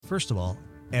First of all,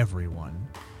 everyone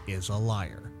is a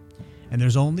liar. And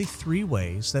there's only 3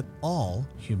 ways that all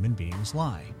human beings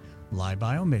lie. Lie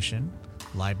by omission,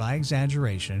 lie by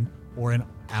exaggeration, or an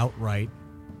outright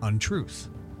untruth.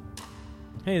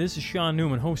 Hey, this is Sean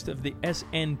Newman, host of the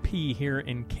SNP here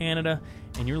in Canada,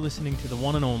 and you're listening to the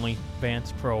one and only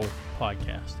Vance Pro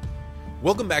podcast.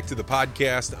 Welcome back to the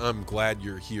podcast. I'm glad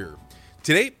you're here.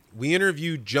 Today, we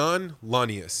interview John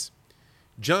Launius.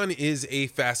 John is a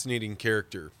fascinating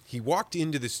character. He walked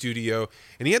into the studio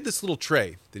and he had this little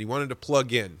tray that he wanted to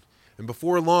plug in. And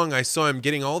before long, I saw him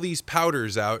getting all these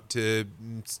powders out to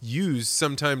use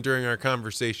sometime during our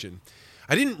conversation.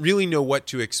 I didn't really know what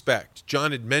to expect.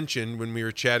 John had mentioned when we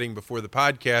were chatting before the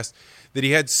podcast that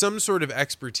he had some sort of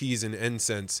expertise in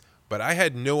incense, but I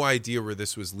had no idea where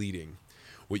this was leading.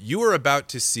 What you are about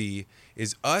to see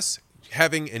is us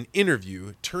having an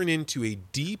interview turn into a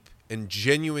deep and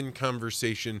genuine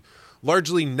conversation,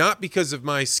 largely not because of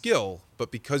my skill,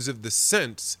 but because of the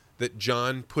sense that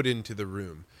John put into the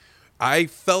room. I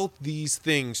felt these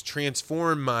things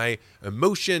transform my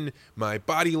emotion, my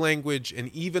body language, and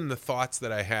even the thoughts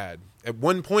that I had. At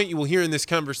one point, you will hear in this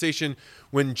conversation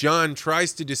when John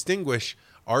tries to distinguish,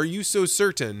 are you so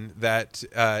certain that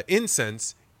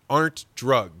incense aren't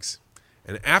drugs?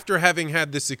 And after having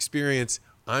had this experience,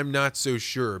 I'm not so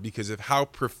sure because of how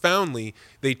profoundly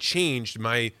they changed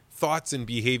my thoughts and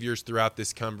behaviors throughout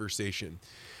this conversation.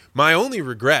 My only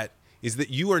regret is that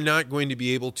you are not going to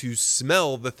be able to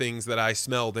smell the things that I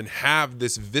smelled and have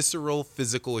this visceral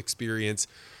physical experience.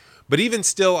 But even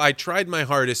still, I tried my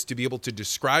hardest to be able to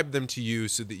describe them to you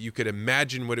so that you could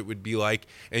imagine what it would be like,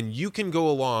 and you can go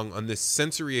along on this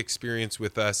sensory experience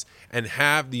with us and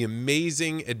have the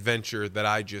amazing adventure that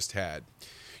I just had.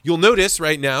 You'll notice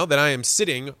right now that I am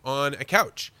sitting on a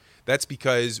couch. That's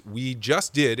because we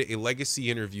just did a legacy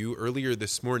interview earlier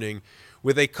this morning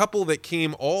with a couple that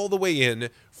came all the way in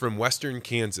from western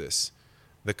Kansas.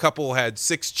 The couple had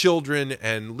 6 children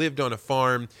and lived on a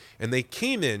farm, and they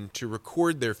came in to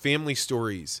record their family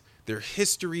stories, their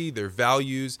history, their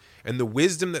values, and the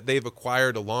wisdom that they've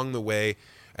acquired along the way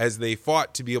as they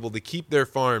fought to be able to keep their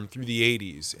farm through the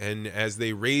 80s, and as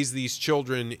they raised these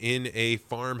children in a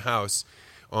farmhouse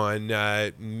on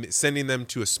sending them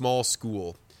to a small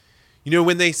school. You know,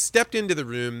 when they stepped into the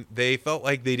room, they felt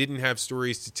like they didn't have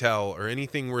stories to tell or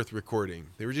anything worth recording.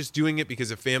 They were just doing it because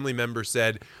a family member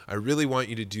said, I really want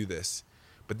you to do this.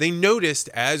 But they noticed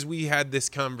as we had this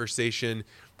conversation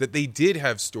that they did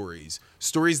have stories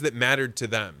that mattered to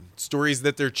them, stories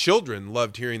that their children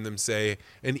loved hearing them say,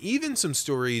 and even some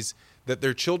stories that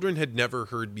their children had never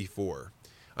heard before.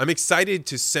 I'm excited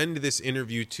to send this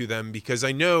interview to them because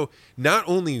I know not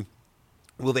only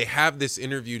will they have this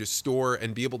interview to store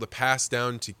and be able to pass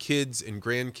down to kids and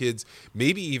grandkids,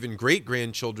 maybe even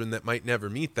great-grandchildren that might never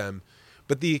meet them,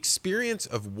 but the experience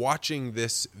of watching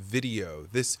this video,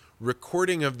 this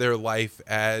recording of their life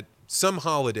at some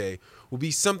holiday, will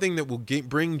be something that will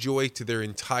bring joy to their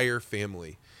entire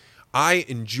family. I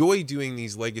enjoy doing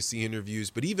these legacy interviews,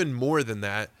 but even more than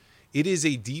that, it is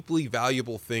a deeply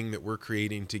valuable thing that we're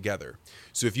creating together.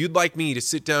 So if you'd like me to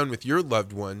sit down with your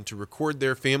loved one to record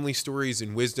their family stories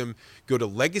and wisdom, go to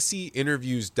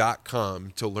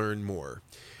legacyinterviews.com to learn more.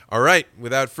 All right,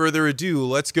 without further ado,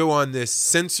 let's go on this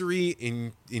sensory,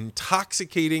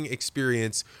 intoxicating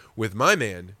experience with my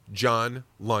man, John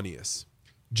Launius.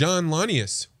 John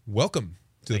Launius, welcome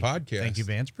to the podcast. Thank you,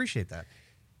 Vance. Appreciate that.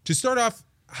 To start off,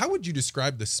 how would you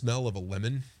describe the smell of a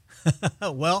lemon?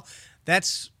 Well,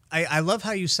 I love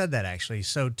how you said that, actually.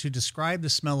 So to describe the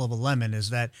smell of a lemon is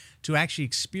that to actually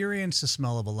experience the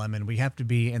smell of a lemon, we have to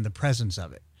be in the presence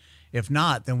of it. If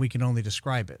not, then we can only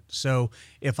describe it. So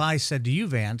if I said to you,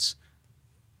 Vance,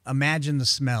 imagine the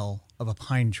smell of a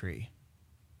pine tree,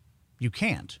 you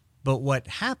can't. But what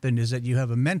happened is that you have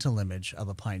a mental image of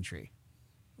a pine tree.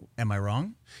 Am I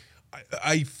wrong?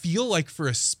 I feel like for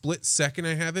a split second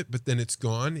I have it, but then it's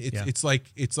gone. It's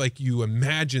like you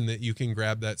imagine that you can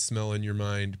grab that smell in your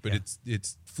mind, but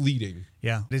it's fleeting.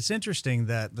 Yeah, it's interesting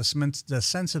that the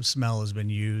sense of smell has been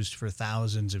used for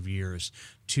thousands of years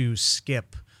to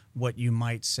skip what you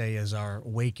might say is our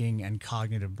waking and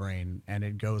cognitive brain, and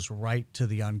it goes right to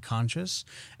the unconscious.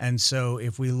 And so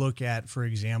if we look at, for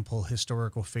example,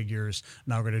 historical figures,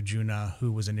 Nagarjuna,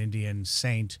 who was an Indian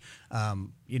saint,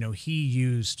 he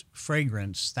used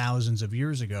fragrance thousands of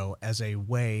years ago as a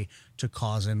way to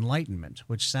cause enlightenment,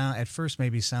 which at first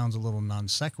maybe sounds a little non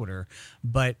sequitur,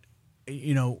 but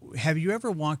have you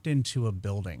ever walked into a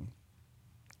building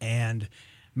and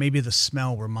maybe the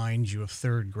smell reminds you of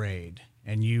third grade,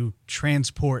 and you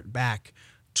transport back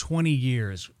 20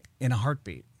 years in a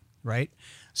heartbeat, right?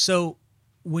 So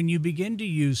when you begin to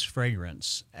use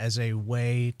fragrance as a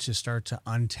way to start to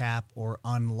untap or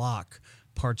unlock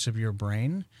parts of your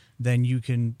brain, then you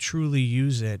can truly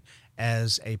use it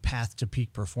as a path to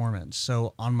peak performance.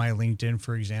 So on my LinkedIn,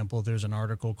 for example, there's an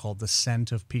article called The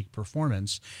Scent of Peak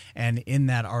Performance. And in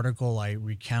that article, I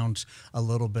recount a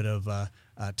little bit of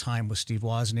time with Steve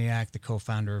Wozniak, the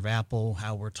co-founder of Apple,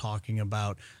 how we're talking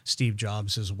about Steve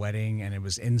Jobs' wedding, and it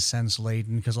was incense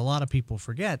laden, because a lot of people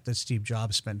forget that Steve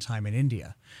Jobs spent time in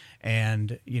India.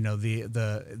 And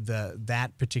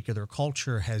that particular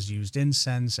culture has used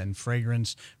incense and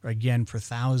fragrance again for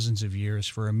thousands of years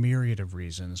for a myriad of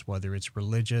reasons, whether it's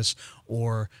religious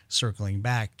or circling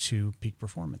back to peak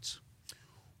performance.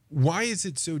 Why is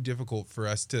it so difficult for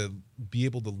us to be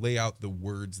able to lay out the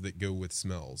words that go with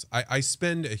smells? I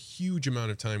spend a huge amount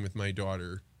of time with my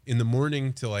daughter in the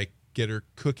morning to like get her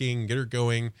cooking, get her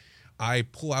going. I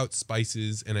pull out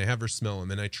spices and I have her smell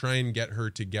them, and I try and get her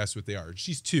to guess what they are.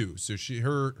 She's 2, so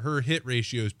her hit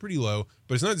ratio is pretty low,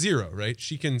 but it's not 0, right?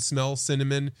 She can smell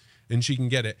cinnamon and she can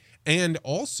get it. And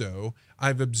also,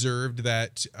 I've observed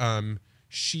that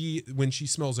when she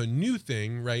smells a new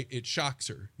thing, right, it shocks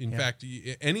her. In fact,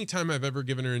 anytime I've ever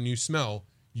given her a new smell,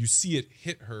 you see it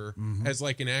hit her as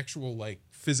like an actual like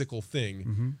physical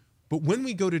thing. But when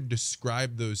we go to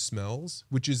describe those smells,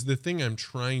 which is the thing I'm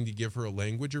trying to give her a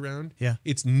language around,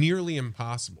 it's nearly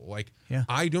impossible. Like,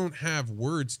 I don't have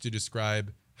words to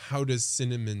describe how does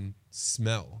cinnamon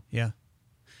smell. Yeah.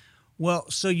 Well,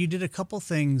 so you did a couple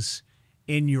things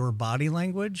in your body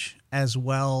language as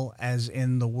well as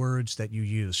in the words that you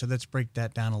use. So let's break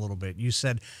that down a little bit. You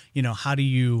said, how do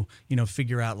you,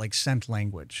 figure out like scent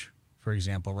language, for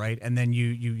example, right? And then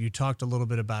you talked a little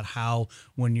bit about how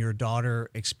when your daughter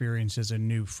experiences a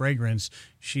new fragrance,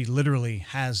 she literally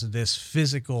has this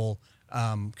physical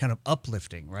kind of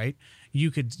uplifting, right?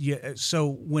 So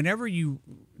whenever you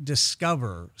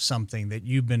discover something that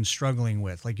you've been struggling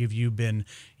with, like if you've been,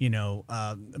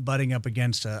 butting up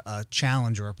against a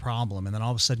challenge or a problem, and then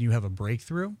all of a sudden you have a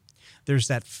breakthrough, there's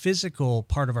that physical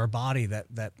part of our body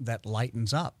that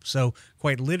lightens up. So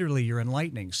quite literally, you're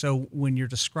enlightening. So when you're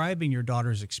describing your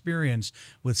daughter's experience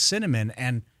with cinnamon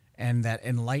and that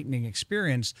enlightening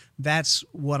experience, that's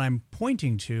what I'm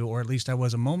pointing to, or at least I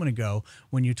was a moment ago,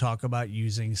 when you talk about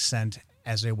using scent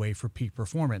as a way for peak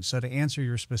performance. So to answer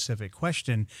your specific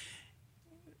question,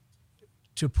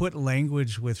 to put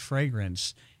language with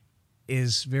fragrance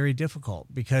is very difficult,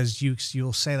 because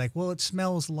you'll say like, well, it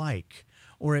smells like,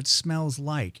 or it smells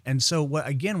like. And so what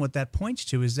that points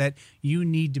to is that you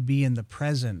need to be in the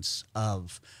presence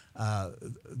of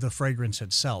the fragrance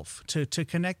itself. To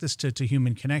connect this to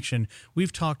human connection,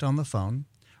 we've talked on the phone,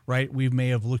 right? We may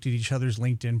have looked at each other's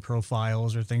LinkedIn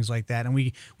profiles or things like that, and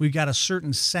we've got a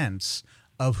certain sense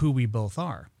of who we both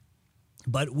are.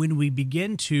 But when we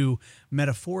begin to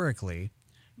metaphorically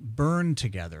burn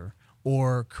together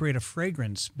or create a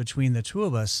fragrance between the two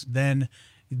of us, then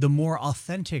the more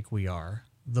authentic we are,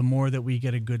 the more that we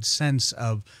get a good sense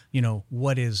of,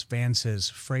 what is Vance's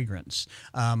fragrance.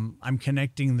 I'm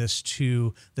connecting this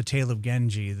to The Tale of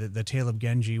Genji. The Tale of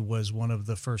Genji was one of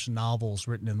the first novels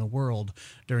written in the world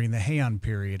during the Heian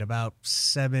period, about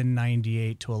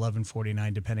 798 to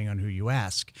 1149, depending on who you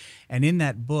ask. And in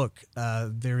that book,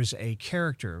 there's a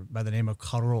character by the name of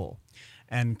Karo.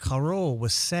 And Karo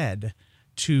was said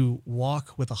to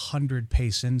walk with 100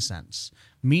 pace incense,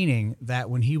 meaning that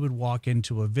when he would walk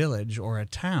into a village or a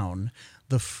town,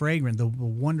 the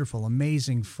wonderful,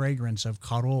 amazing fragrance of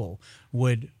Karo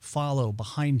would follow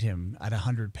behind him at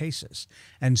 100 paces.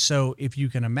 And so if you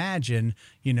can imagine,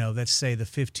 let's say the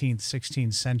 15th,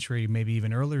 16th century, maybe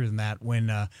even earlier than that,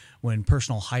 when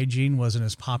personal hygiene wasn't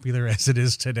as popular as it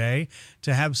is today,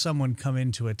 to have someone come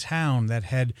into a town that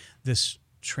had this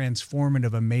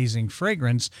transformative, amazing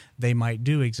fragrance, they might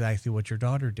do exactly what your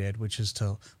daughter did, which is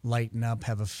to lighten up,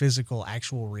 have a physical,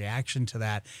 actual reaction to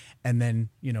that, and then,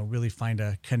 really find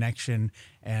a connection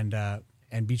and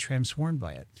be transformed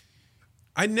by it.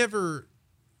 I never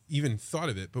even thought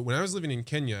of it, but when I was living in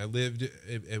Kenya, I lived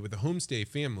with a homestay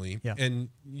family, and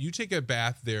you take a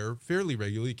bath there fairly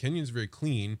regularly. Kenya's very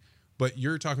clean, but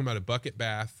you're talking about a bucket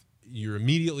bath. You're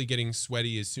immediately getting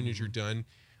sweaty as soon as you're done.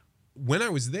 When I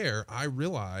was there, I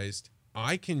realized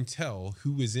I can tell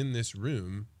who is in this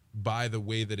room by the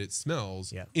way that it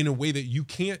smells in a way that you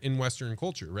can't in Western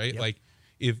culture, right? Like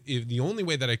if the only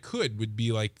way that I could would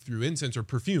be like through incense or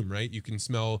perfume, right? You can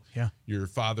smell your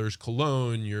father's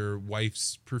cologne, your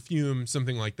wife's perfume,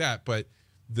 something like that. But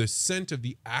the scent of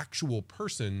the actual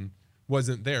person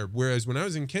wasn't there. Whereas when I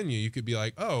was in Kenya, you could be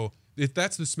like, oh, if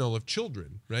that's the smell of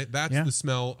children, right? That's the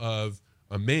smell of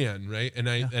a man, right? And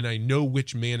I know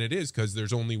which man it is because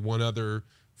there's only one other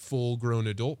full-grown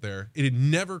adult there. It had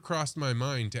never crossed my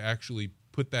mind to actually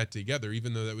put that together,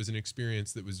 even though that was an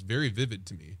experience that was very vivid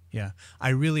to me. Yeah, I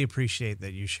really appreciate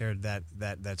that you shared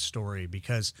that story,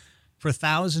 because for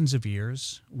thousands of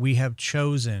years we have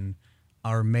chosen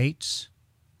our mates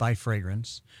by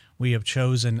fragrance. We have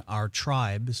chosen our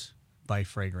tribes by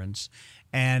fragrance.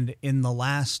 And in the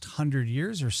last 100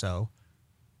 years or so,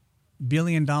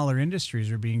 billion-dollar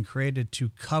industries are being created to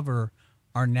cover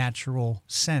our natural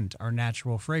scent, our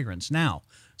natural fragrance. Now,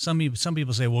 some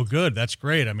people say, "Well, good, that's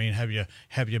great. I mean, have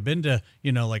you been to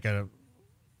like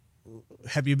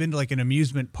an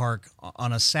amusement park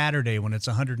on a Saturday when it's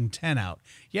 110 out?"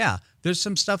 Yeah, there's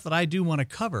some stuff that I do want to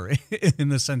cover in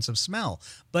the sense of smell.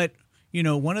 But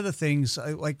one of the things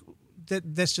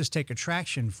let's just take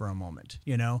attraction for a moment.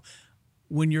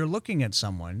 When you're looking at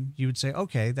someone, you would say,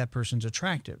 "Okay, that person's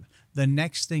attractive." The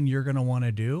next thing you're going to want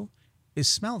to do is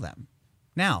smell them.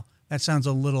 Now, that sounds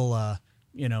a little,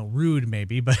 rude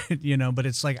maybe, but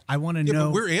it's like, I want to know.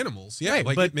 But we're animals. Yeah. Right,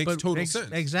 like it makes total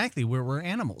sense. Exactly. We're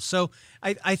animals. So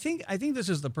I think this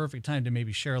is the perfect time to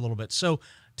maybe share a little bit. So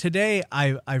today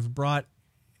I've brought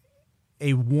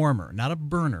a warmer, not a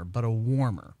burner, but a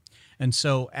warmer. And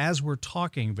so as we're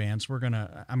talking, Vance,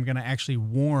 I'm going to actually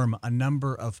warm a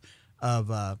number of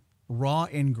raw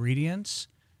ingredients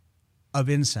of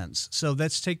incense. So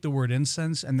let's take the word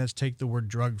incense and let's take the word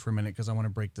drug for a minute, because I want to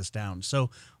break this down. So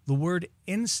the word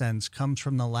incense comes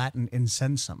from the Latin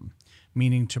incensum,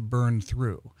 meaning to burn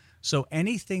through. So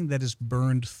anything that is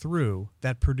burned through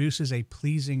that produces a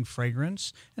pleasing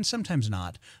fragrance, and sometimes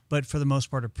not, but for the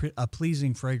most part, a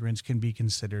pleasing fragrance can be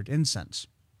considered incense.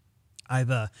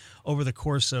 I've over the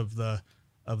course of the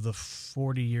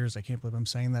 40 years, I can't believe I'm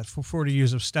saying that, for 40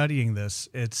 years of studying this,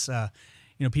 it's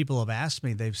people have asked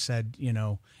me, they've said,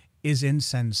 is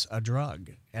incense a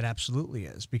drug? It absolutely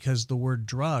is, because the word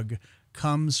drug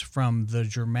comes from the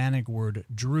Germanic word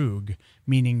drug,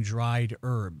 meaning dried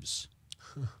herbs,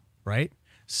 right?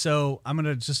 So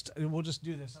we'll just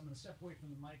do this. I'm going to step away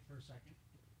from the mic for a second.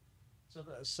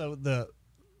 So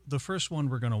the first one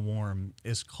we're going to warm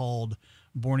is called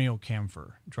Borneo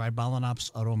camphor,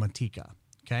 Drybalaenops aromatica,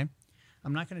 okay?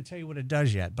 I'm not going to tell you what it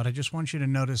does yet, but I just want you to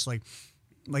notice,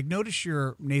 notice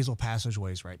your nasal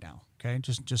passageways right now, okay?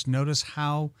 Just notice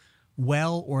how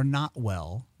well or not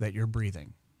well that you're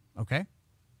breathing, okay?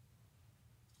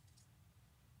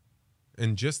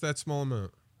 And just that small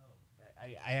amount.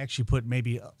 I actually put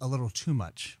maybe a little too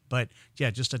much, but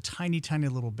yeah, just a tiny, tiny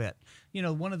little bit.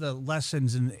 One of the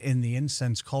lessons in the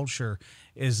incense culture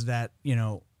is that,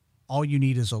 all you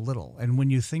need is a little. And when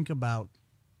you think about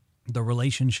the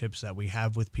relationships that we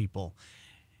have with people,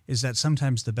 is that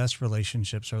sometimes the best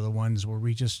relationships are the ones where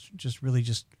we just really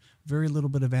very little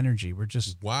bit of energy. We're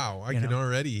just, wow, I can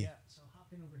already. Yeah, so hop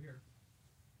in over here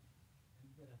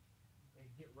and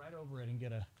get right over it and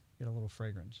get a little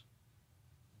fragrance.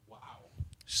 Wow.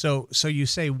 So you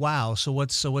say, wow. So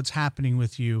what's happening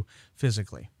with you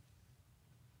physically?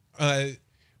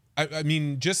 I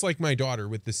mean, just like my daughter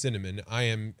with the cinnamon,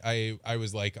 I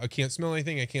was like, I can't smell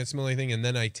anything. And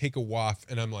then I take a waft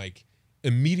and I'm like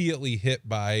immediately hit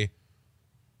by,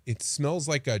 it smells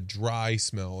like a dry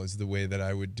smell is the way that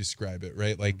I would describe it.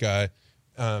 Right. Like,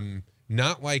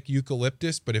 not like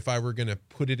eucalyptus, but if I were going to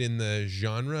put it in the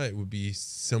genre, it would be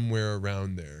somewhere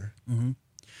around there. Mm-hmm.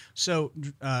 So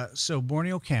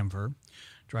Borneo camphor,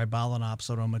 Drybalaenops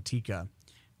aromatica,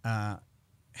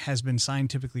 has been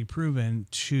scientifically proven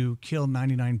to kill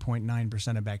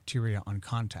 99.9% of bacteria on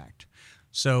contact.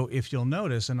 So if you'll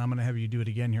notice, and I'm going to have you do it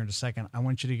again here in a second, I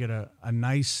want you to get a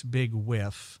nice big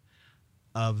whiff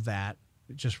of that,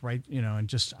 just right, and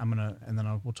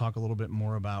then we'll talk a little bit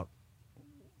more about.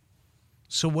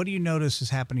 So what do you notice is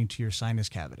happening to your sinus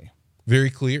cavity? Very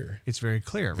clear. It's very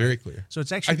clear. Right? Very clear. So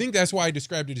it's actually, I think that's why I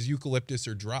described it as eucalyptus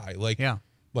or dry.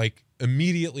 Like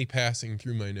immediately passing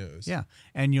through my nose. Yeah.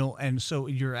 And so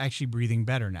you're actually breathing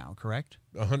better now, correct?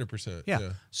 100%.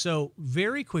 Yeah. So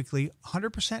very quickly,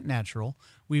 100% natural,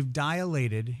 we've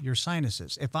dilated your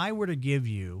sinuses. If I were to give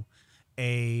you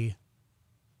an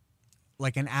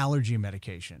allergy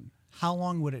medication, how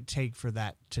long would it take for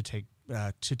that to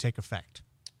take effect?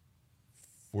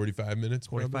 45 minutes.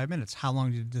 45 minutes. How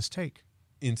long did this take?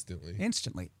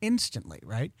 Instantly,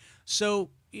 right?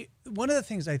 So one of the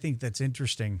things I think that's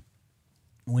interesting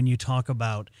when you talk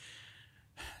about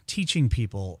teaching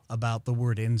people about the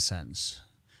word incense,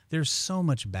 there's so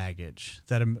much baggage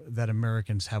that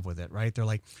Americans have with it, right? They're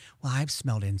like, well, I've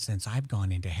smelled incense. I've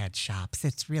gone into head shops.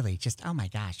 It's really just, oh my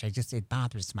gosh, it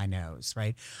bothers my nose,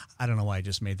 right? I don't know why I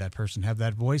just made that person have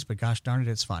that voice, but gosh darn it,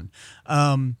 it's fun.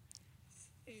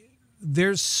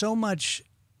 There's so much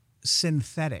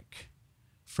synthetic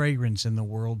fragrance in the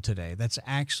world today that's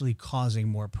actually causing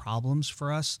more problems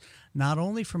for us, not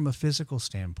only from a physical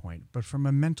standpoint, but from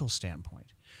a mental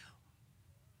standpoint.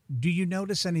 Do you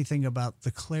notice anything about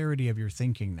the clarity of your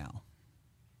thinking now?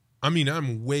 I mean,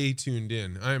 I'm way tuned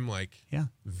in. I'm like Yeah.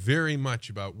 very much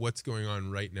about what's going on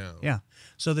right now. Yeah.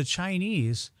 So the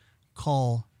Chinese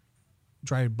call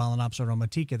dried Balanopsis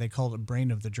aromatica, they call it brain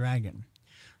of the dragon.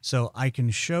 So I can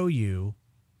show you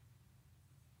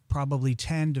probably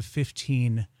 10 to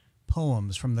 15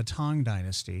 poems from the Tang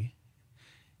Dynasty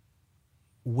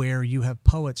where you have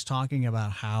poets talking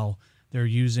about how they're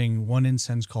using one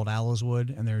incense called aloes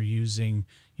wood, and they're using,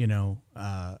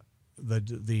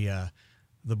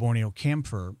 the Borneo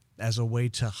camphor as a way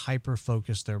to hyper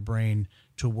focus their brain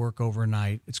to work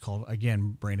overnight. It's called,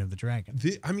 again, brain of the dragon.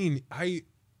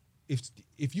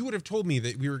 If you would have told me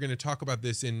that we were going to talk about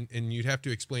this and you'd have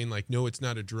to explain like, no, it's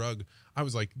not a drug, I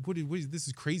was like, what is this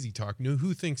is crazy talk. No,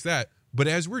 who thinks that? But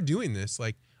as we're doing this,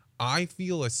 like, I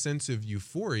feel a sense of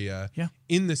euphoria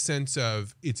in the sense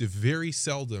of it's very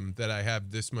seldom that I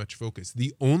have this much focus.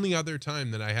 The only other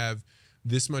time that I have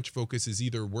this much focus is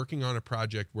either working on a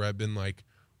project where I've been like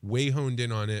way honed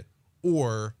in on it,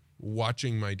 or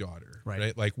watching my daughter,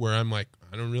 right? Like where I'm like,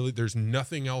 there's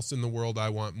nothing else in the world I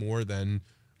want more than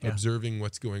observing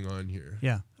what's going on here.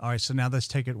 Yeah. All right. So now let's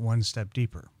take it one step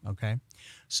deeper. Okay.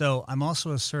 So I'm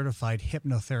also a certified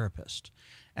hypnotherapist.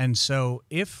 And so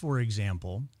if, for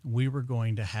example, we were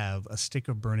going to have a stick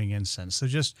of burning incense, so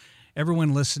just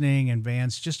everyone listening and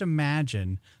Vance, just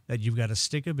imagine that you've got a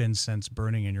stick of incense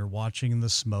burning and you're watching the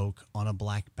smoke on a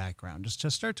black background.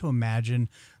 Just start to imagine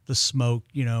the smoke,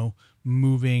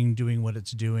 moving, doing what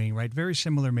it's doing, right? Very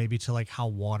similar maybe to like how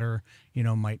water,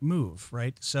 might move,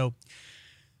 right? So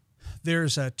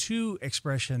there's two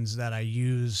expressions that I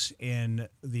use in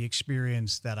the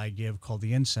experience that I give called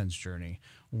the incense journey.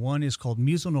 One is called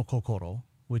mizo no kokoro,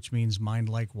 which means mind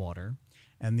like water,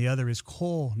 and the other is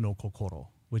ko no kokoro,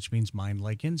 which means mind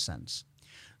like incense.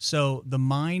 So the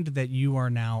mind that you are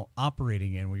now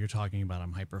operating in, where you're talking about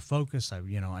I'm hyper focused,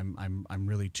 I'm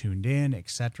really tuned in,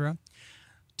 etc.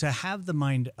 To have the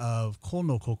mind of ko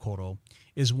no kokoro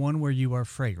is one where you are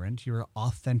fragrant, you're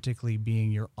authentically being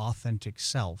your authentic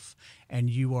self, and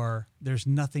there's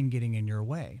nothing getting in your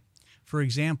way. For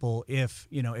example, if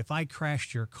I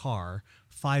crashed your car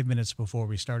 5 minutes before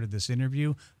we started this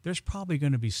interview, there's probably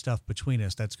going to be stuff between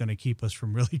us that's going to keep us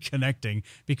from really connecting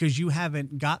because you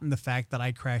haven't gotten the fact that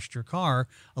I crashed your car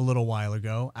a little while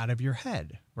ago out of your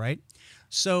head, right?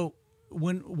 So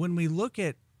when we look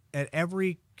at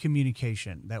every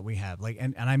communication that we have, like,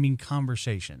 and I mean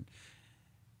conversation,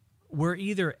 we're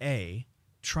either A,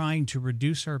 trying to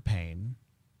reduce our pain,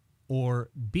 or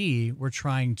B, we're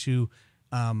trying to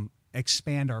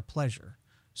expand our pleasure.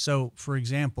 So, for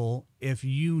example, if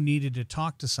you needed to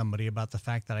talk to somebody about the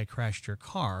fact that I crashed your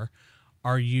car,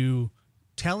 are you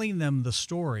telling them the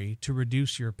story to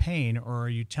reduce your pain, or are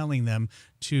you telling them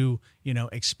to,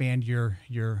 expand your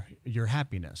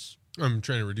happiness? I'm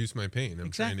trying to reduce my pain.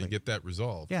 I'm trying to get that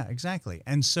resolved. Yeah, exactly.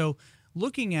 And so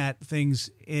looking at things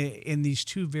in these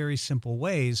two very simple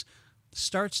ways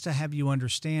starts to have you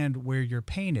understand where your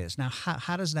pain is. Now,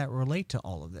 how does that relate to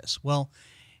all of this? Well,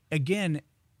 again,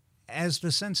 as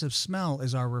the sense of smell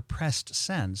is our repressed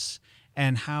sense,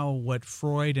 and how what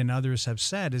Freud and others have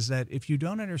said is that if you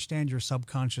don't understand your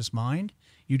subconscious mind,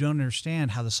 you don't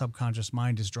understand how the subconscious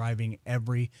mind is driving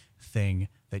everything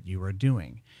that you are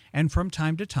doing. And from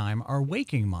time to time, our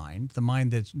waking mind, the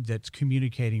mind that's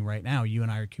communicating right now, you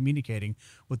and I are communicating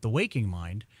with the waking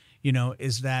mind,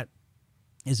 is that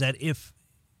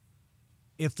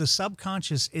if the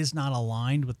subconscious is not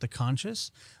aligned with the conscious,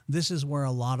 this is where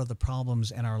a lot of the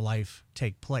problems in our life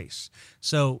take place.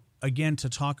 So again, to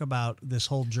talk about this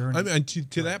whole journey. I mean,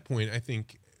 to that point, I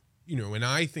think, when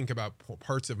I think about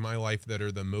parts of my life that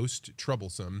are the most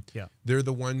troublesome, they're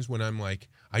the ones when I'm like,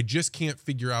 I just can't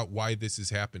figure out why this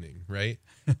is happening, right?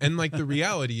 And like the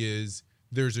reality is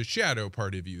there's a shadow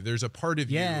part of you. There's a part of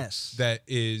you that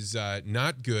is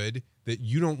not good, that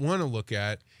you don't want to look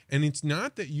at. And it's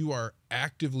not that you are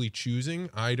actively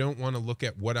choosing, I don't want to look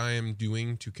at what I am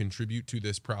doing to contribute to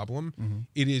this problem. Mm-hmm.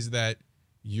 It is that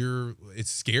it's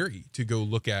scary to go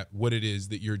look at what it is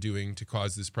that you're doing to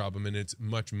cause this problem. And it's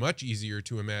much, much easier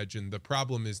to imagine the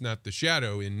problem is not the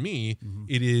shadow in me. Mm-hmm.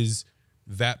 It is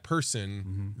that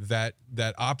person, mm-hmm.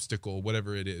 that obstacle,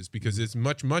 whatever it is, because it's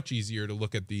much, much easier to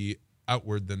look at the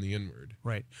outward than the inward.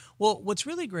 Right. Well, what's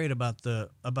really great about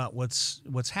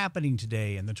what's happening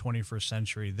today in the 21st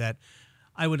century that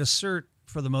I would assert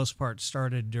for the most part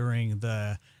started during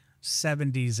the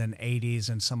 70s and 80s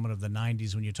and somewhat of the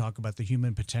 90s when you talk about the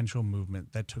human potential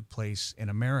movement that took place in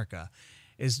America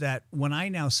is that when I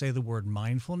now say the word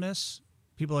mindfulness,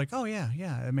 people are like, oh, yeah,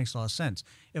 that makes a lot of sense.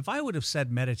 If I would have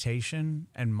said meditation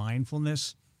and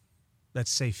mindfulness,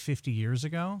 let's say 50 years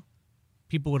ago,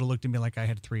 people would have looked at me like I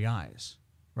had three eyes,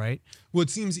 right? Well,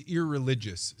 it seems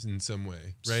irreligious in some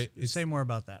way, right? Say more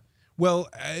about that. Well,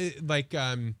 I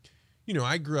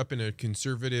grew up in a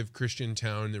conservative Christian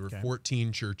town. There were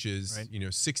 14 churches. Right.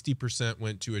 60%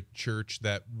 went to a church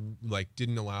that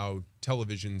didn't allow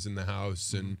televisions in the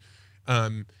house,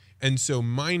 and so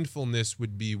mindfulness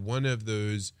would be one of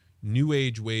those new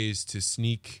age ways to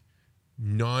sneak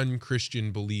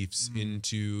non-Christian beliefs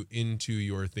into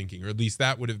your thinking, or at least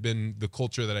that would have been the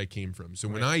culture that I came from. So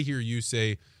when I hear you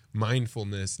say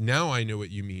mindfulness, now I know what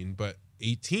you mean, but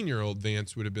 18-year-old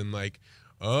Vance would have been like,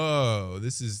 oh,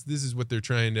 this is what they're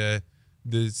trying to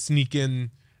sneak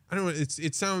in. I don't know.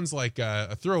 It sounds like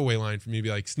a throwaway line for me to be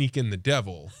like sneak in the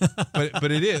devil, but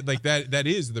it is like that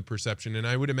is the perception. And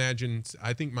I would imagine,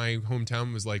 I think my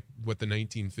hometown was like what the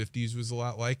 1950s was a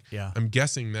lot like. Yeah. I'm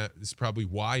guessing that is probably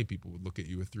why people would look at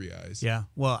you with three eyes. Yeah.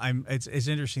 Well, it's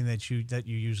interesting that you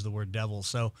use the word devil.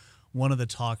 So one of the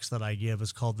talks that I give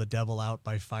is called "The Devil Out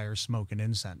by Fire, Smoke, and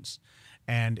Incense,"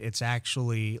 and it's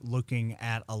actually looking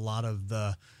at a lot of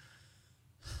the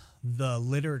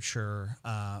literature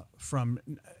from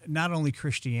not only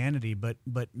Christianity but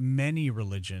many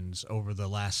religions over the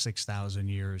last 6,000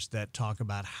 years that talk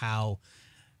about how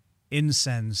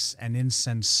incense and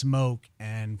incense smoke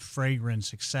and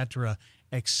fragrance, etc.,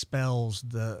 expels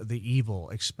the evil,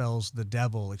 expels the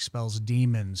devil, expels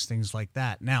demons, things like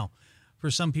that. Now, for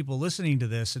some people listening to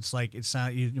this, it's like it's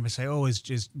not. You may say, "Oh, is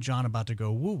John about to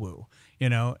go woo woo?"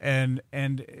 And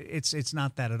it's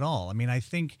not that at all. I mean, I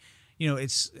think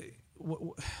it's.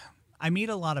 I meet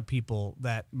a lot of people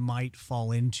that might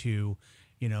fall into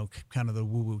kind of the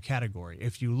woo woo category.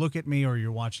 If you look at me or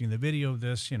you're watching the video of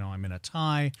this, I'm in a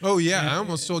tie. Oh yeah, I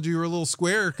almost told you were a little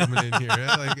square coming in here.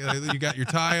 Like you got your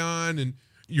tie on and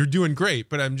you're doing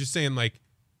great, but I'm just saying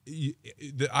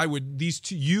these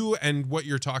two, you and what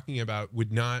you're talking about,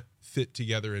 would not fit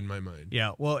together in my mind.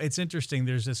 Yeah, well, it's interesting.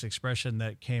 There's this expression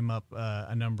that came up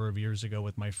a number of years ago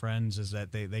with my friends, is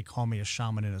that they call me a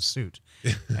shaman in a suit,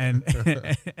 and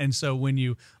and so when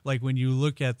you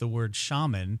look at the word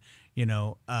shaman, the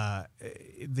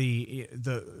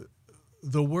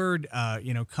word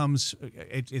comes,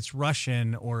 it's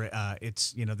Russian, or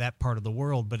it's that part of the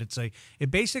world, but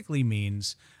it basically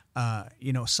means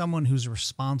someone who's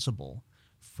responsible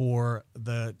for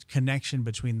the connection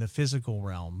between the physical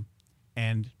realm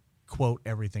and, quote,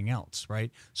 everything else,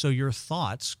 right? So your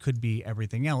thoughts could be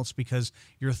everything else, because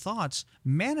your thoughts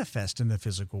manifest in the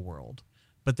physical world,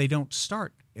 but they don't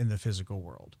start in the physical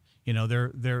world.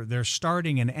 They're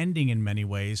starting and ending in many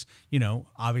ways,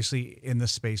 obviously in the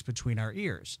space between our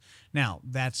ears. Now,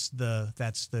 that's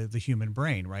the human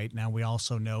brain, right? Now, we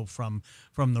also know from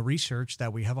the research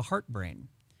that we have a heart brain.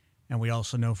 And we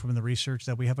also know from the research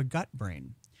that we have a gut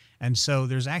brain. And so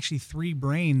there's actually three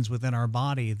brains within our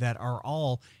body that are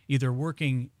all either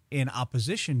working in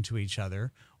opposition to each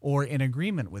other or in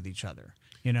agreement with each other.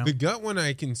 The gut one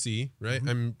I can see, right? Mm-hmm.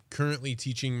 I'm currently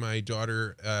teaching my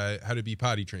daughter how to be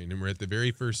potty trained, and we're at the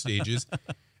very first stages.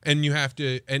 And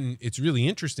and it's really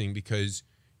interesting because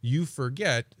you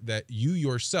forget that you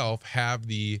yourself have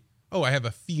I have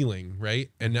a feeling, right?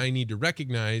 And I need to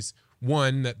recognize,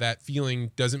 one, that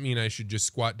feeling doesn't mean I should just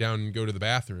squat down and go to the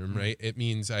bathroom, right? It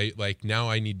means now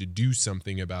I need to do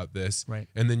something about this. Right.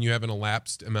 And then you have an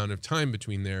elapsed amount of time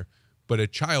between there. But a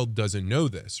child doesn't know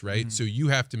this, right? So you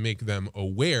have to make them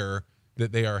aware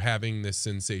that they are having this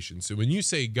sensation. So when you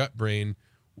say gut brain,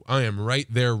 I am right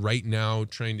there right now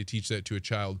trying to teach that to a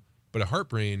child. But a heart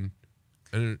brain,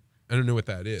 I don't know what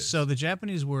that is. So the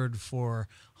Japanese word for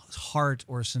heart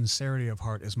or sincerity of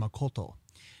heart is makoto.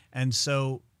 And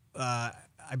so I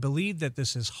believe that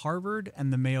this is Harvard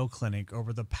and the Mayo Clinic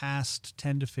over the past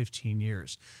 10 to 15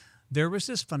 years. There was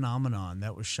this phenomenon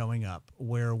that was showing up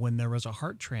where when there was a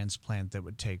heart transplant that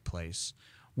would take place,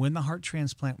 when the heart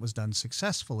transplant was done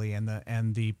successfully and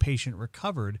the patient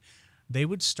recovered, they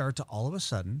would start to all of a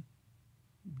sudden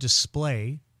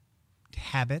display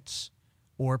habits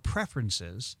or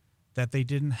preferences that they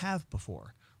didn't have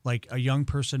before. Like a young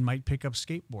person might pick up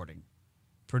skateboarding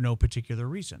for no particular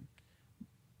reason.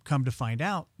 Come to find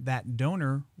out, that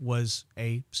donor was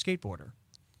a skateboarder.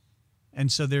 And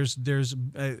so there's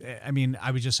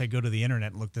I would just say go to the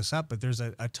internet and look this up, but there's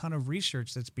a ton of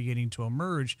research that's beginning to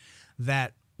emerge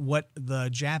that what the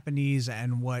Japanese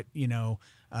and what,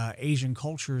 Asian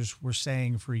cultures were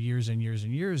saying for years and years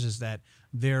and years is that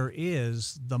there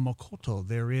is the Makoto,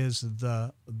 there is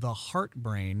the heart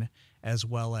brain as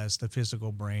well as the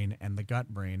physical brain and the gut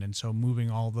brain. And so moving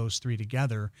all those three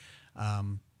together,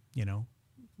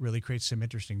 really creates some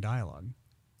interesting dialogue.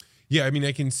 Yeah, I mean,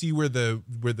 I can see where the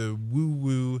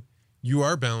woo-woo, you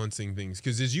are balancing things.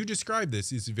 Because as you describe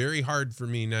this, it's very hard for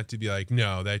me not to be like,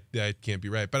 no, that can't be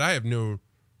right. But I have no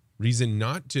reason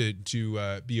not to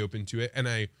be open to it. And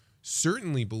I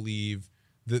certainly believe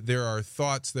that there are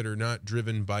thoughts that are not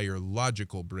driven by your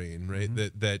logical brain, right?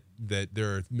 Mm-hmm. That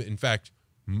there are, in fact,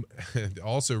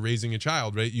 also raising a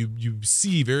child, right? You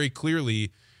see very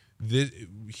clearly that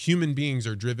human beings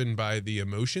are driven by the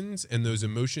emotions, and those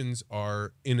emotions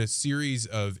are in a series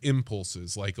of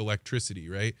impulses like electricity,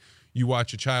 right? You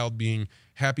watch a child being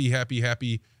happy, happy,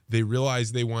 happy. They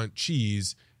realize they want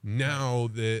cheese. Now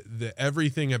the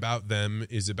everything about them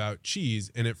is about cheese.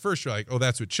 And at first you're like, oh,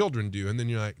 that's what children do. And then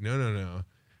you're like, no.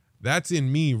 That's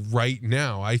in me right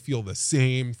now. I feel the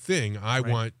same thing. I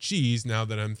want cheese now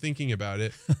that I'm thinking about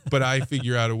it, but I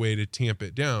figure out a way to tamp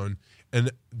it down. And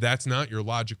that's not your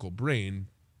logical brain,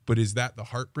 but is that the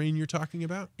heart brain you're talking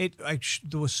about?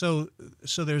 So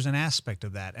there's an aspect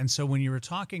of that. And so when you were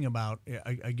talking about,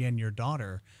 again, your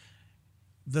daughter,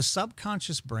 the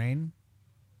subconscious brain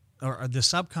or the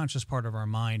subconscious part of our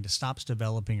mind stops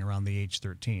developing around the age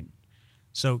 13.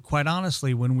 So quite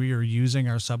honestly, when we are using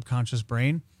our subconscious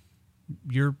brain,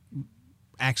 you're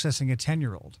accessing a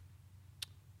 10-year-old.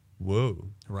 Whoa.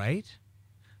 Right?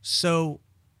 So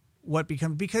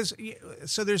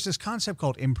so there's this concept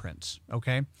called imprints,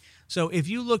 okay? So if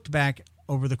you looked back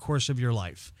over the course of your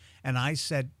life and I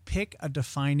said, pick a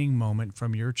defining moment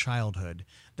from your childhood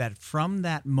that from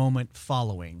that moment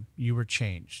following, you were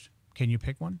changed. Can you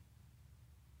pick one?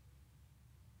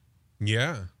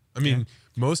 Yeah. I mean,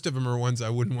 most of them are ones I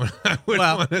wouldn't want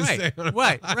to say.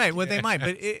 Right. Well, they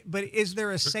might. But is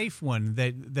there a safe one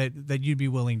that you'd be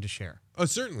willing to share? Oh,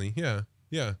 certainly. Yeah.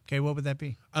 Yeah. Okay. What would that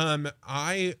be?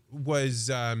 I was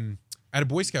at a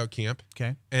Boy Scout camp.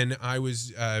 Okay. And I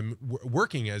was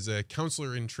working as a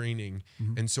counselor in training.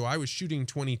 Mm-hmm. And so I was shooting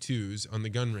 22s on the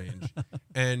gun range.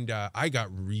 And I got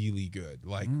really good,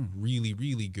 really,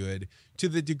 really good, to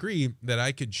the degree that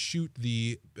I could shoot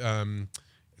the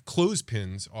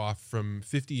clothespins off from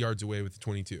 50 yards away with the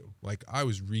 22. Like, I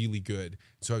was really good.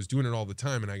 So I was doing it all the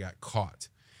time, and I got caught.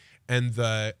 And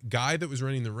the guy that was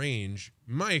running the range,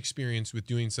 my experience with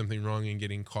doing something wrong and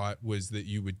getting caught was that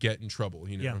you would get in trouble,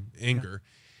 anger. Yeah.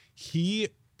 He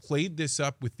played this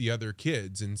up with the other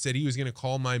kids and said he was going to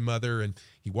call my mother, and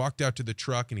he walked out to the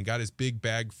truck and he got his big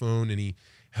bag phone and he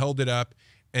held it up.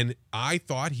 And I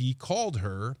thought he called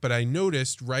her, but I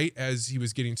noticed right as he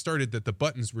was getting started that the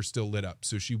buttons were still lit up.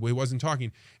 So he wasn't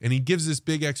talking. And he gives this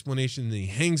big explanation, and then he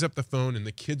hangs up the phone, and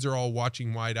the kids are all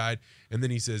watching wide-eyed. And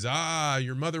then he says,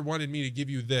 your mother wanted me to give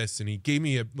you this. And he gave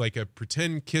me a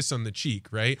pretend kiss on the cheek,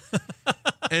 right?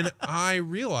 And I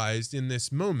realized in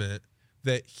this moment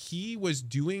that he was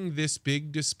doing this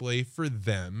big display for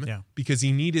them because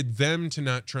he needed them to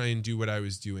not try and do what I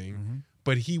was doing. Mm-hmm.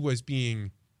 But he was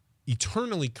being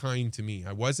eternally kind to me.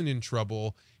 I wasn't in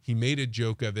trouble. He made a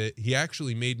joke of it. He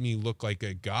actually made me look like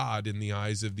a god in the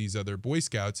eyes of these other Boy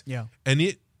Scouts. Yeah. And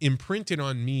it imprinted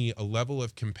on me a level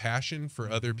of compassion for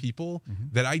other people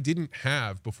that I didn't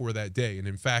have before that day. And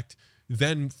in fact,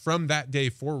 then from that day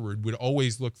forward, would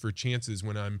always look for chances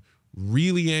when I'm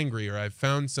really angry or I've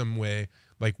found some way,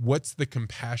 like, what's the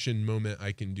compassion moment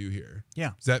I can do here?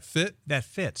 Yeah. Does that fit? That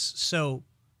fits. So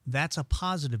that's a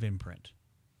positive imprint.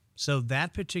 So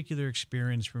that particular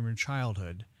experience from your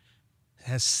childhood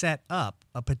has set up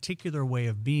a particular way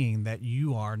of being that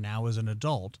you are now as an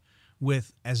adult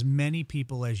with as many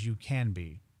people as you can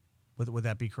be. Would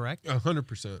that be correct?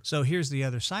 100%. So here's the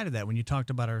other side of that. When you talked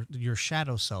about your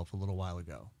shadow self a little while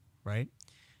ago, right?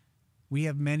 We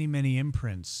have many, many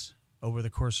imprints over the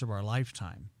course of our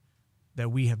lifetime that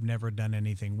we have never done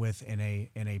anything with in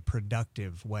a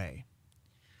productive way.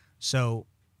 So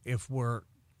if we're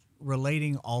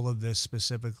relating all of this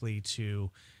specifically to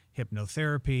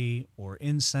hypnotherapy or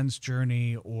incense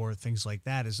journey or things like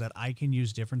that, is that I can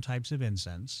use different types of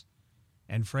incense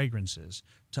and fragrances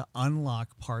to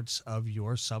unlock parts of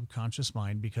your subconscious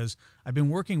mind, because I've been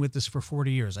working with this for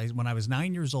 40 years. When I was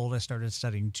 9 years old, I started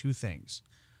studying two things: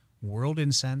 world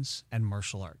incense and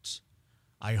martial arts.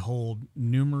 I hold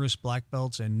numerous black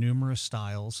belts and numerous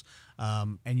styles,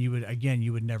 and you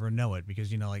would never know it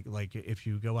because like if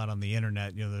you go out on the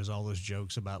internet, there's all those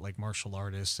jokes about like martial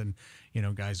artists and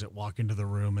guys that walk into the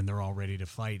room and they're all ready to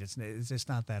fight. It's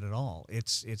not that at all.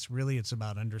 It's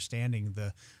about understanding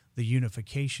the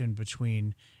unification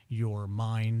between your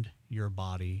mind, your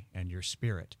body, and your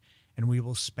spirit. And we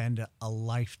will spend a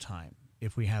lifetime,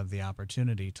 if we have the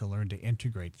opportunity, to learn to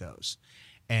integrate those.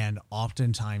 And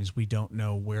oftentimes we don't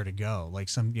know where to go. Like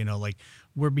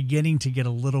we're beginning to get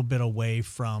a little bit away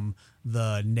from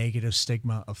the negative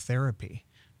stigma of therapy.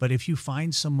 But if you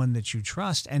find someone that you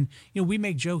trust, and we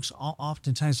make jokes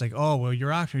oftentimes like, "Oh, well,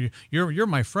 you're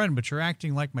my friend, but you're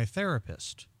acting like my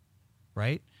therapist,"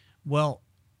 right? Well,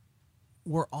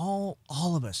 we're all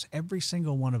of us, every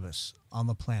single one of us on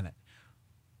the planet,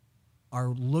 are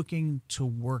looking to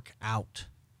work out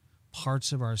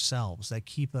parts of ourselves that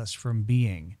keep us from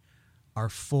being our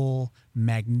full,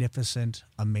 magnificent,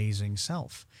 amazing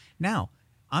self. Now,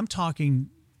 I'm talking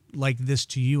like this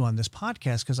to you on this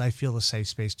podcast because I feel a safe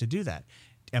space to do that.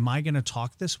 Am I going to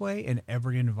talk this way in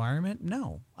every environment?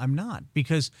 No, I'm not,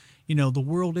 because, the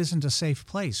world isn't a safe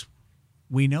place.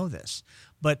 We know this.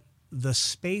 But the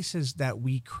spaces that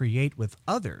we create with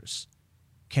others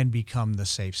can become the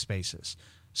safe spaces.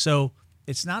 So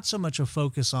it's not so much a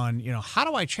focus on, how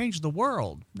do I change the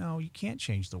world? No, you can't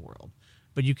change the world.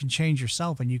 But you can change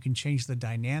yourself, and you can change the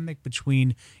dynamic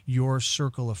between your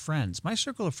circle of friends. My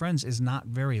circle of friends is not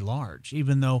very large,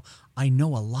 even though I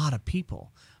know a lot of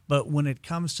people. But when it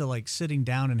comes to like sitting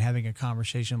down and having a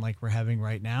conversation like we're having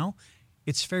right now,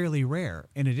 it's fairly rare.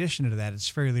 In addition to that, it's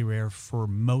fairly rare for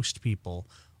most people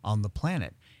on the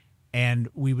planet. And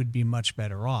we would be much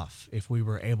better off if we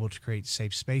were able to create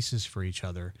safe spaces for each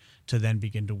other to then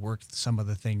begin to work some of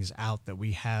the things out that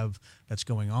we have that's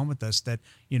going on with us that,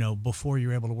 before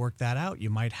you're able to work that out, you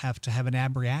might have to have an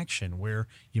abreaction where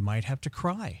you might have to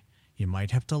cry. You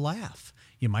might have to laugh.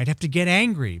 You might have to get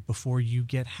angry before you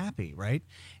get happy, right?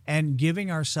 And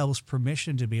giving ourselves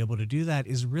permission to be able to do that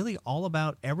is really all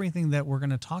about everything that we're going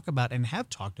to talk about and have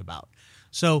talked about.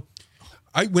 So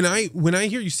when I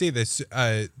hear you say this,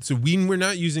 so we're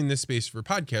not using this space for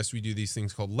podcasts. We do these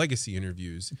things called legacy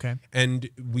interviews. Okay. And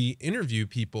we interview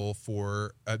people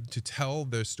for to tell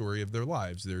the story of their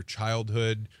lives, their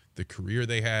childhood, the career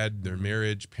they had, their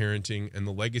marriage, parenting, and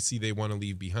the legacy they want to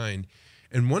leave behind.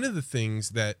 And one of the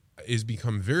things that has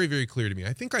become very, very clear to me,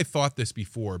 I think I thought this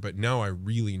before, but now I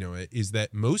really know it, is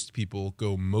that most people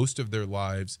go most of their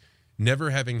lives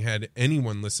never having had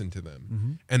anyone listen to them.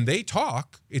 Mm-hmm. And they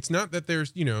talk. It's not that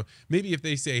there's, maybe if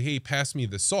they say, hey, pass me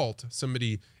the salt,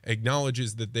 somebody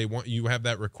acknowledges that they want you have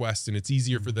that request, and it's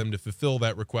easier for them to fulfill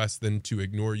that request than to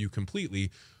ignore you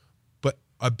completely. But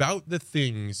about the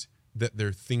things that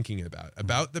they're thinking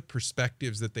about the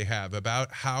perspectives that they have,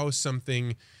 about how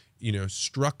something,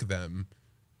 struck them,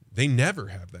 they never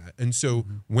have that. And so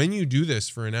when you do this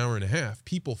for an hour and a half,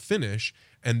 people finish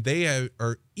and they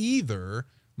are either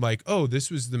like, oh,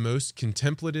 this was the most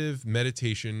contemplative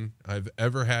meditation I've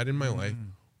ever had in my life,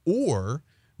 or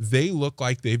they look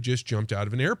like they've just jumped out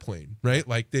of an airplane, right?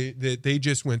 Like they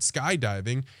just went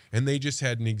skydiving and they just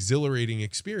had an exhilarating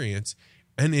experience.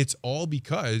 And it's all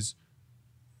because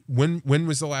when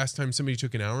was the last time somebody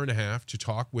took an hour and a half to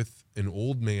talk with an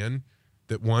old man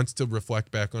that wants to reflect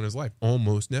back on his life?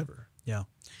 Almost never. Yeah.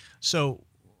 So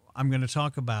I'm going to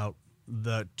talk about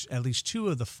at least 2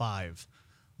 of the 5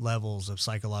 levels of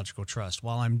psychological trust.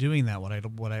 While I'm doing that, what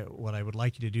I would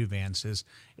like you to do, Vance, is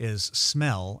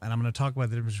smell, and I'm going to talk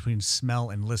about the difference between smell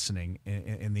and listening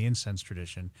in the incense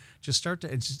tradition. Just start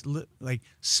to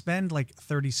spend like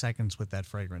 30 seconds with that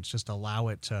fragrance. Just allow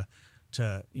it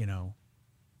to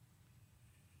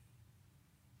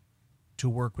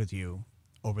work with you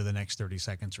over the next 30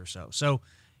 seconds or so. So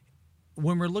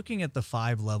when we're looking at the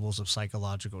 5 levels of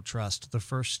psychological trust, the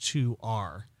first 2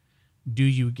 are, do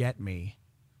you get me?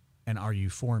 And are you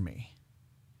for me?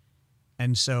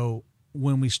 And so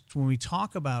when we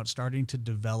talk about starting to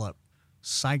develop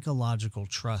psychological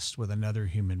trust with another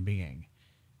human being,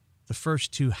 the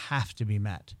first 2 have to be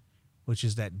met, which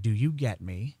is that, do you get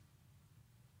me?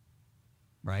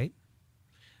 Right?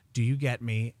 Do you get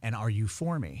me? And are you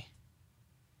for me?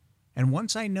 And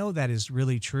once I know that is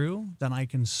really true, then I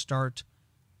can start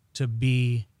to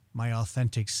be my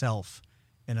authentic self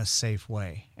in a safe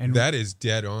way. And that is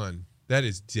dead on. That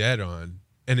is dead on.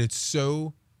 And it's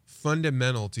so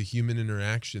fundamental to human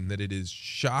interaction that it is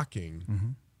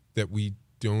shocking that we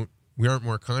aren't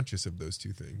more conscious of those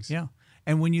 2 things. Yeah.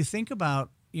 And when you think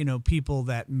about, people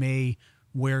that may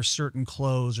wear certain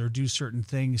clothes or do certain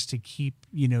things to keep,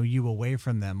 you away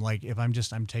from them. Like if I'm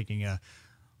taking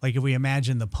like if we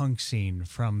imagine the punk scene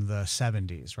from the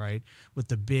 70s, right? With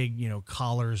the big,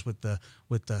 collars with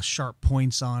the sharp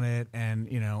points on it and,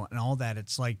 and all that.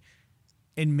 It's like,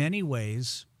 in many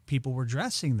ways, people were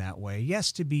dressing that way.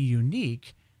 Yes, to be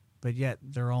unique, but yet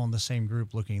they're all in the same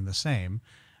group looking the same.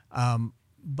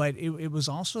 But it was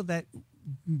also that,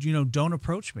 don't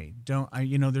approach me.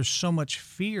 There's so much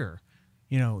fear,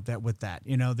 that with that,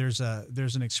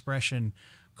 there's an expression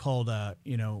called,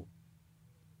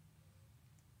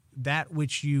 that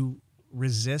which you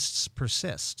resists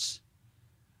persists.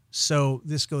 So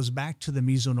this goes back to the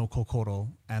mizo no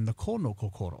kokoro and the ko no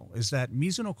kokoro, is that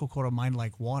mizo no kokoro, mind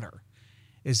like water,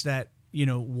 is that,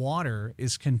 water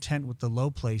is content with the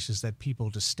low places that people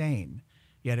disdain,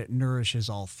 yet it nourishes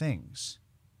all things.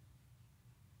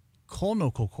 Ko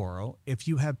no kokoro, if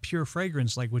you have pure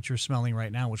fragrance like what you're smelling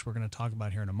right now, which we're going to talk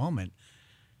about here in a moment,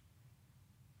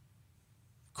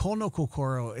 ko no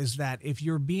kokoro is that if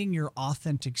you're being your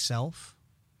authentic self,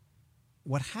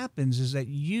 what happens is that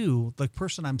you, the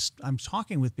person I'm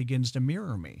talking with, begins to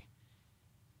mirror me,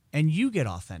 and you get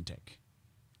authentic.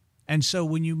 And so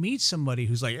when you meet somebody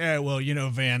who's like,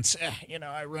 Vance,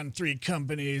 I run 3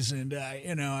 companies and,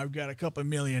 I've got a couple $1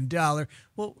 million.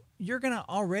 Well, you're going to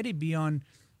already be on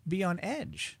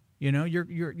edge.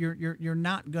 You're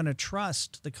not going to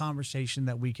trust the conversation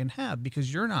that we can have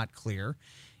because you're not clear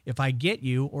if I get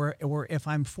you or if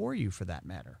I'm for you, for that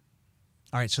matter.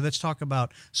 All right, so let's talk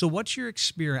about, so what's your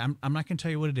experience? I'm not going to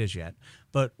tell you what it is yet,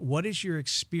 but what is your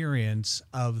experience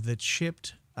of the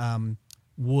chipped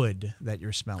wood that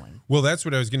you're smelling? Well, that's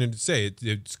what I was going to say.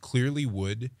 It's clearly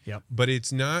wood, yep, but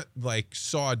it's not like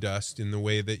sawdust in the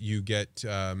way that you get,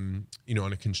 on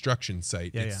a construction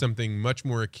site. Yeah, it's something much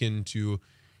more akin to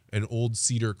an old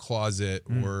cedar closet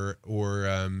or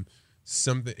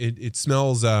something. It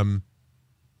smells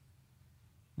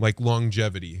like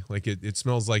longevity. Like it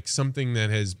smells like something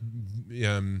that has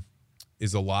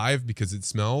is alive because it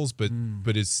smells, but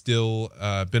is still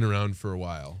been around for a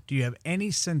while. Do you have any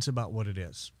sense about what it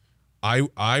is?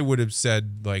 I would have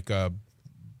said like a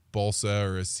balsa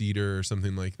or a cedar or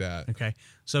something like that. Okay.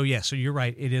 So so you're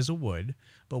right. It is a wood,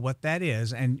 but what that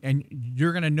is, and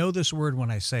you're going to know this word when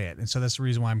I say it. And so that's the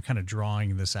reason why I'm kind of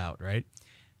drawing this out, right?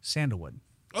 Sandalwood.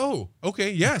 Oh,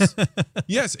 okay. Yes.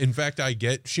 Yes. In fact, I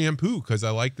get shampoo because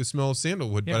I like the smell of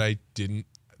sandalwood, but I didn't.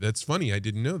 That's funny. I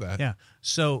didn't know that. Yeah.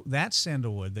 So that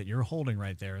sandalwood that you're holding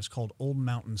right there is called Old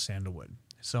Mountain Sandalwood.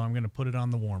 So I'm going to put it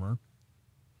on the warmer.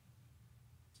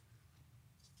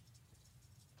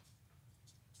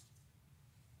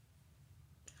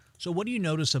 So what do you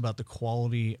notice about the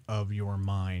quality of your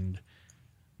mind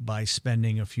by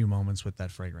spending a few moments with that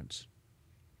fragrance?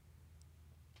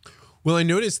 Well, I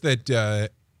noticed that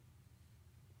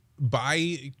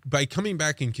by coming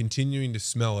back and continuing to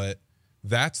smell it,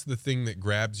 that's the thing that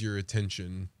grabs your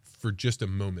attention for just a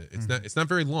moment. It's not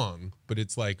very long, but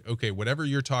it's like, okay, whatever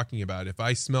you're talking about, if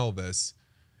I smell this,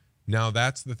 now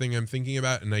that's the thing I'm thinking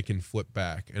about, and I can flip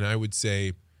back. And I would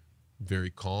say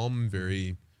very calm,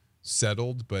 very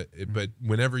settled, but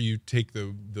whenever you take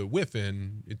the whiff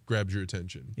in, it grabs your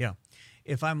attention. Yeah.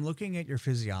 If I'm looking at your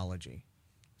physiology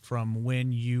from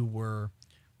when you were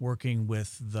working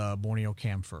with the Borneo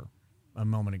camphor a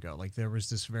moment ago, like there was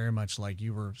this very much like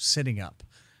you were sitting up.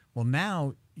 Well,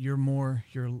 now you're more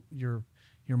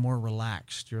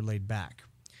relaxed, you're laid back.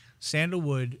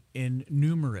 Sandalwood in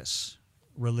numerous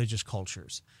religious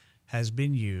cultures has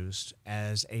been used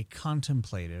as a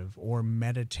contemplative or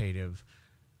meditative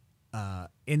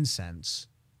incense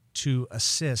to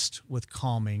assist with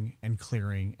calming and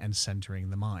clearing and centering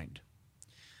the mind.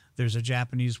 There's a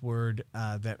Japanese word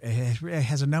that it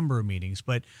has a number of meanings,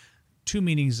 but 2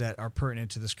 meanings that are pertinent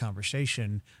to this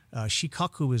conversation.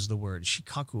 Shikaku is the word.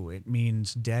 Shikaku, it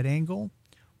means dead angle,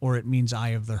 or it means eye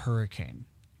of the hurricane.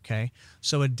 Okay?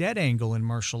 So a dead angle in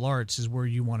martial arts is where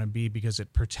you want to be because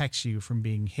it protects you from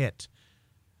being hit.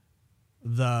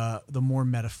 The more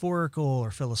metaphorical or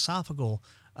philosophical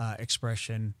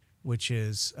expression, which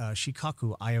is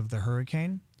shikaku, eye of the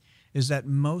hurricane, is that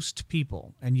most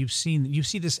people, and you see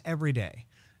this every day,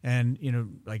 and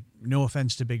like, no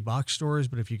offense to big box stores,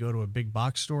 but if you go to a big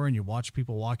box store and you watch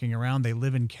people walking around, they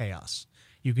live in chaos.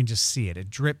 You can just see it. It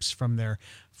drips from their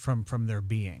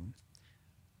being.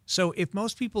 So if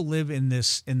most people live in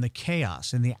the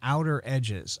chaos, in the outer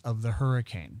edges of the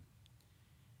hurricane,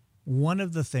 one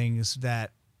of the things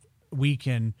that we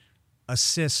can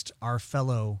assist our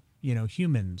fellow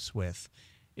humans with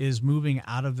is moving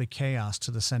out of the chaos to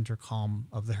the center calm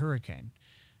of the hurricane.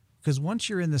 Because once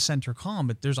you're in the center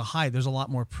calm, there's a lot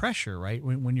more pressure, right?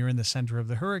 When you're in the center of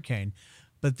the hurricane,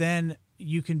 but then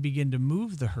you can begin to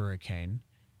move the hurricane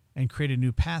and create a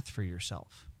new path for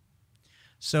yourself.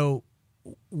 So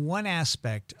one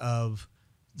aspect of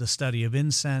the study of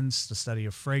incense, the study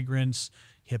of fragrance,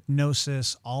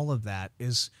 hypnosis, all of that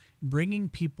is bringing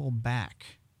people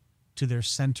back to their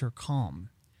center calm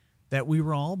that we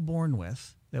were all born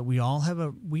with that we all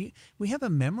have we have a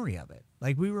memory of it.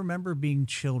 Like we remember being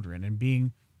children and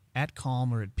being at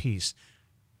calm or at peace.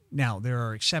 Now, there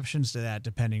are exceptions to that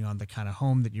depending on the kind of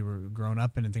home that you were grown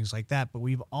up in and things like that, but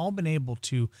we've all been able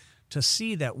to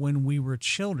see that when we were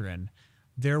children,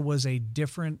 there was a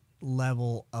different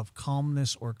level of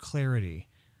calmness or clarity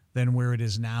than where it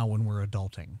is now when we're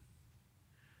adulting.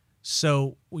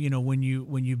 So, when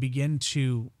you begin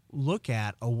to look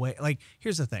at a way, like,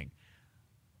 here's the thing.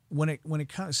 When it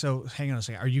comes, so hang on a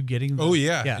second. Are you getting the, Oh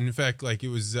yeah. And in fact, like it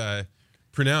was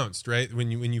pronounced, right?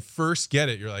 When you first get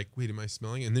it, you're like, wait, am I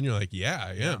smelling it? And then you're like, yeah,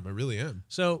 I am. I really am.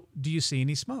 So do you see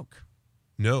any smoke?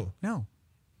 No. No,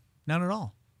 not at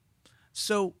all.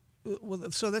 So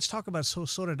let's talk about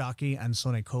soradaki and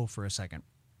soneko for a second.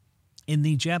 In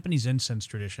the Japanese incense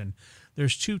tradition,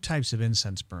 there's two types of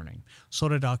incense burning,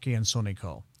 soradaki and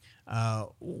soneko.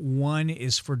 One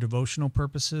is for devotional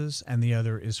purposes and the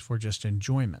other is for just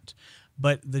enjoyment.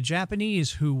 But the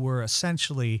Japanese, who were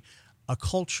essentially a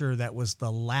culture that was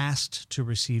the last to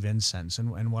receive incense,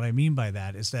 and what I mean by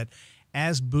that is that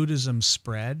as Buddhism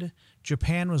spread,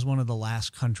 Japan was one of the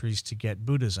last countries to get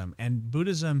Buddhism. And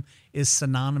Buddhism is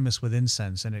synonymous with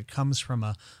incense, and it comes from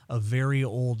a very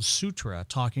old sutra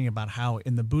talking about how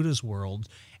in the Buddha's world,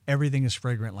 everything is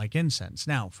fragrant like incense.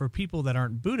 Now, for people that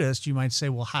aren't Buddhist, you might say,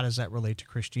 well, how does that relate to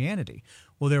Christianity?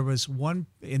 Well, there was one,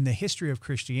 in the history of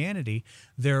Christianity,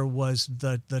 there was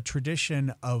the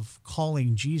tradition of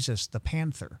calling Jesus the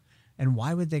panther. And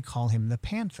why would they call him the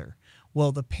panther?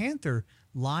 Well, the panther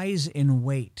lies in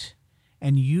wait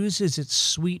and uses its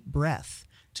sweet breath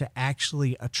to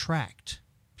actually attract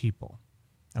people.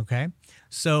 Okay?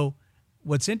 So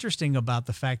what's interesting about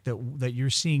the fact that you're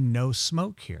seeing no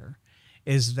smoke here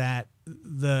is that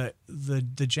the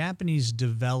Japanese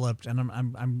developed, and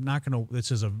I'm not going to,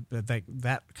 this is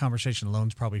that conversation alone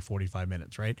is probably 45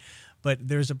 minutes, right? But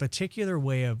there's a particular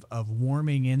way of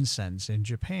warming incense in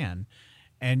Japan,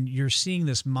 and you're seeing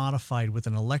this modified with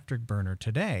an electric burner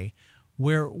today,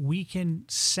 where we can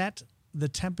set the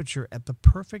temperature at the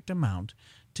perfect amount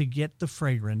to get the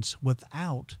fragrance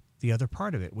without the other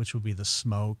part of it, which would be the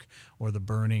smoke or the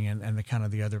burning and the kind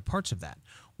of the other parts of that.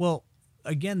 Well,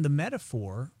 again, the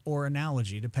metaphor or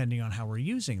analogy, depending on how we're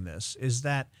using this, is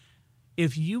that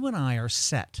if you and I are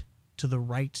set to the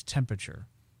right temperature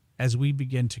as we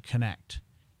begin to connect,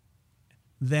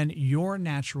 then your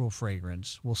natural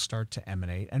fragrance will start to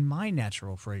emanate and my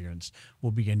natural fragrance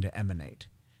will begin to emanate.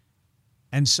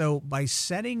 And so by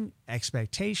setting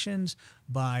expectations,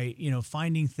 by,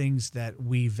 finding things that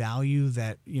we value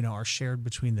that, are shared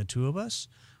between the two of us,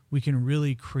 we can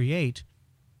really create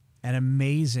an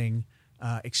amazing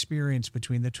experience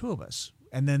between the two of us.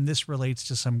 And then this relates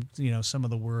to some of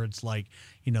the words like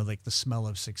the smell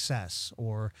of success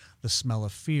or the smell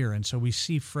of fear. And so we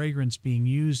see fragrance being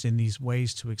used in these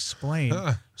ways to explain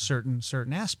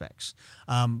certain aspects.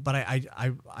 But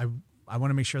I want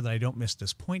to make sure that I don't miss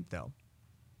this point, though.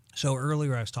 So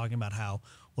earlier I was talking about how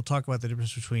we'll talk about the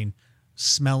difference between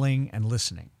smelling and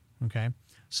listening. Okay.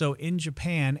 So in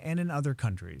Japan and in other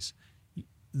countries,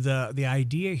 the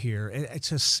idea here,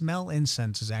 to smell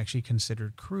incense is actually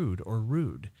considered crude or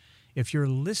rude. If you're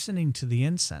listening to the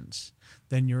incense,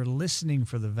 then you're listening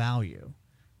for the value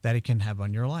that it can have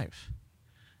on your life.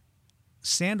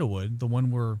 Sandalwood, the one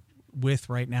we're with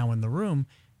right now in the room,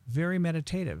 very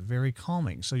meditative, very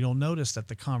calming. So you'll notice that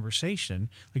the conversation,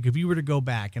 like if you were to go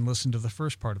back and listen to the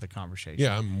first part of the conversation.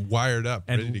 Yeah, I'm wired up,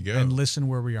 ready to go. And listen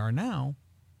where we are now,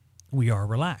 we are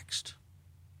relaxed.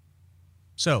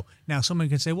 So now someone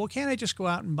can say, well, can't I just go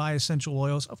out and buy essential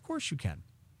oils? Of course you can.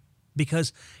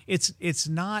 Because it's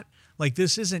not like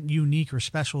this isn't unique or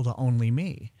special to only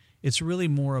me. It's really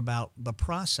more about the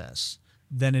process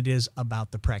than it is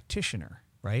about the practitioner,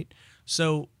 right?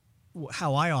 So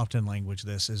how I often language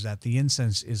this is that the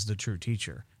incense is the true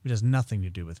teacher. It has nothing to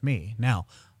do with me. Now,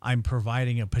 I'm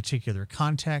providing a particular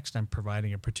context. I'm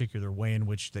providing a particular way in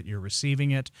which that you're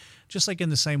receiving it. Just like in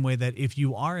the same way that if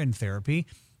you are in therapy,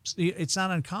 it's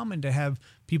not uncommon to have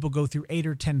people go through 8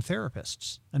 or 10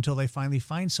 therapists until they finally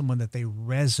find someone that they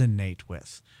resonate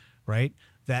with, right?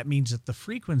 That means that the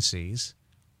frequencies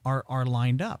are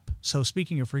lined up. So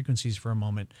speaking of frequencies for a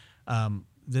moment,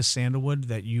 this sandalwood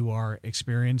that you are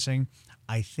experiencing,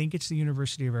 I think it's the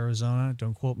University of Arizona.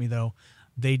 Don't quote me, though.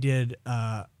 They did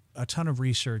a ton of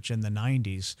research in the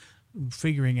 90s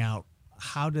figuring out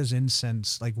how does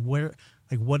incense,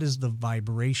 what is the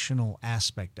vibrational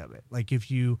aspect of it? Like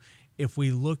if you if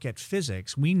we look at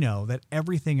physics, we know that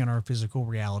everything in our physical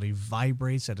reality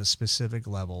vibrates at a specific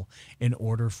level in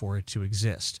order for it to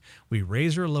exist. We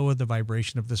raise or lower the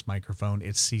vibration of this microphone,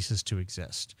 it ceases to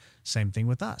exist. Same thing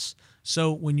with us.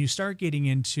 So when you start getting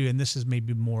into, and this is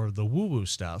maybe more of the woo-woo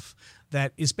stuff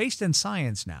that is based in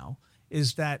science now,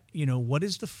 is that, what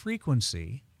is the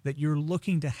frequency that you're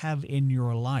looking to have in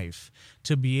your life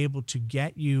to be able to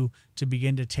get you to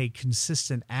begin to take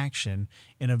consistent action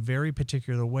in a very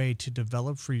particular way to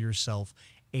develop for yourself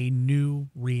a new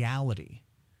reality.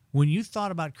 When you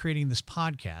thought about creating this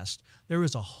podcast, there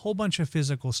was a whole bunch of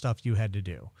physical stuff you had to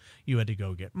do. You had to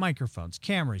go get microphones,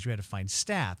 cameras, you had to find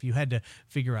staff, you had to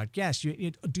figure out guests,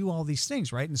 you do all these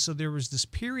things, right? And so there was this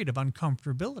period of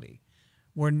uncomfortability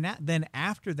where then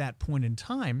after that point in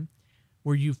time,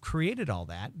 where you've created all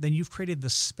that, then you've created the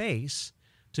space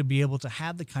to be able to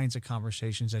have the kinds of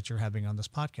conversations that you're having on this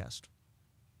podcast.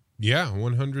 Yeah,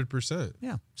 100%.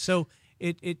 Yeah. So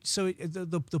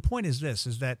the point is this,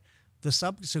 is that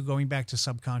so going back to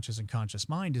subconscious and conscious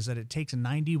mind, is that it takes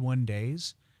 91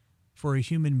 days for a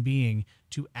human being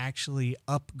to actually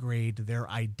upgrade their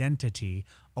identity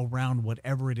around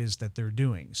whatever it is that they're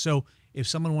doing. So if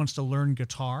someone wants to learn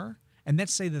guitar, and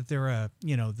let's say that they're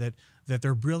that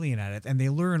they're brilliant at it and they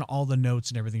learn all the notes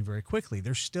and everything very quickly,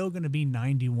 there's still going to be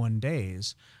 91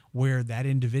 days where that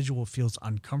individual feels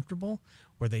uncomfortable,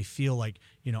 where they feel like,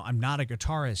 I'm not a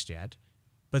guitarist yet.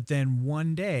 But then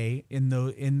one day in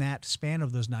that span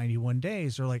of those 91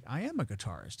 days, they're like, I am a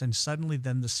guitarist. And suddenly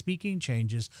then the speaking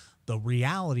changes, the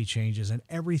reality changes, and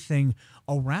everything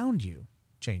around you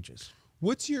changes.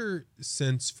 What's your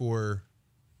sense for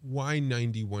why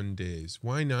 91 days?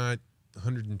 Why not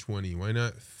 120? Why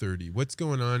not 30? What's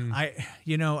going on?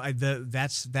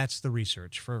 That's the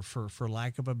research for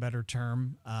lack of a better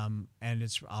term, and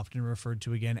it's often referred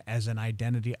to again as an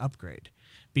identity upgrade,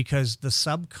 because the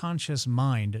subconscious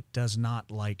mind does not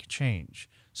like change.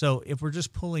 So if we're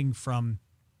just pulling from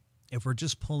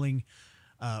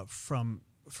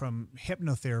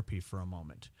hypnotherapy for a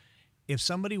moment, if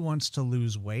somebody wants to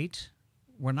lose weight,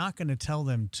 we're not going to tell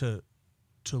them to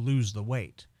lose the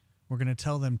weight. We're going to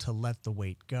tell them to let the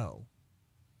weight go,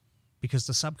 because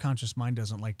the subconscious mind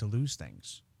doesn't like to lose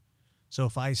things. So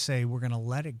if I say we're going to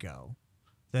let it go,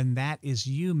 then that is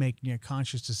you making a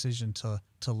conscious decision to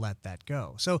let that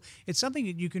go. So it's something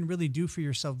that you can really do for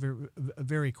yourself very,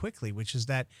 very quickly, which is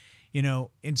that,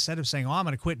 instead of saying, I'm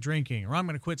going to quit drinking, or I'm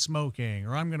going to quit smoking,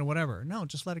 or I'm going to whatever. No,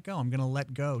 just let it go. I'm going to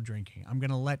let go drinking. I'm going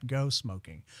to let go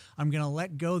smoking. I'm going to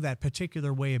let go that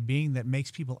particular way of being that makes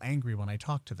people angry when I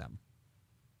talk to them.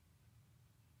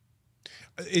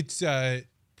 It's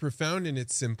profound in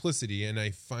its simplicity, and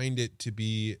I find it to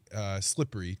be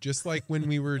slippery. Just like when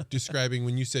we were describing,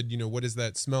 when you said, what does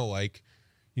that smell like?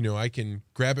 I can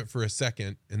grab it for a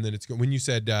second, and then when you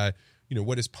said,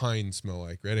 what does pine smell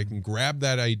like, right? I can grab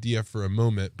that idea for a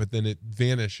moment, but then it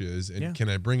vanishes. And Can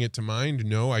I bring it to mind?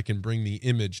 No, I can bring the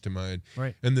image to mind.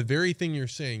 Right. And the very thing you're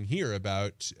saying here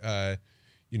about,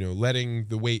 letting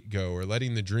the weight go or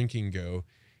letting the drinking go,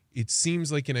 it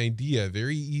seems like an idea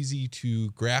very easy to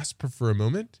grasp for a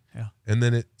moment, and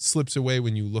then it slips away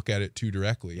when you look at it too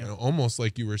directly. Yeah. Almost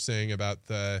like you were saying about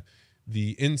the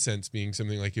incense being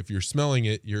something like, if you're smelling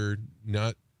it, you're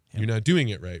not doing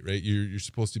it right? You're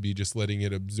supposed to be just letting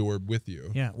it absorb with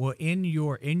you. Yeah. Well, in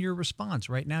your response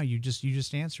right now, you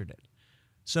just answered it.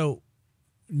 So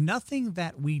nothing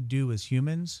that we do as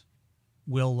humans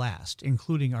will last,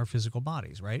 including our physical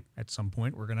bodies, right? At some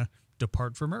point, we're going to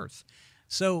depart from Earth.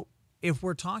 So if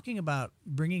we're talking about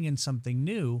bringing in something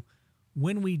new,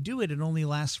 when we do it, it only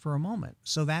lasts for a moment.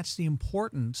 So that's the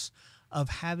importance of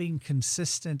having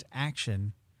consistent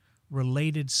action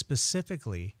related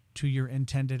specifically to your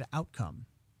intended outcome.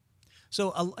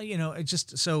 So,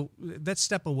 let's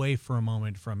step away for a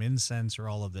moment from incense or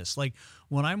all of this. Like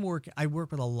when I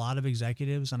work with a lot of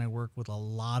executives, and I work with a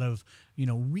lot of,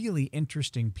 really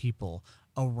interesting people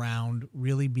around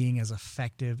really being as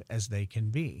effective as they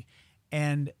can be.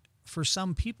 And for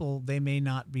some people, they may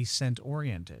not be scent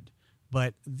oriented,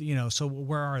 but so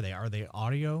where are they? Are they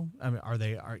audio? I mean,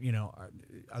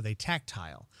 are they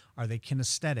tactile? Are they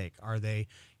kinesthetic? Are they,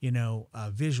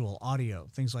 visual, audio,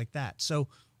 things like that? So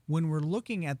when we're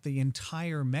looking at the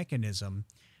entire mechanism,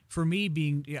 for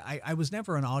me I was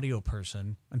never an audio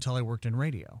person until I worked in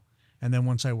radio. And then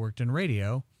once I worked in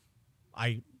radio,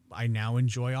 I now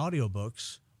enjoy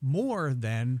audiobooks more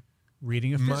than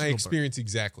reading a physical My experience book.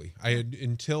 exactly. I had,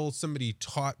 until somebody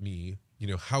taught me,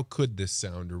 how could this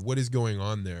sound or what is going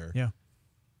on there? Yeah.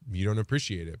 You don't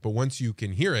appreciate it. But once you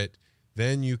can hear it,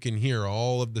 then you can hear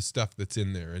all of the stuff that's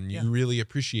in there, and you really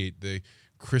appreciate the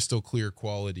crystal clear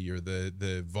quality or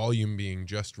the volume being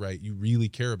just right. You really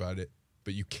care about it,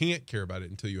 but you can't care about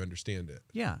it until you understand it.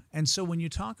 Yeah. And so when you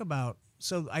talk about,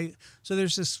 so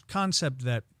there's this concept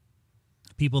that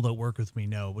people that work with me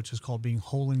know, which is called being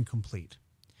whole and complete.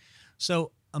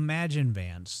 So imagine,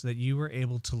 Vance, that you were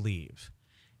able to leave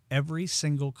every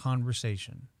single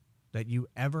conversation that you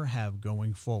ever have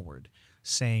going forward,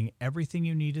 saying everything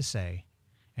you need to say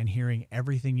and hearing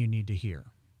everything you need to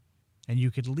hear. And you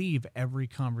could leave every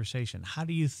conversation. How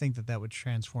do you think that would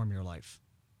transform your life?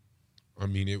 I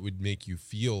mean, it would make you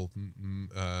feel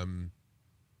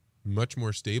much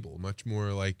more stable, much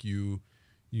more like you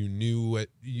knew what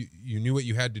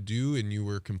you had to do, and you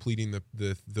were completing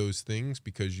those things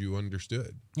because you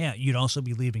understood. Yeah, you'd also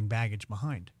be leaving baggage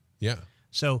behind. Yeah.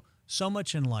 So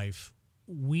much in life,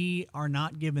 we are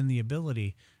not given the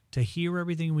ability to hear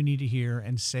everything we need to hear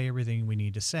and say everything we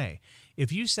need to say.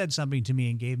 If you said something to me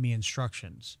and gave me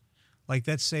instructions, like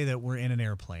let's say that we're in an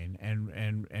airplane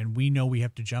and we know we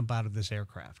have to jump out of this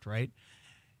aircraft, right?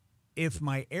 If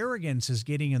my arrogance is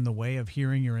getting in the way of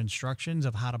hearing your instructions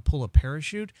of how to pull a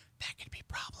parachute, that could be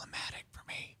problematic for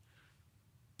me,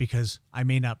 because I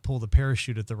may not pull the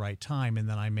parachute at the right time, and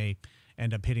then I may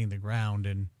end up hitting the ground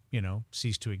and,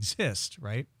 cease to exist,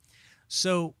 right?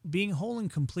 So being whole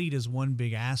and complete is one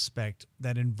big aspect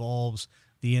that involves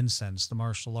the incense, the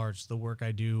martial arts, the work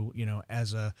I do,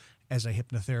 as a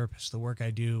hypnotherapist, the work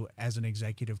I do as an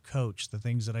executive coach, the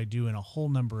things that I do in a whole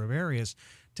number of areas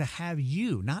to have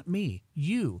you, not me,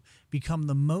 you become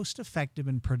the most effective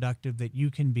and productive that you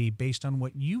can be based on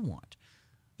what you want.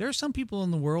 There are some people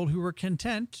in the world who are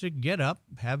content to get up,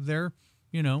 have their,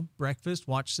 breakfast,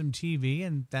 watch some TV,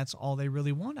 and that's all they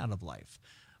really want out of life.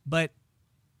 But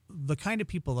the kind of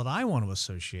people that I want to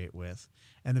associate with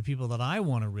and the people that I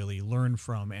want to really learn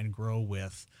from and grow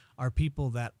with are people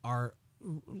that are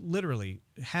literally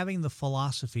having the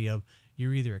philosophy of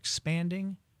you're either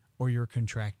expanding or you're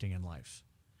contracting in life.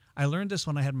 I learned this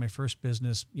when I had my first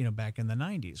business, back in the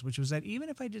 90s, which was that even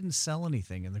if I didn't sell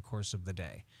anything in the course of the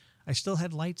day, I still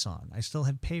had lights on. I still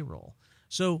had payroll.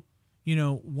 So,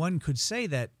 one could say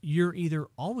that you're either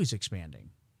always expanding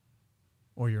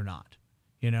or you're not.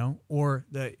 Or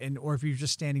if you're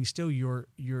just standing still,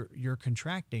 you're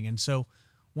contracting. And so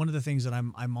one of the things that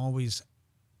I'm always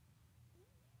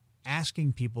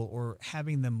asking people or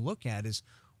having them look at is,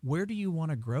 where do you want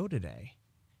to grow today?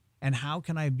 And how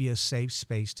can I be a safe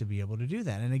space to be able to do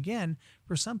that? And again,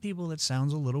 for some people, it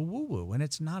sounds a little woo-woo, and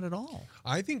it's not at all.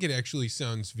 I think it actually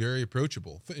sounds very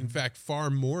approachable. In fact,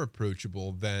 far more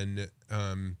approachable than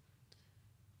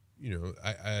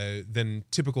than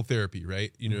typical therapy,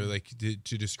 right? Like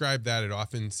to describe that, it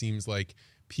often seems like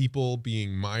people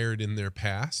being mired in their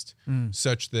past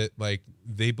such that like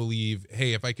they believe,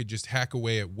 hey, if I could just hack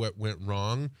away at what went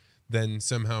wrong, then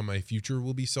somehow my future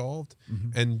will be solved. Mm-hmm.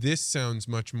 And this sounds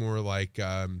much more like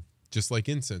just like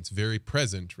incense, very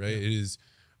present, right? Yeah. It is,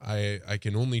 I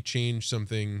can only change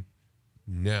something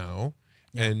now.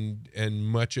 Yeah. And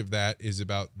much of that is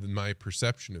about my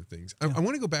perception of things. Yeah. I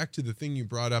want to go back to the thing you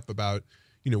brought up about,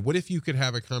 what if you could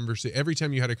have a conversation, every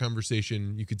time you had a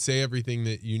conversation, you could say everything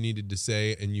that you needed to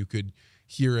say and you could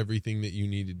hear everything that you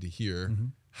needed to hear. Mm-hmm.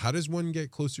 How does one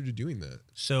get closer to doing that?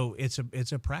 So it's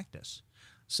a practice.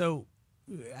 So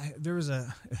there was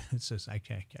I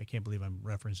can't believe I'm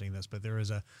referencing this, but there was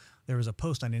a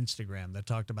post on Instagram that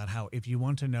talked about how if you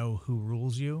want to know who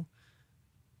rules you,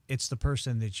 it's the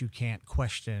person that you can't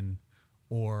question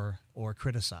or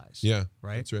criticize. Yeah,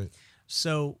 right. That's right.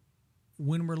 So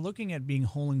when we're looking at being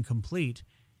whole and complete,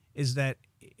 is that,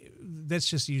 let's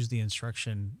just use the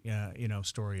instruction,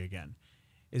 story again,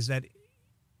 is that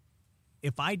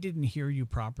if I didn't hear you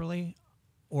properly,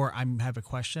 or I have a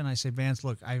question, I say, Vance,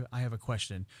 look, I have a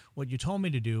question. What you told me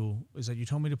to do is that you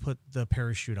told me to put the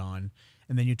parachute on,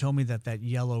 and then you told me that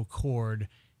yellow cord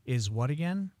is what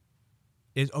again?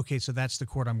 Okay, so that's the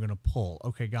cord I'm going to pull.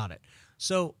 Okay, got it.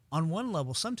 So on one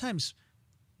level, sometimes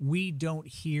we don't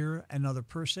hear another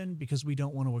person because we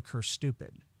don't want to occur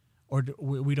stupid, or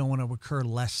we don't want to occur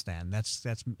less than.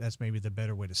 That's maybe the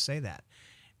better way to say that.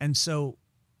 And so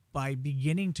by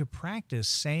beginning to practice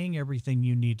saying everything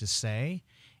you need to say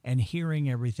and hearing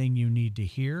everything you need to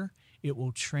hear, it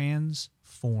will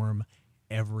transform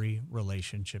every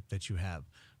relationship that you have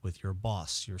with your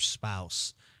boss, your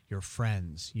spouse, your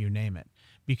friends, you name it,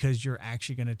 because you're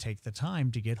actually going to take the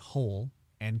time to get whole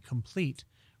and complete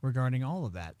regarding all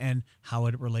of that. And how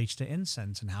it relates to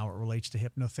incense and how it relates to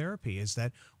hypnotherapy is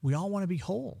that we all want to be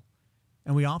whole,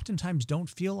 and we oftentimes don't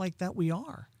feel like that we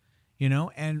are.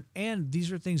 And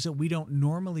these are things that we don't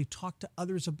normally talk to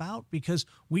others about because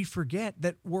we forget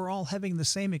that we're all having the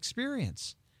same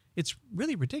experience. It's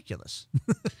really ridiculous.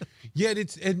 Yeah,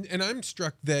 and I'm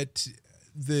struck that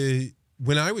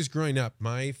when I was growing up,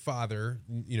 my father,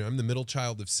 I'm the middle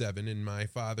child of 7, and my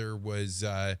father was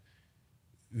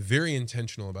very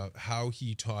intentional about how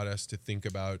he taught us to think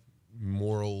about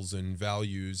morals and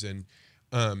values. And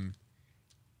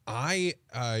I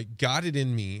got it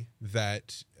in me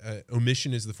that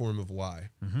omission is the form of lie.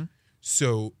 Mm-hmm.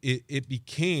 So it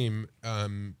became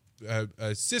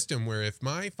a system where if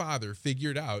my father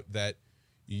figured out that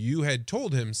you had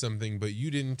told him something, but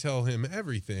you didn't tell him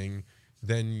everything,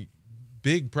 then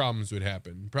big problems would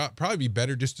happen. Probably be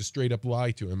better just to straight up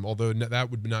lie to him, although that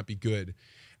would not be good.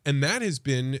 And that has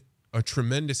been a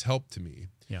tremendous help to me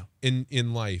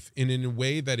in life, and in a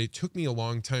way that it took me a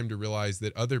long time to realize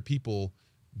that other people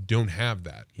don't have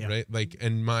that, right? Like,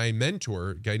 and my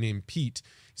mentor, a guy named Pete,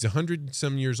 he's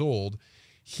 100-some years old.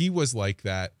 He was like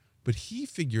that, but he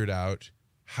figured out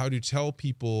how to tell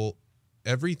people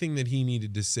everything that he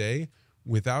needed to say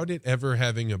without it ever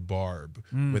having a barb,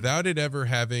 without it ever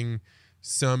having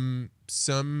some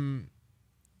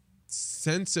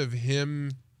sense of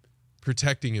him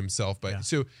protecting himself. But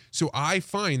so I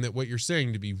find that what you're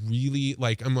saying to be really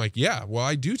like, I'm like, yeah, well,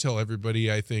 I do tell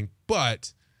everybody, I think,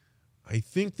 but I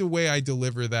think the way I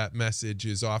deliver that message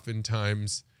is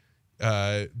oftentimes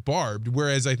barbed,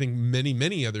 whereas I think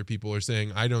many other people are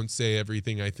saying, I don't say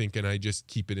everything I think and I just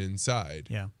keep it inside.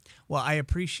 Yeah. Well, I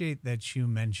appreciate that you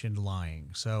mentioned lying.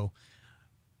 So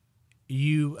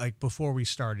you, like, before we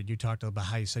started, you talked about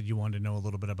how you said you wanted to know a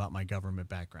little bit about my government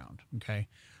background. Okay.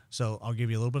 So I'll give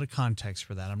you a little bit of context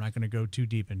for that. I'm not going to go too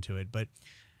deep into it, but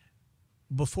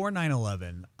before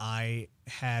 9/11, I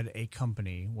had a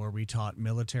company where we taught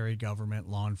military, government,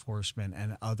 law enforcement,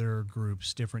 and other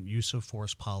groups different use of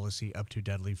force policy up to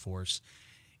deadly force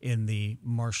in the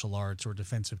martial arts or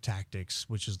defensive tactics,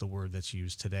 which is the word that's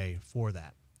used today for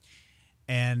that.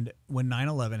 And when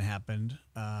 9/11 happened,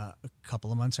 a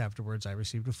couple of months afterwards, I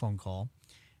received a phone call,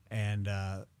 and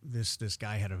this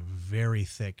guy had a very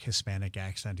thick Hispanic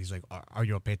accent. He's like, "Are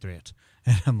you a patriot?"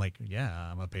 And I'm like,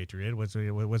 "Yeah, I'm a patriot. What's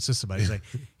this about?"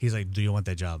 He's like, "Do you want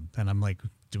that job?" And I'm like,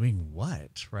 "Doing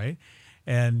what?" Right?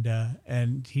 And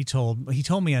he told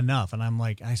me enough, and I'm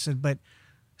like, I said, "But."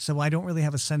 So I don't really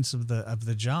have a sense of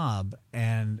the job,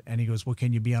 and he goes, "Well,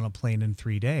 can you be on a plane in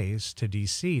 3 days to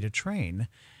DC to train?"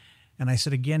 And I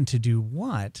said, "Again, to do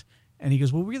what?" And he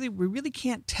goes, "Well, we really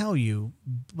can't tell you,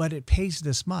 but it pays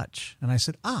this much." And I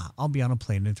said, "I'll be on a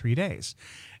plane in 3 days."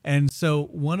 And so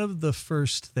one of the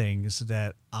first things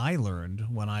that I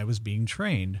learned when I was being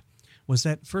trained was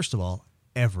that, first of all,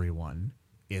 everyone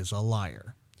is a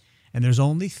liar. And there's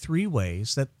only 3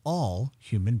 ways that all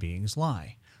human beings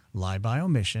lie: lie by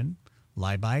omission,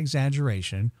 lie by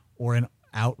exaggeration, or an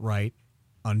outright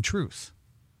untruth.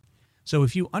 So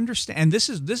if you understand, and this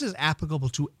is applicable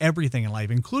to everything in life,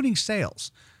 including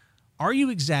sales. Are you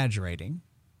exaggerating?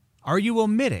 Are you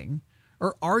omitting?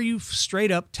 Or are you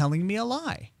straight up telling me a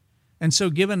lie? And so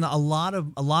given a lot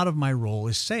of my role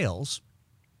is sales,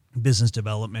 business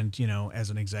development, as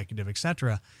an executive,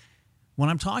 etc. When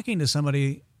I'm talking to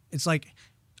somebody, it's like,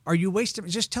 are you wasting?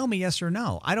 Just tell me yes or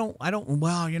no. I don't,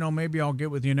 well, maybe I'll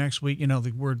get with you next week.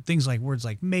 Words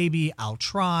like maybe, I'll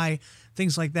try,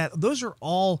 things like that. Those are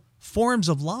all forms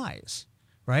of lies,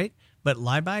 right? But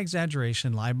lie by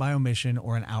exaggeration, lie by omission,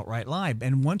 or an outright lie.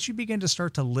 And once you begin to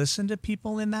start to listen to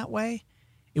people in that way,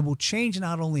 it will change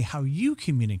not only how you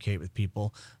communicate with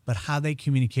people, but how they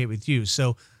communicate with you.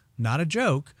 So, not a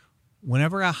joke,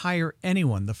 whenever I hire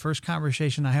anyone, the first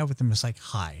conversation I have with them is like,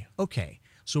 "Hi, okay,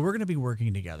 so we're going to be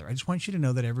working together. I just want you to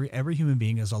know that every human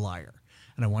being is a liar.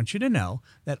 And I want you to know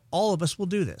that all of us will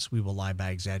do this. We will lie by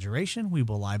exaggeration, we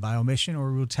will lie by omission,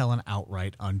 or we will tell an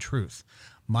outright untruth.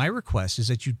 My request is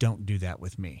that you don't do that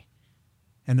with me."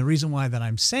 And the reason why that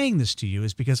I'm saying this to you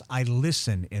is because I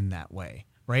listen in that way,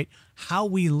 right? How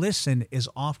we listen is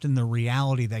often the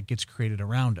reality that gets created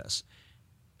around us.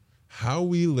 How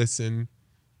we listen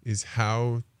is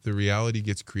how the reality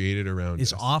gets created around us.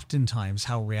 Is oftentimes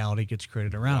how reality gets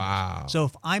created around us. So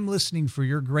if I'm listening for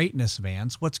your greatness,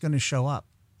 Vance, what's going to show up?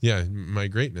 Yeah, my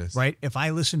greatness. Right? If I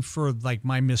listen for like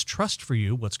my mistrust for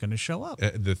you, what's going to show up?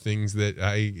 The things that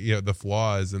the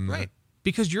flaws and right.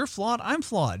 Because you're flawed, I'm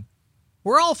flawed.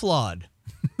 We're all flawed.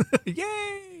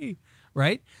 Yay!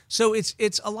 Right? So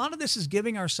it's a lot of this is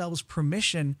giving ourselves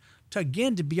permission to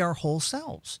be our whole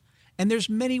selves. And there's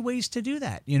many ways to do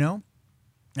that,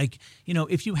 Like,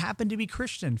 if you happen to be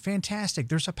Christian, fantastic.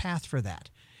 There's a path for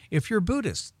that. If you're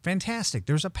Buddhist, fantastic.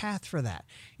 There's a path for that.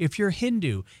 If you're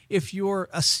Hindu, if you're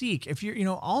a Sikh, if you're,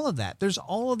 all of that, there's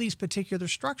all of these particular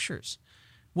structures.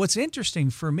 What's interesting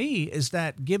for me is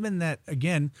that given that,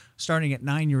 again, starting at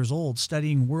 9 years old,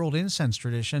 studying world incense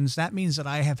traditions, that means that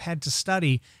I have had to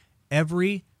study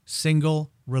every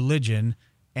single religion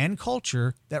and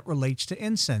culture that relates to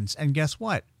incense. And guess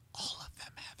what? All of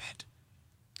them have it.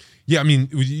 Yeah, I mean,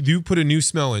 you do put a new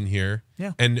smell in here.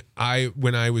 Yeah. And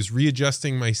when I was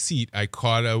readjusting my seat, I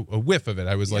caught a whiff of it.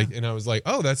 I was like,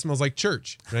 oh, that smells like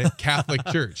church, right? Catholic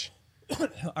church.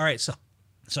 All right. So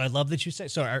I love that you say,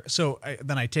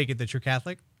 then I take it that you're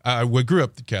Catholic? We grew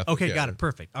up Catholic. Okay, yeah. got it.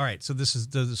 Perfect. All right. So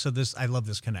I love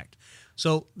this connect.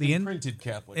 So the Imprinted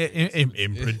Catholic.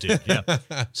 Imprinted,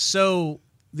 yeah. So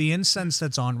the incense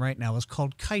that's on right now is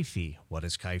called kaifi. What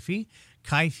is kaifi?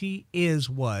 Kaifi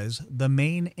was the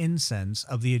main incense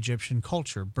of the Egyptian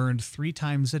culture, burned 3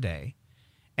 times a day.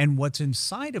 And what's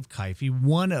inside of kaifi,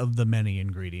 one of the many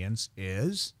ingredients,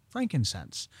 is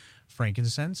frankincense.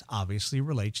 Frankincense obviously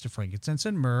relates to frankincense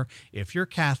and myrrh. If you're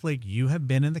Catholic, you have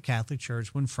been in the Catholic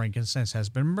Church when frankincense has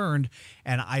been burned.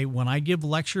 And when I give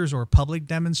lectures or public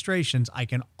demonstrations, I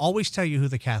can always tell you who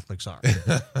the Catholics are.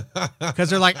 Because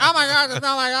they're like, oh my God, it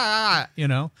smells like, you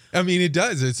know? I mean, it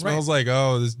does. It smells like,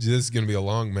 oh, this is going to be a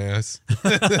long mass.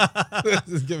 This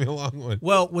is going to be a long one.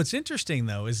 Well, what's interesting,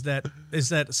 though, is that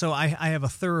so I have a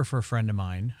thurifer friend of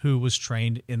mine who was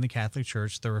trained in the Catholic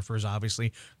Church. Thurifers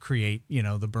obviously create,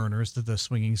 the burners, the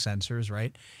swinging censers,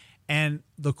 right? And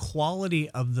the quality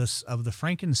of the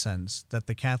frankincense that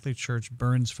the Catholic Church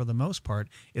burns for the most part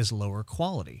is lower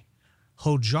quality.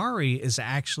 Hojari is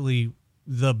actually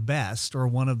the best, or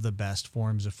one of the best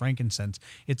forms of frankincense.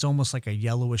 It's almost like a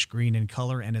yellowish green in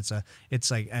color, and it's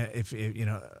like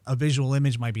a visual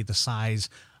image might be the size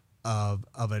of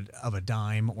a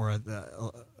dime or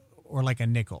like a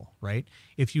nickel, right?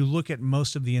 If you look at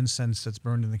most of the incense that's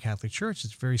burned in the Catholic Church,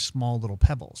 it's very small little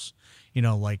pebbles,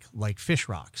 like fish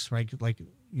rocks, right? Like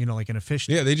in a fish.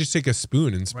 Yeah, they just take a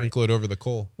spoon and sprinkle it over the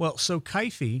coal. Well, so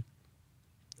kaifi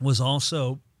was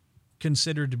also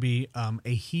considered to be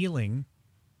a healing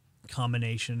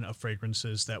combination of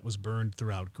fragrances that was burned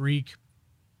throughout Greek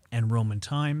and Roman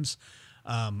times.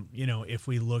 If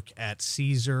we look at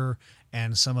Caesar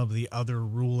and some of the other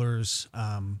rulers,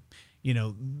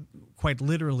 quite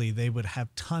literally, they would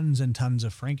have tons and tons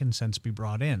of frankincense be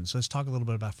brought in. So let's talk a little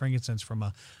bit about frankincense from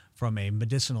a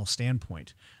medicinal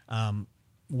standpoint.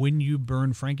 When you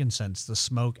burn frankincense, the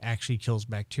smoke actually kills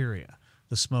bacteria.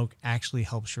 The smoke actually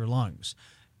helps your lungs.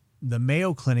 The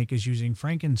Mayo Clinic is using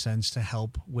frankincense to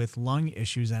help with lung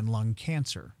issues and lung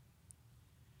cancer.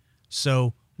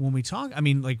 So when we talk, I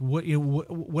mean, like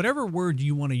whatever word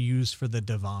you want to use for the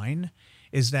divine,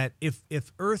 is that if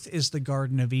Earth is the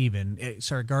Garden of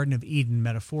Eden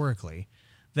metaphorically,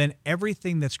 then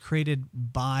everything that's created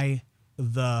by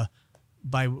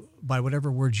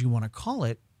whatever words you want to call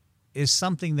it is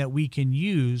something that we can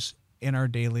use in our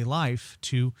daily life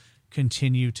to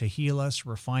continue to heal us,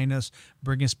 refine us,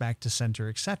 bring us back to center,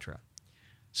 etc.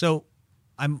 So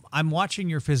I'm watching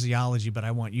your physiology, but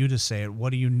I want you to say it. What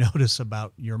do you notice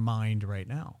about your mind right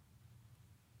now?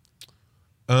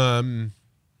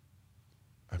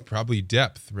 Probably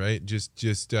depth, right? Just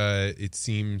it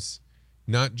seems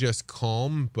not just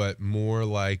calm, but more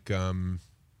like a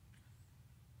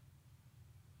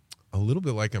little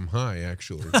bit like I'm high,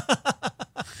 actually.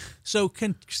 So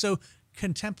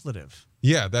contemplative.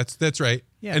 Yeah, that's right.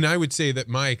 Yeah. And I would say that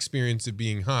my experience of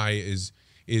being high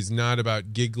is not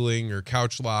about giggling or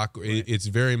couch lock. Right. It's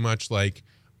very much like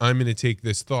I'm going to take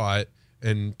this thought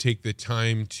and take the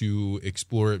time to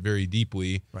explore it very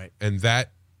deeply. Right. And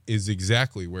that is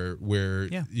exactly where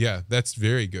that's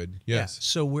very good. Yes. Yeah.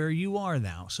 So where you are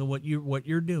now, so what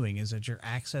you're doing is that you're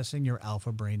accessing your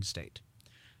alpha brain state.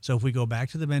 So if we go back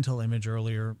to the mental image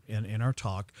earlier in our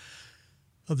talk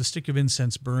of the stick of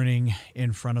incense burning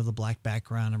in front of the black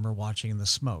background and we're watching the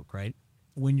smoke, right?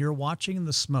 When you're watching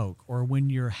the smoke or when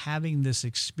you're having this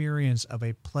experience of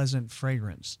a pleasant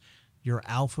fragrance, your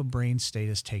alpha brain state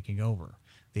is taking over.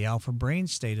 The alpha brain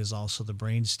state is also the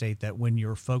brain state that when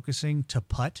you're focusing to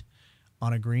putt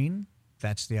on a green,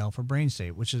 that's the alpha brain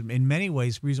state, which is in many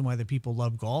ways the reason why the people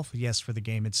love golf, yes, for the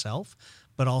game itself,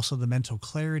 but also the mental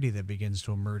clarity that begins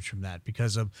to emerge from that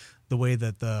because of the way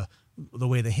that the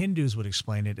way the Hindus would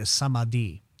explain it is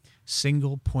samadhi,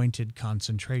 single-pointed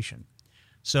concentration.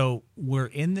 So we're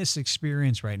in this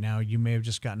experience right now. You may have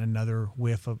just gotten another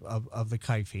whiff of the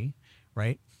kaifi,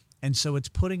 right? And so it's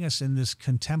putting us in this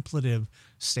contemplative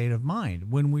state of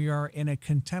mind. When we are in a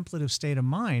contemplative state of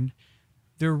mind,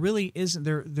 there really isn't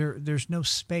there's no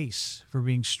space for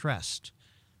being stressed.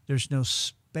 There's no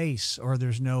space, or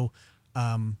there's no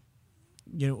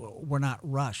we're not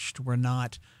rushed. We're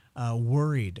not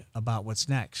worried about what's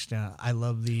next. I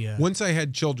love the. Once I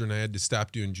had children, I had to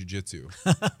stop doing jujitsu.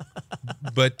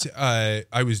 But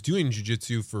I was doing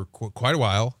jujitsu for quite a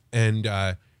while, and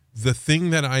the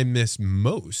thing that I miss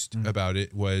most about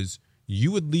it was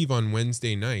you would leave on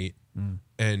Wednesday night,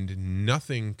 and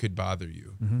nothing could bother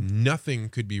you. Nothing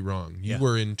could be wrong. You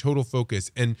were in total focus,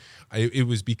 and it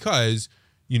was because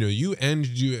you end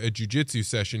a jiu-jitsu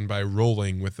session by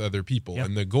rolling with other people,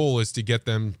 and the goal is to get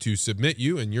them to submit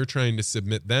you, and you're trying to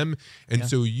submit them, and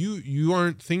so you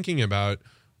aren't thinking about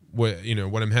what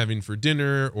I'm having for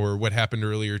dinner or what happened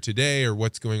earlier today or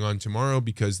what's going on tomorrow,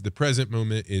 because the present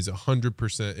moment is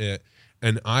 100% it.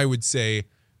 And I would say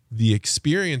the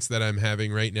experience that I'm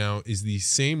having right now is the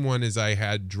same one as I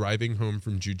had driving home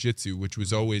from jiu-jitsu, which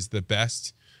was always the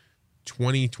best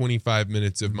 20-25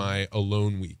 minutes of my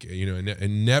alone week.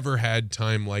 And never had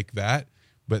time like that,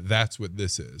 but that's what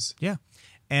this is. Yeah.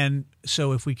 And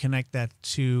so if we connect that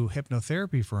to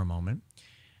hypnotherapy for a moment,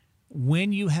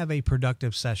 when you have a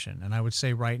productive session, and I would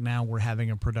say right now we're having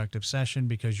a productive session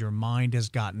because your mind has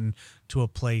gotten to a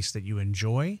place that you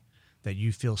enjoy, that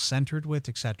you feel centered with,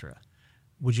 etc.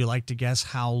 Would you like to guess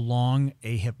how long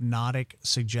a hypnotic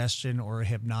suggestion or a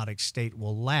hypnotic state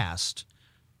will last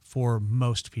for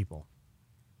most people?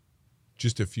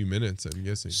 Just a few minutes, I'm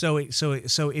guessing. So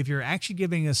if you're actually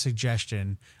giving a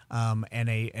suggestion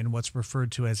and what's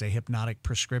referred to as a hypnotic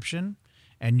prescription,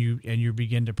 and you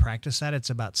begin to practice that, it's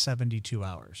about 72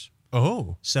 hours.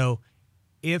 Oh. So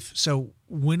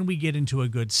when we get into a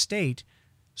good state,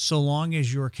 so long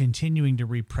as you're continuing to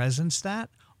represence that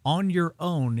on your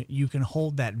own, you can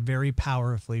hold that very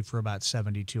powerfully for about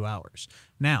 72 hours.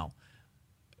 Now,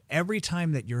 every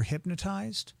time that you're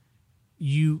hypnotized,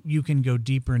 you can go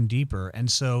deeper and deeper.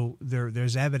 And so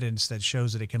there's evidence that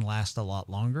shows that it can last a lot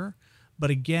longer.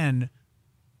 But again,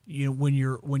 when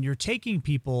you're taking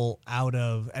people out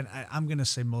of, and I'm going to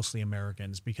say mostly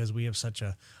Americans, because we have such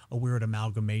a weird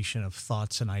amalgamation of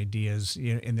thoughts and ideas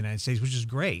in the United States, which is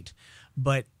great.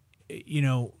 But,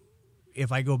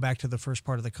 if I go back to the first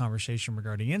part of the conversation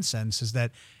regarding incense, is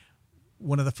that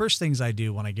one of the first things I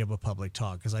do when I give a public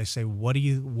talk is I say,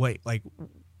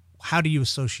 how do you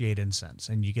associate incense?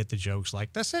 And you get the jokes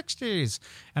like the 60s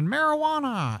and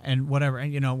marijuana and whatever.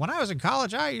 And, when I was in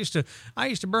college, I used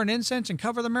to burn incense and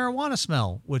cover the marijuana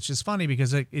smell, which is funny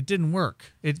because it didn't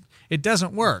work. It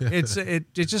doesn't work.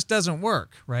 It just doesn't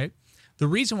work, right? The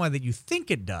reason why that you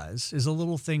think it does is a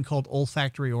little thing called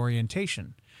olfactory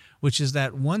orientation, which is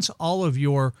that once all of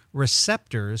your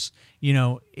receptors, in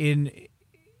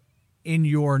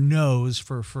your nose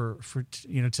for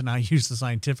to now use the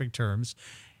scientific terms,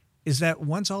 is that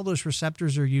once all those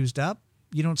receptors are used up,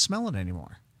 you don't smell it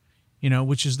anymore,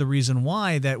 which is the reason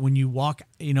why that when you walk,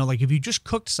 like if you just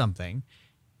cooked something,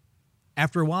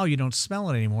 after a while you don't smell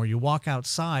it anymore. You walk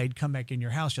outside, come back in your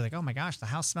house, you're like, oh my gosh, the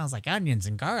house smells like onions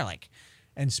and garlic.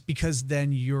 And it's because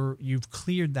then you've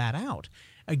cleared that out.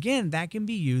 Again, that can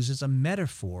be used as a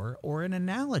metaphor or an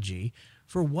analogy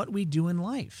for what we do in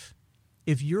life.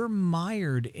 If you're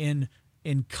mired in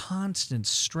constant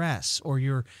stress, or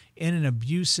you're in an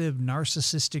abusive,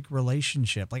 narcissistic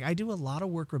relationship. Like I do a lot of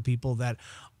work with people that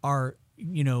are,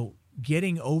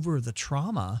 getting over the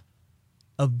trauma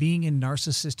of being in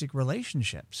narcissistic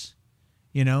relationships.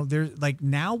 There's like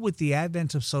now with the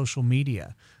advent of social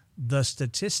media, the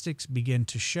statistics begin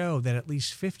to show that at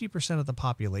least 50% of the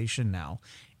population now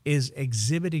is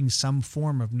exhibiting some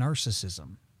form of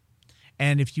narcissism.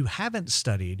 And if you haven't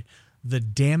studied the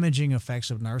damaging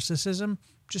effects of narcissism,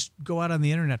 just go out on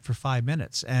the internet for 5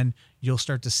 minutes and you'll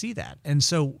start to see that. And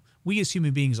so we as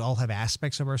human beings all have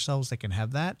aspects of ourselves that can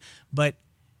have that. But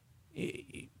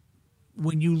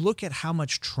when you look at how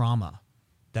much trauma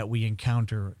that we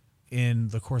encounter in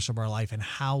the course of our life and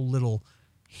how little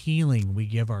healing we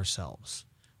give ourselves,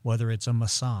 whether it's a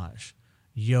massage,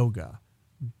 yoga,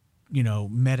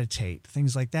 meditate,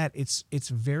 things like that, it's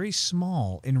very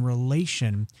small in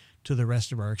relation to the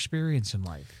rest of our experience in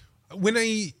life. When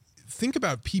I think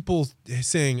about people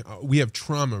saying we have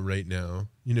trauma right now,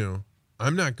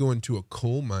 I'm not going to a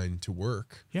coal mine to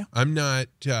work. Yeah. I'm not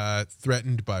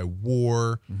threatened by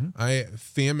war.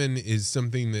 Famine is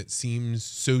something that seems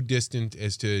so distant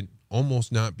as to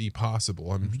almost not be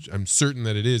possible. I'm certain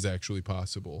that it is actually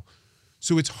possible.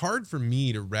 So it's hard for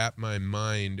me to wrap my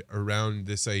mind around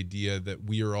this idea that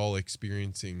we are all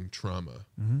experiencing trauma.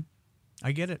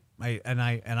 I get it.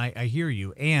 I hear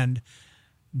you. And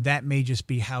that may just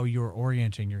be how you're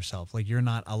orienting yourself. Like you're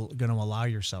not going to allow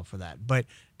yourself for that. But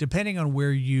depending on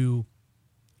where you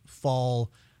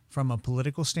fall from a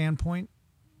political standpoint,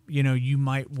 you know, you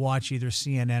might watch either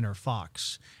CNN or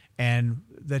Fox, And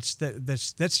let's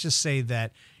just say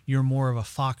that you're more of a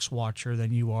Fox watcher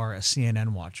than you are a CNN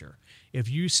watcher. If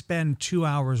you spend 2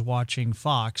 hours watching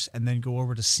Fox and then go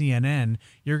over to CNN,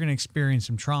 you're going to experience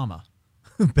some trauma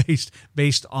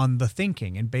based on the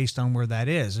thinking and based on where that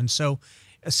is. And so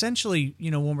essentially,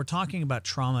 when we're talking about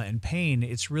trauma and pain,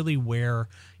 it's really where,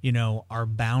 our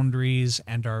boundaries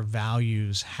and our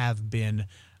values have been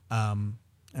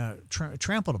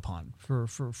trampled upon,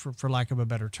 for lack of a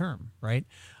better term, right?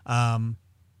 And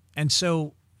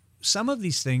so some of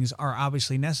these things are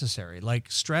obviously necessary.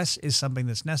 Like stress is something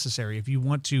that's necessary. If you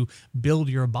want to build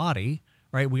your body,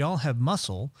 right? We all have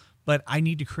muscle, but I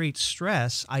need to create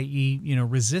stress, i.e.,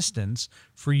 resistance,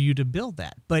 for you to build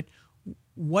that. But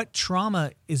what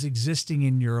trauma is existing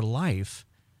in your life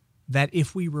that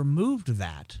if we removed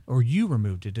that, or you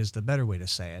removed it is the better way to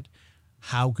say it,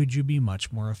 how could you be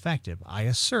much more effective? I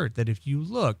assert that if you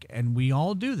look, and we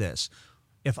all do this,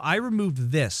 if I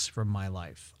removed this from my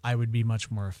life, I would be much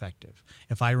more effective.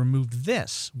 If I removed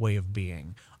this way of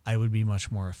being, I would be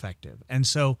much more effective. And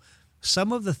so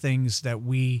some of the things that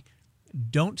we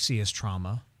don't see as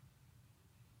trauma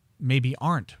maybe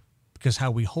aren't, because how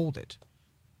we hold it,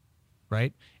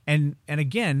 right? And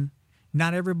again,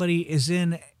 not everybody is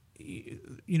in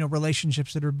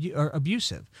relationships that are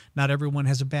abusive. Not everyone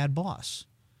has a bad boss,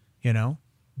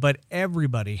 but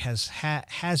everybody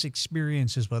has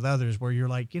experiences with others where you're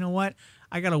like, you know what,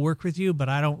 I got to work with you, but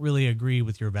I don't really agree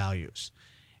with your values.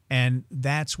 And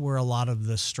that's where a lot of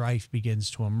the strife begins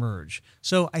to emerge.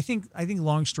 So I think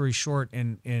long story short,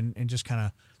 and just kind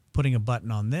of putting a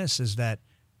button on this, is that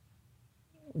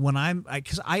when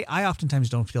because I oftentimes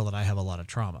don't feel that I have a lot of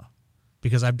trauma,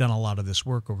 because I've done a lot of this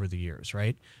work over the years,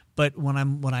 right? But when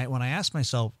I ask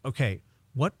myself, okay,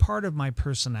 what part of my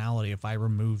personality, if I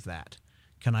remove that,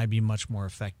 can I be much more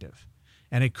effective?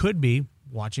 And it could be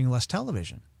watching less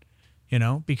television,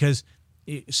 because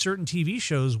certain TV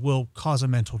shows will cause a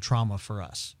mental trauma for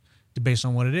us based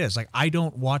on what it is. Like, I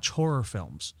don't watch horror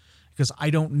films because I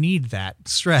don't need that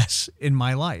stress in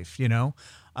my life,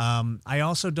 I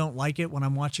also don't like it when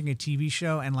I'm watching a TV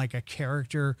show and like a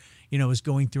character, is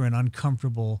going through an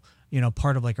uncomfortable,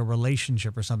 part of like a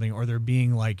relationship or something, or they're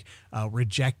being like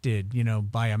rejected,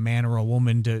 by a man or a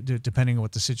woman, depending on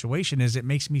what the situation is. It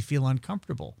makes me feel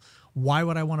uncomfortable. Why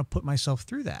would I want to put myself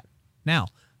through that? Now,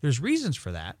 there's reasons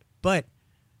for that, but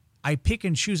I pick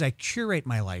and choose. I curate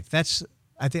my life.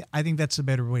 I think that's a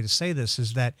better way to say this,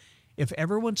 is that if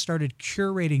everyone started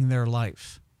curating their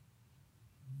life,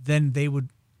 then they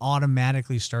would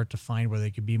automatically start to find where they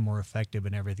could be more effective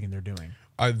in everything they're doing.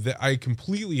 I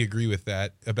completely agree with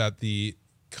that about the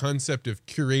concept of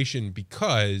curation,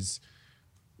 because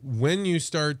when you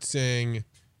start saying,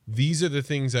 these are the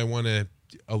things I want to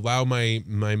allow my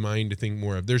mind to think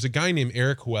more of. There's a guy named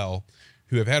Eric Hoel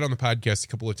who I've had on the podcast a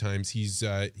couple of times. He's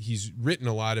written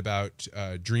a lot about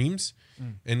dreams,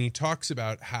 and he talks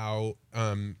about how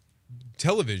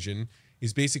television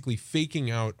is basically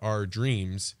faking out our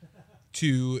dreams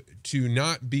to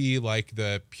not be like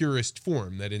the purest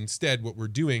form, that instead what we're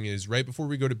doing is right before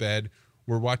we go to bed,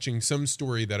 we're watching some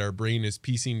story that our brain is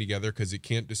piecing together because it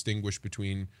can't distinguish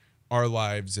between our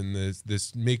lives and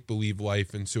this make-believe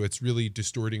life, and so it's really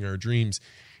distorting our dreams.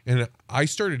 And I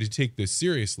started to take this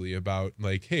seriously about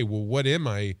like, hey, well, what am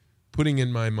I putting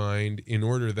in my mind in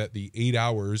order that the 8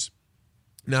 hours,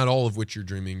 not all of which you're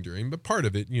dreaming during, but part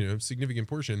of it, significant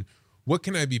portion, what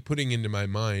can I be putting into my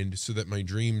mind so that my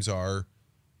dreams are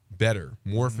better,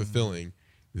 more fulfilling?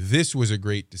 This was a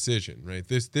great decision, right?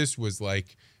 This was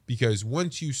like, because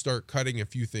once you start cutting a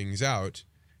few things out,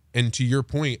 and to your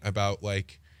point about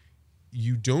like,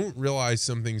 you don't realize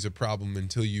something's a problem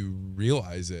until you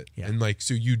realize it. Yeah. And like,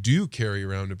 so you do carry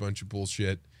around a bunch of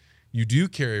bullshit. You do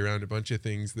carry around a bunch of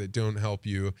things that don't help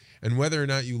you. And whether or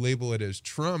not you label it as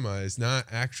trauma is not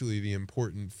actually the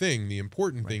important thing. The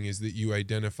important thing is that you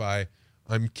identify,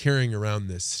 I'm carrying around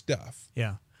this stuff.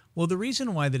 Yeah. Well, the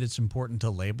reason why that it's important to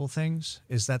label things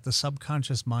is that the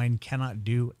subconscious mind cannot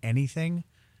do anything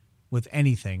with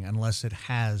anything unless it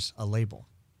has a label.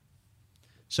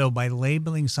 So by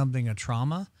labeling something a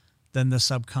trauma, then the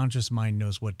subconscious mind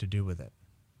knows what to do with it.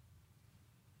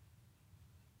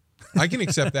 I can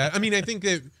accept that. I mean, I think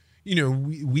that,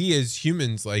 we as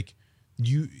humans, like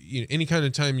you any kind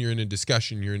of time you're in a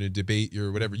discussion, you're in a debate,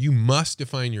 you're whatever, you must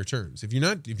define your terms. If you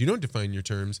don't define your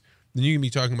terms, then you can be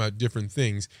talking about different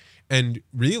things. And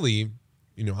really,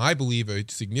 I believe a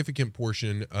significant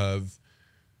portion of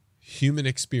human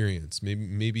experience,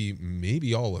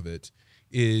 maybe all of it,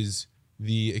 is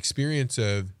the experience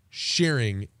of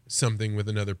sharing something with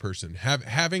another person,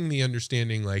 having the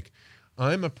understanding, like,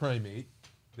 I'm a primate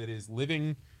that is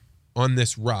living on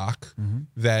this rock Mm-hmm.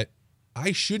 that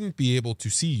I shouldn't be able to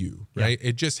see you, right?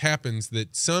 It just happens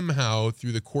that somehow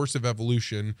through the course of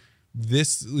evolution,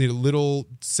 this little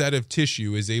set of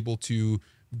tissue is able to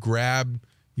grab,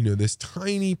 this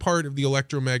tiny part of the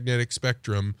electromagnetic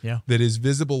spectrum that is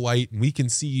visible light, and we can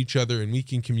see each other and we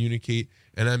can communicate,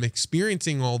 and I'm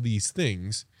experiencing all these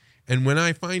things. And when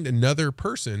I find another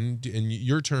person, and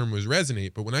your term was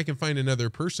resonate, but when I can find another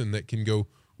person that can go,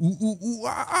 ooh, ooh, ooh,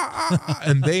 ah, ah, ah,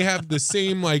 and they have the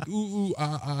same like ooh, ooh,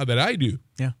 ah, ah that I do.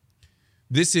 Yeah.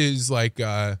 This is like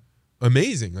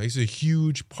amazing. Like, it's a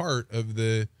huge part of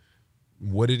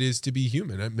what it is to be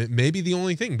human. Maybe the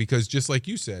only thing, because just like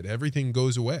you said, everything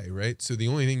goes away, right? So the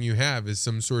only thing you have is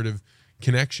some sort of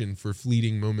connection for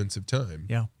fleeting moments of time.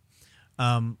 Yeah.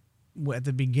 At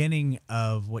the beginning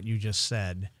of what you just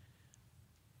said,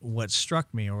 what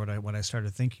struck me, or what I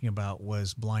started thinking about,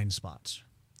 was blind spots,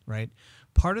 right?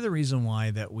 Part of the reason why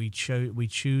that we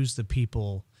choose the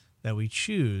people that we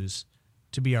choose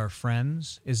to be our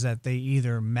friends is that they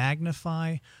either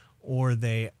magnify or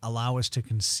they allow us to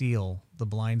conceal the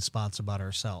blind spots about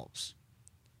ourselves.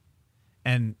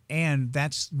 And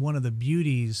that's one of the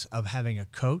beauties of having a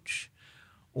coach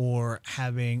or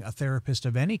having a therapist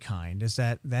of any kind, is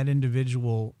that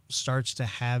individual starts to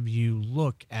have you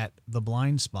look at the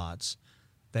blind spots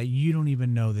that you don't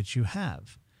even know that you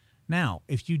have. Now,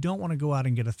 if you don't want to go out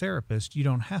and get a therapist, you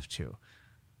don't have to.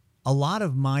 A lot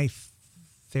of my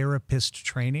therapist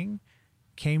training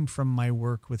came from my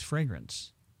work with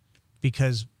fragrance,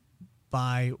 because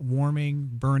by warming,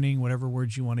 burning, whatever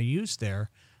words you want to use there,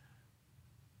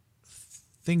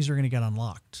 things are going to get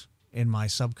unlocked in my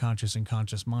subconscious and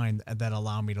conscious mind that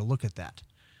allow me to look at that.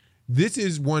 This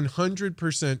is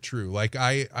 100% true. Like,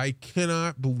 I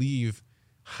cannot believe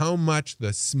how much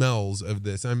the smells of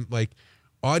this. I'm like,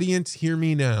 audience, hear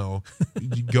me now.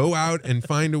 Go out and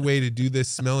find a way to do this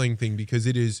smelling thing, because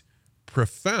it is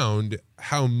profound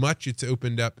how much it's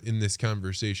opened up in this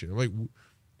conversation. Like,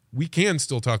 we can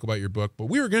still talk about your book, but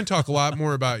we were going to talk a lot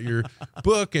more about your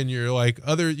book and your like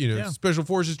other, special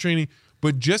forces training.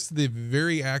 But just the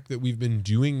very act that we've been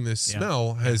doing this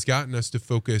smell has gotten us to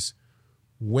focus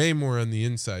way more on the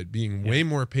inside, being way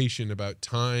more patient about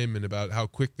time and about how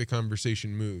quick the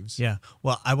conversation moves. Yeah.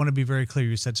 Well, I want to be very clear.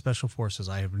 You said special forces.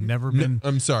 I have never been.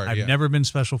 I'm sorry. I've never been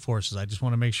special forces. I just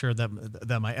want to make sure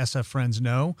that my SF friends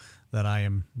know that I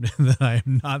am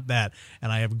not that,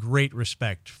 and I have great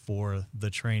respect for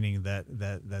the training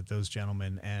that those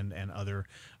gentlemen and other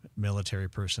military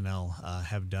personnel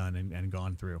have done and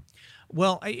gone through.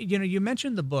 Well, you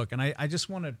mentioned the book, and I just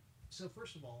want to. So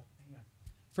first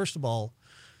of all.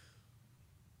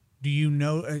 Do you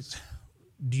know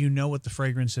what the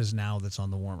fragrance is now that's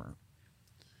on the warmer?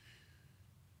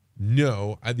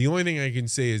 No. The only thing I can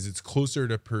say is it's closer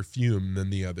to perfume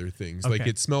than the other things. Okay. Like,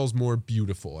 it smells more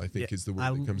beautiful, I think, is the word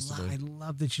that comes to mind. I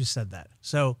love that you said that.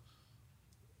 So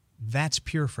that's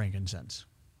pure frankincense.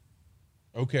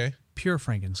 Okay. Pure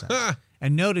frankincense.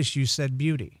 And notice you said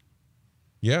beauty.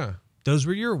 Yeah. Those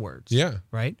were your words. Yeah.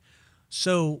 Right?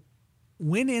 So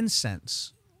when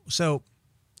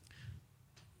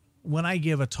I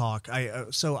give a talk, I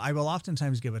will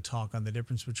oftentimes give a talk on the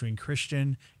difference between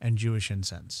Christian and Jewish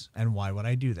incense, and why would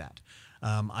I do that?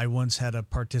 I once had a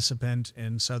participant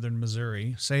in southern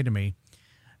Missouri say to me,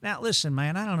 "Now listen,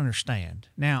 man, I don't understand.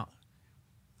 Now,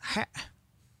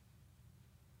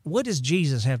 what does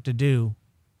Jesus have to do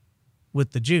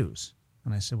with the Jews?"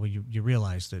 And I said, "Well, you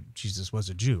realize that Jesus was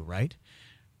a Jew, right?"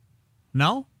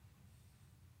 "No,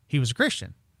 he was a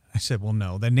Christian." I said, well,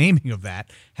 no, the naming of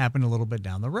that happened a little bit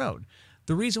down the road.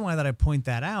 The reason why that I point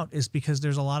that out is because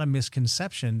there's a lot of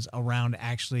misconceptions around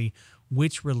actually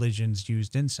which religions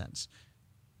used incense.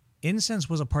 Incense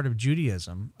was a part of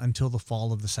Judaism until the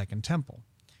fall of the Second Temple.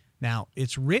 Now,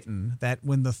 it's written that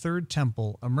when the Third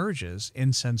Temple emerges,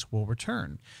 incense will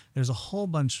return. There's a whole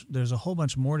bunch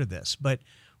more to this. But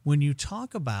when you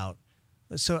talk about,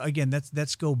 so again,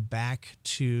 let's go back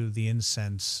to the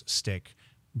incense stick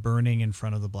burning in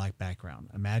front of the black background.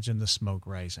 Imagine the smoke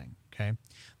rising, okay?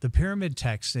 The pyramid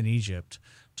texts in Egypt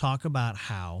talk about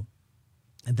how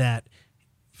that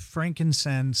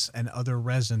frankincense and other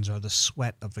resins are the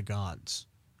sweat of the gods,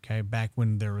 okay? Back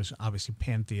when there was obviously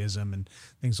pantheism and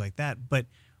things like that. But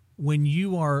when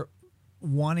you are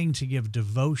wanting to give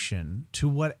devotion to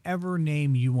whatever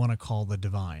name you want to call the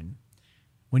divine,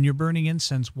 when you're burning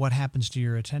incense, what happens to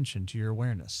your attention, to your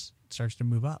awareness? It starts to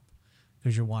move up,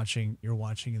 because you're watching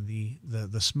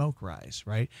the smoke rise,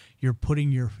 right? You're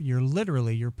putting your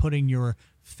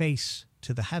face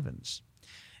to the heavens.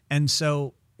 And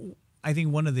so I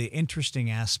think one of the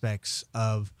interesting aspects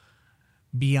of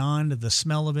beyond the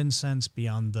smell of incense,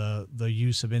 beyond the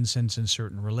use of incense in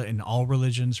in all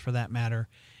religions for that matter,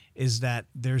 is that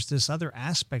there's this other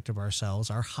aspect of ourselves,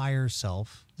 our higher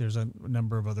self. There's a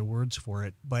number of other words for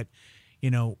it, but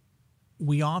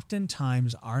we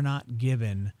oftentimes are not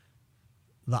given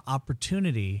the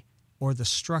opportunity or the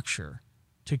structure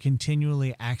to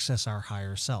continually access our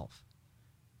higher self.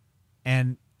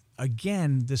 And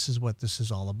again, this is what this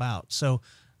is all about. So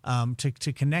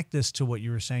to connect this to what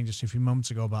you were saying just a few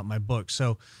moments ago about my book.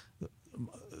 So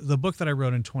the book that I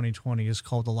wrote in 2020 is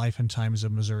called The Life and Times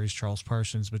of Missouri's Charles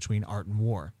Parsons Between Art and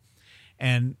War.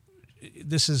 And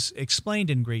this is explained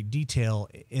in great detail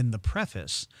in the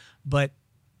preface. But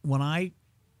when I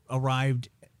arrived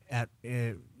at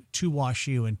to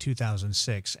WashU in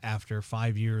 2006, after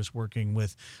 5 years working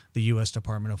with the U.S.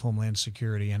 Department of Homeland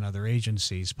Security and other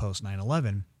agencies post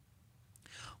 9/11,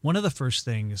 one of the first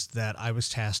things that I was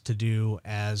tasked to do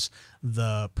as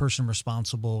the person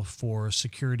responsible for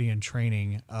security and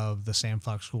training of the Sam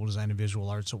Fox School of Design and Visual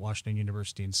Arts at Washington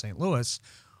University in St. Louis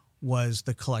was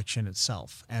the collection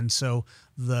itself. And so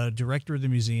the director of the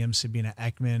museum, Sabina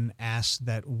Ekman, asked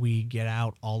that we get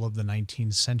out all of the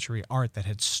 19th century art that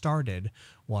had started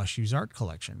WashU's art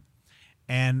collection.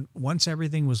 And once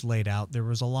everything was laid out, there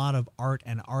was a lot of art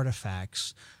and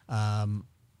artifacts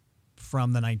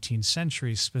from the 19th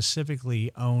century,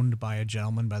 specifically owned by a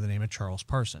gentleman by the name of Charles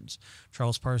Parsons.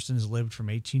 Charles Parsons lived from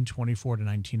 1824 to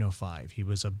 1905. He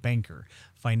was a banker,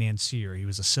 financier. He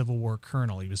was a Civil War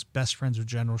colonel. He was best friends with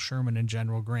General Sherman and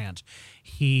General Grant.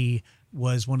 He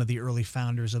was one of the early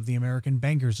founders of the American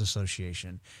Bankers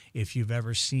Association. If you've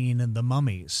ever seen the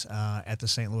mummies at the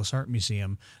St. Louis Art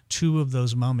Museum, 2 of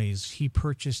those mummies he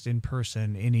purchased in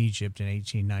person in Egypt in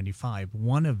 1895.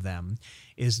 One of them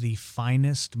is the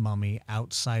finest mummy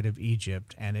outside of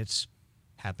Egypt, and it's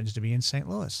happens to be in St.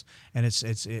 Louis, and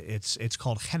it's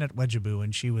called Henet Wejibu,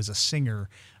 and she was a singer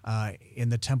in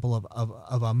the temple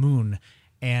of Amun,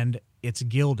 and it's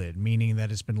gilded, meaning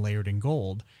that it's been layered in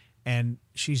gold. And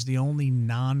she's the only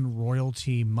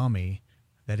non-royalty mummy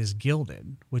that is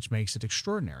gilded, which makes it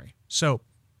extraordinary. So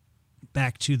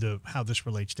back to how this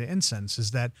relates to incense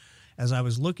is that as I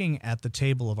was looking at the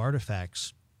table of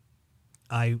artifacts,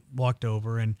 I walked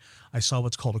over and I saw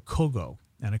what's called a kogo.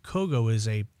 And a kogo is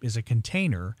a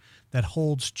container that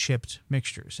holds chipped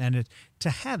mixtures. And to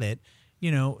have it,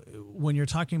 when you're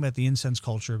talking about the incense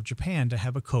culture of Japan, to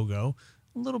have a kogo,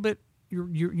 a little bit,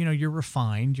 you're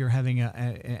refined. You're having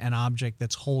an object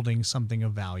that's holding something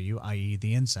of value, i.e.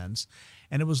 the incense,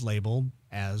 and it was labeled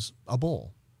as a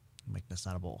bowl. That's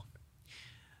not a bowl.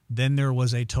 Then there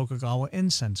was a Tokugawa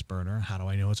incense burner. How do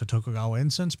I know it's a Tokugawa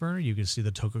incense burner? You could see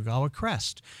the Tokugawa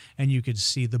crest, and you could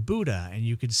see the Buddha, and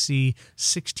you could see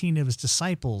 16 of his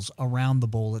disciples around the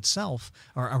bowl itself,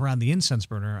 or around the incense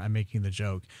burner. I'm making the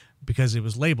joke because it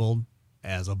was labeled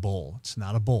as a bowl. It's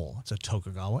not a bowl. It's a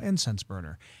Tokugawa incense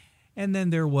burner. And then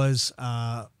there was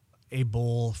a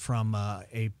bowl from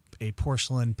a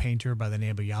porcelain painter by the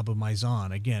name of Yabu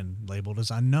Maizan, again, labeled as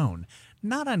unknown.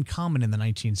 Not uncommon in the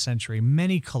 19th century.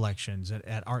 Many collections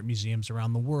at art museums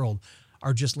around the world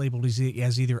are just labeled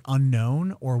as either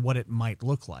unknown or what it might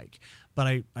look like.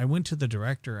 But I went to the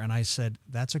director and I said,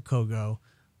 that's a kogo,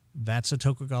 that's a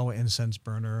Tokugawa incense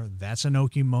burner, that's an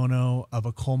okimono of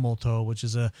a komoto, which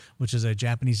is a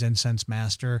Japanese incense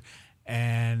master.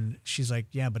 And she's like,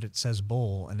 yeah, but it says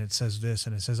bowl, and it says this,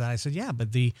 and it says that. I said, yeah,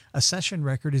 but the accession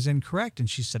record is incorrect. And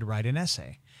she said, write an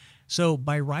essay. So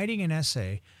by writing an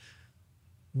essay,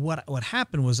 what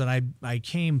happened was that I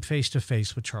came face to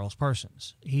face with Charles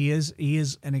Parsons. He is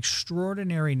an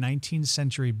extraordinary 19th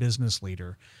century business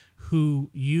leader who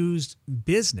used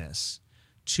business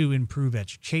to improve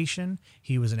education.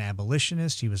 He was an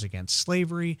abolitionist. He was against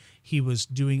slavery. He was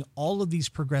doing all of these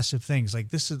progressive things. Like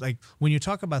this is like when you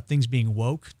talk about things being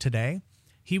woke today,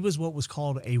 he was what was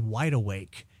called a wide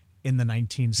awake in the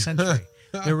 19th century.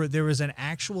 There was an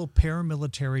actual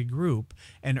paramilitary group,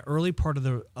 an early part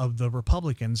of the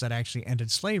Republicans that actually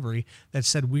ended slavery, that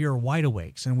said we are wide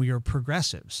awakes and we are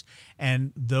progressives,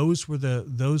 and those were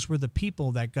the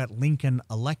people that got Lincoln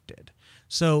elected.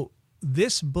 So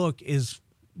this book is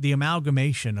the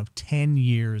amalgamation of 10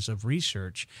 years of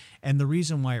research, and the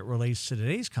reason why it relates to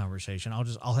today's conversation,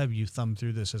 I'll have you thumb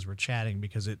through this as we're chatting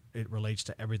because it relates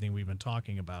to everything we've been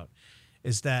talking about,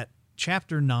 is that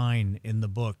Chapter 9 in the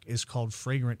book is called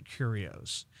Fragrant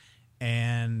Curios,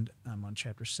 and I'm on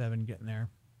Chapter 7 getting there.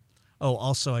 Oh,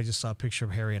 also, I just saw a picture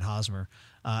of Harriet Hosmer.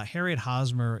 Harriet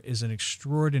Hosmer is an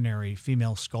extraordinary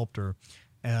female sculptor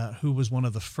who was one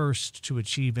of the first to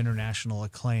achieve international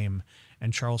acclaim,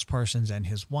 and Charles Parsons and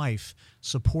his wife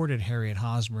supported Harriet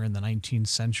Hosmer in the 19th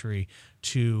century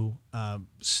to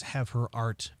have her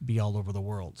art be all over the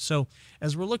world. So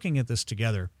as we're looking at this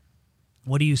together,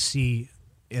 what do you see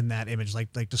in that image?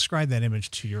 Like describe that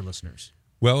image to your listeners.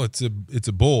 Well, it's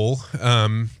a bowl,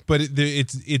 but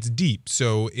it's deep,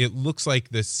 so it looks like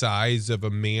the size of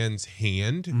a man's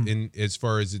hand. In as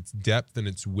far as its depth and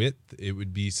its width, it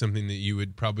would be something that you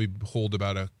would probably hold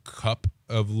about a cup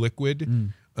of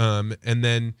liquid, and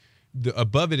then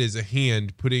above it is a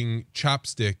hand putting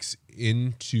chopsticks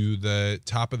into the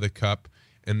top of the cup,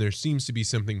 and there seems to be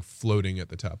something floating at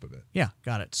the top of it. Yeah,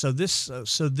 got it. So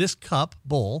this cup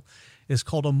bowl is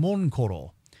called a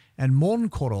monkoro. And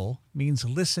monkoro means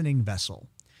listening vessel.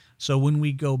 So when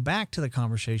we go back to the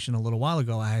conversation a little while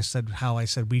ago, I said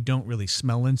we don't really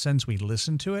smell incense, we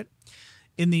listen to it.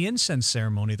 In the incense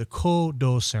ceremony, the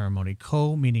ko-do ceremony,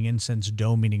 ko meaning incense,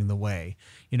 do meaning the way.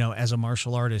 As a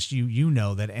martial artist, you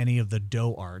know that any of the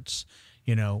do arts,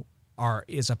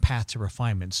 is a path to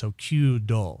refinement. So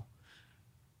kyudo,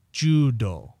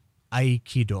 judo,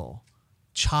 aikido,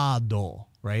 cha-do,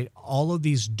 right? All of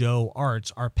these do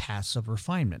arts are paths of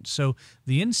refinement. So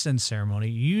the incense ceremony,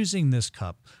 using this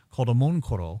cup called a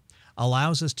monkoro,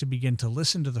 allows us to begin to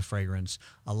listen to the fragrance,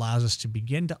 allows us to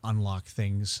begin to unlock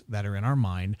things that are in our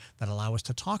mind that allow us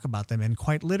to talk about them, and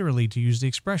quite literally, to use the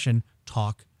expression,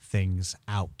 talk things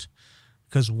out.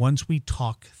 Because once we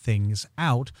talk things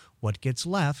out, what gets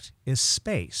left is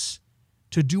space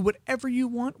to do whatever you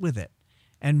want with it.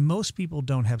 And most people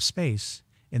don't have space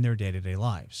in their day-to-day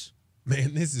lives.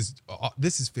 Man, this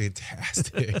is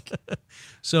fantastic.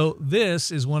 So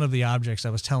this is one of the objects I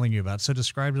was telling you about. So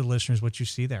describe to the listeners what you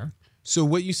see there. So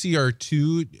what you see are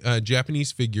two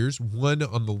Japanese figures. One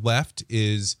on the left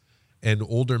is an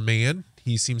older man.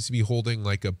 He seems to be holding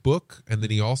like a book, and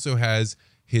then he also has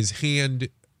his hand.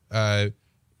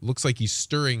 Looks like he's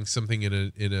stirring something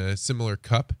in a similar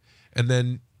cup. And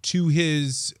then to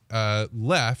his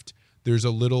left, there's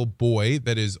a little boy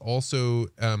that is also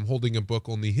holding a book,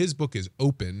 only his book is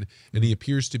open, and he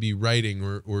appears to be writing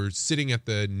or sitting at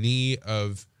the knee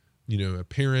of, a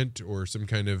parent or some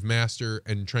kind of master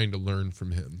and trying to learn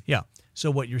from him. Yeah.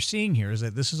 So what you're seeing here is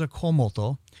that this is a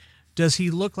komoto. Does he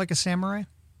look like a samurai?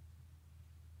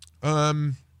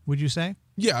 Would you say?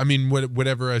 Yeah, I mean,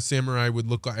 whatever a samurai would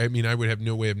look like. I mean, I would have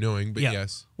no way of knowing, but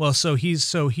yes. Well, so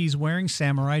he's wearing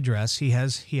samurai dress. He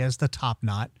has the top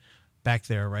knot back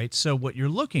there, right? So what you're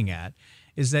looking at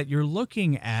is that you're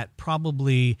looking at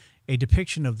probably a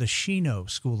depiction of the Shino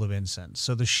school of incense.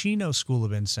 So the Shino school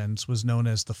of incense was known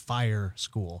as the fire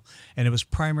school, and it was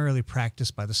primarily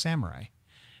practiced by the samurai.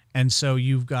 And so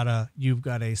you've got a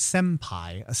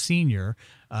senpai, a senior.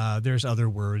 There's other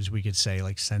words we could say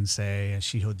like sensei and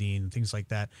shihodin, things like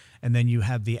that. And then you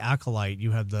have the acolyte,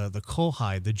 you have the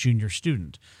kohai, the junior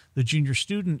student. The junior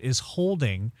student is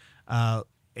holding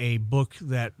a book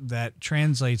that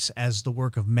translates as the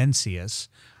work of Mencius,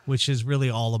 which is really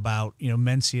all about,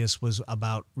 Mencius was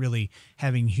about really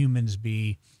having humans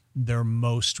be their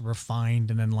most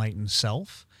refined and enlightened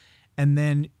self. And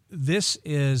then this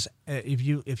is, if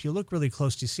you look really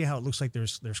close, do you see how it looks like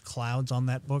there's clouds on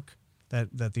that book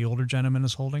that the older gentleman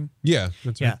is holding? Yeah,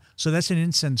 that's right. Yeah, so that's an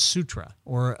incense sutra,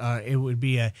 or it would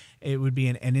be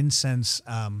an incense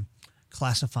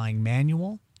classifying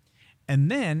manual. And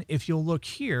then if you'll look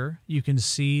here, you can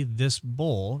see this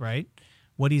bowl, right?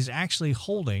 What he's actually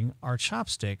holding are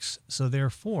chopsticks. So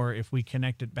therefore, if we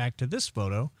connect it back to this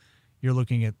photo, you're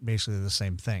looking at basically the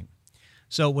same thing.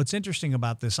 So what's interesting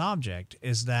about this object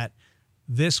is that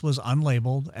this was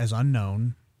unlabeled as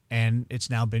unknown, and it's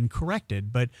now been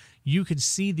corrected. But you could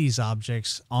see these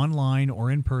objects online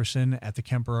or in person at the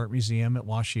Kemper Art Museum at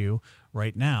WashU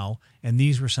right now, and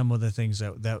these were some of the things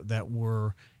that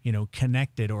were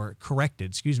connected or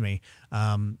corrected.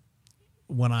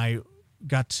 When I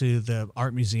got to the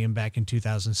art museum back in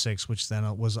 2006, which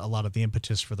then was a lot of the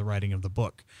impetus for the writing of the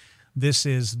book. This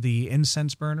is the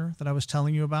incense burner that I was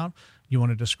telling you about. You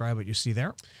want to describe what you see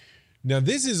there? Now,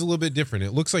 this is a little bit different.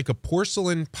 It looks like a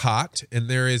porcelain pot, and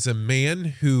there is a man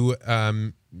who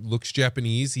looks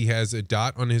Japanese. He has a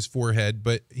dot on his forehead,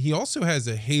 but he also has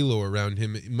a halo around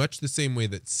him, much the same way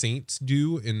that saints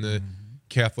do in the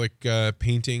Catholic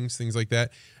paintings, things like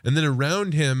that. And then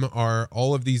around him are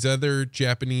all of these other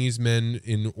Japanese men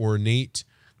in ornate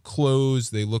clothes.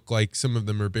 They look like some of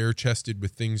them are bare-chested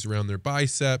with things around their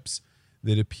biceps.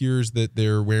 That appears that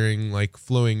they're wearing like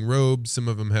flowing robes. Some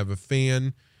of them have a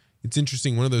fan. It's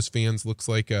interesting. One of those fans looks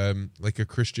like a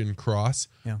Christian cross,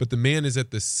 Yeah. but the man is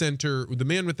at the center. The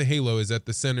man with the halo is at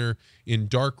the center in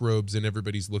dark robes, and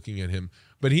everybody's looking at him.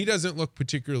 But he doesn't look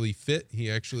particularly fit.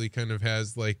 He actually kind of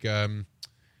has like,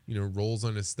 rolls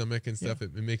on his stomach and stuff.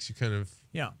 It makes you kind of...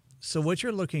 Yeah. So what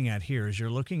you're looking at here is you're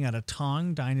looking at a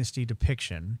Tang Dynasty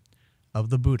depiction of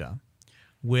the Buddha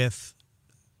with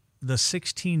the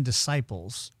 16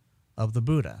 disciples of the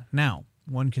Buddha. Now,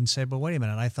 one can say, but wait a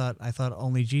minute, I thought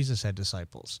only Jesus had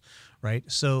disciples, right?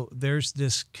 So there's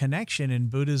this connection in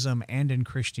Buddhism and in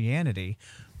Christianity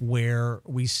where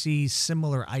we see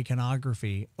similar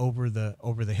iconography over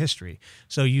the history.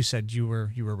 So you said you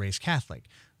were raised Catholic.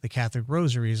 The Catholic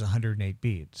rosary is 108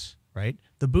 beads, right?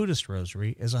 The Buddhist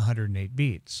rosary is 108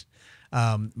 beads.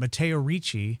 Matteo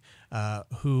Ricci,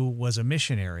 who was a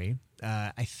missionary,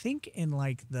 I think in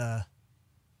like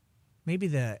maybe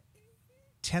the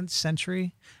 10th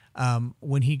century,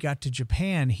 when he got to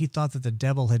Japan, he thought that the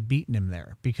devil had beaten him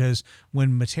there, because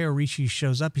when Matteo Ricci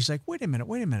shows up, he's like, wait a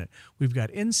minute. We've got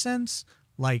incense,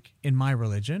 like in my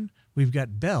religion. We've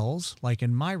got bells, like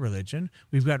in my religion.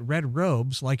 We've got red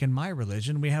robes, like in my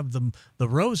religion. We have the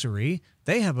rosary.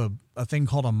 They have a thing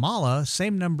called a mala,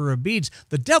 same number of beads.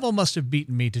 The devil must have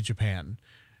beaten me to Japan.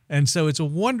 And so it's a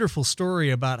wonderful story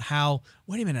about how,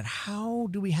 wait a minute, how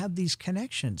do we have these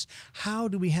connections? How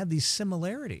do we have these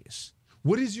similarities?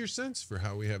 What is your sense for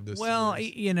how we have this? Well,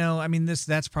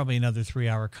 that's probably another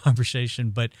 3-hour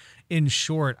conversation. But in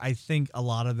short, I think a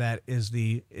lot of that is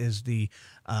the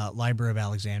Library of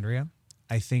Alexandria.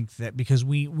 I think that because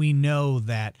we know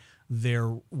that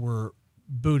there were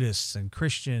Buddhists and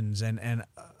Christians and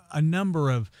a number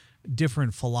of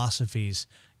different philosophies,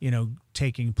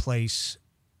 taking place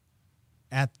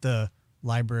at the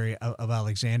Library of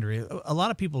Alexandria. A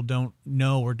lot of people don't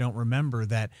know or don't remember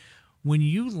that when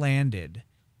you landed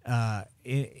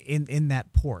in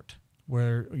that port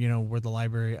where the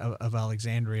Library of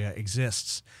Alexandria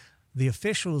exists, the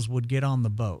officials would get on the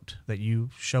boat that you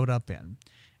showed up in,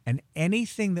 and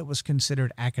anything that was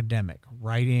considered academic,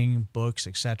 writing, books,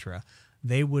 etc.,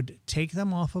 they would take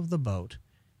them off of the boat,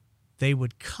 they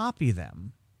would copy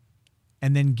them,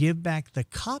 and then give back the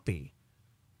copy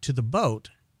to the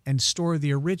boat and store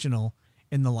the original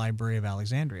in the Library of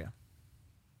Alexandria.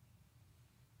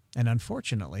 And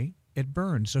unfortunately, it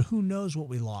burned. So who knows what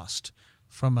we lost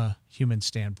from a human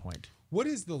standpoint. What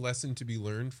is the lesson to be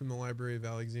learned from the Library of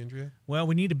Alexandria? Well,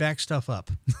 we need to back stuff up.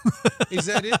 Is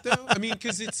that it, though? I mean,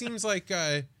 because it seems like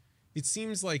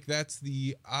that's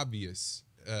the obvious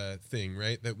thing,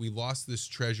 right? That we lost this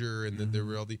treasure, and that there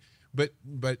were all the... But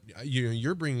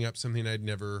you're bringing up something I'd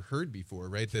never heard before,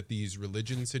 right? That these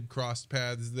religions had crossed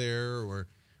paths there, or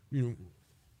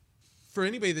for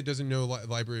anybody that doesn't know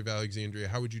Library of Alexandria,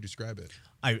 how would you describe it?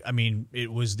 I mean,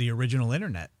 it was the original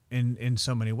internet in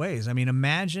so many ways. I mean,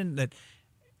 imagine that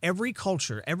every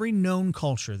culture, every known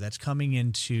culture that's coming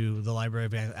into the Library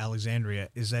of Alexandria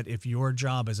is that if your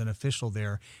job as an official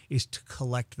there is to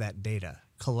collect that data,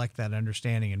 collect that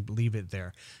understanding, and leave it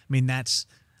there.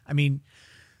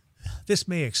 This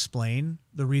may explain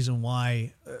the reason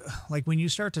why, like when you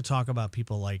start to talk about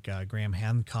people like Graham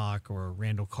Hancock or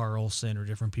Randall Carlson or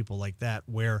different people like that,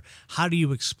 how do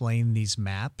you explain these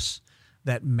maps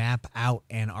that map out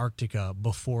Antarctica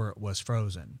before it was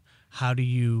frozen? How do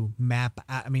you map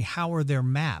out, how are there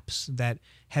maps that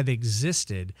have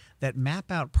existed that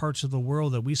map out parts of the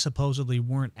world that we supposedly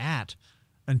weren't at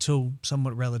until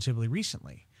somewhat relatively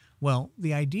recently? Well,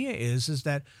 the idea is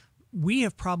that we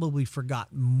have probably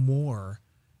forgotten more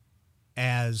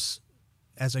as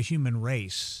a human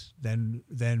race than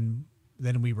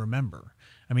we remember.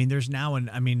 I mean, there's now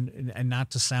and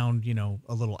not to sound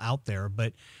a little out there,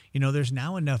 but there's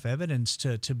now enough evidence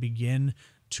to begin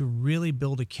to really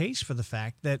build a case for the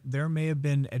fact that there may have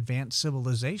been advanced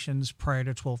civilizations prior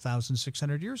to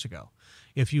 12,600 years ago.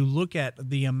 If you look at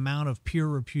the amount of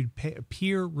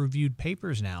peer-reviewed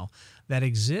papers now that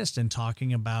exist in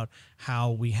talking about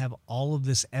how we have all of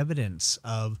this evidence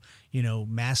of,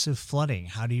 massive flooding,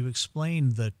 how do you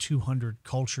explain the 200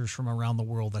 cultures from around the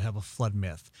world that have a flood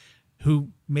myth, who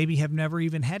maybe have never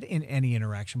even had any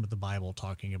interaction with the Bible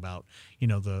talking about,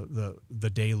 the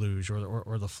deluge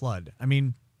or the flood? I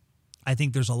mean, I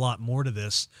think there's a lot more to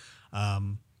this,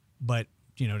 but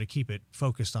to keep it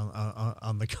focused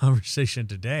on the conversation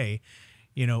today,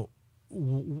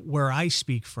 where I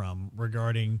speak from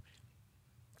regarding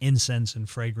incense and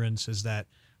fragrance is that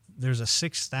there's a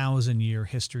 6,000-year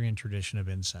history and tradition of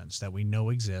incense that we know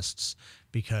exists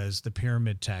because the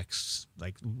pyramid texts,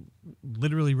 like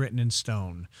literally written in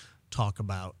stone, talk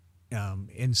about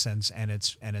incense and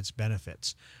its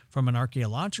benefits. From an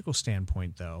archaeological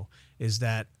standpoint, though, is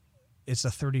that it's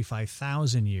a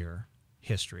 35,000 year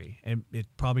history. And it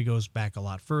probably goes back a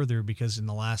lot further because in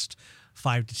the last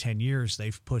 5 to 10 years,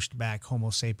 they've pushed back Homo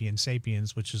sapiens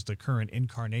sapiens, which is the current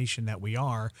incarnation that we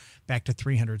are, back to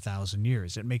 300,000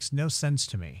 years. It makes no sense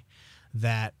to me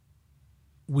that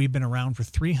we've been around for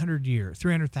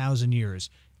 300,000 years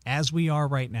as we are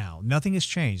right now. Nothing has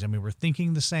changed. I mean, we're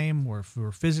thinking the same. We're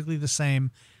physically the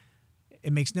same.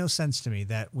 It makes no sense to me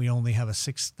that we only have a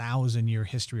 6,000 year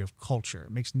history of culture.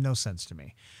 It makes no sense to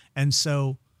me. And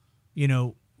so, you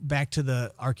know, back to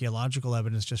the archaeological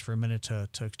evidence just for a minute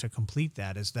to complete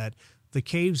that, is that the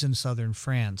caves in southern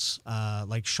France,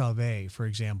 like Chauvet, for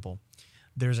example,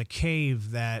 there's a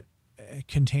cave that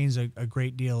contains a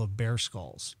great deal of bear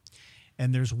skulls.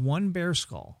 And there's one bear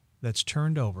skull that's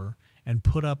turned over and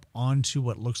put up onto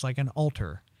what looks like an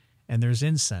altar, and there's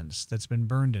incense that's been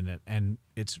burned in it, and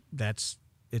it's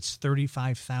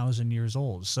 35,000 years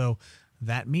old. So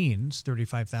that means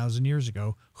 35,000 years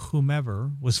ago,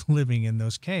 whomever was living in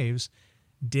those caves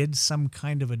did some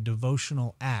kind of a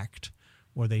devotional act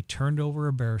where they turned over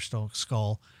a bear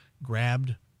skull,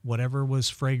 grabbed whatever was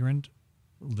fragrant,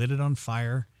 lit it on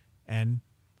fire, and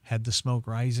had the smoke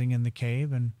rising in the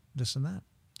cave, and this and that.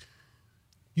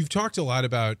 You've talked a lot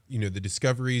about, you know, the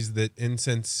discoveries that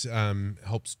incense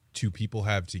helps two people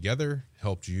have together,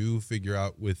 helped you figure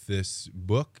out with this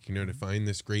book, you know, to find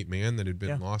this great man that had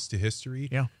been lost to history.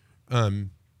 Yeah.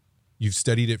 You've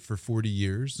studied it for 40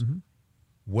 years. Mm-hmm.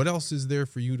 What else is there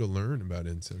for you to learn about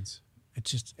incense?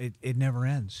 It never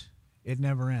ends. It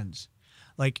never ends.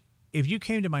 Like, if you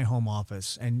came to my home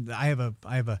office, and I have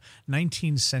a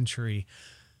 19th century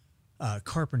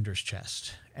carpenter's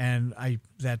chest, and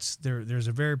there's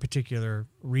a very particular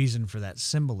reason for that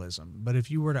symbolism. But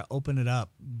if you were to open it up,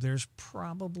 there's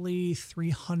probably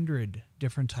 300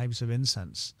 different types of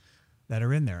incense that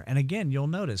are in there. And again, you'll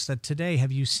notice that today,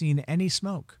 have you seen any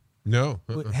smoke? No.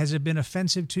 Has it been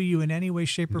offensive to you in any way,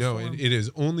 shape, or form? No, it has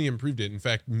only improved it. In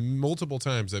fact, multiple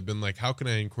times I've been like, how can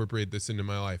I incorporate this into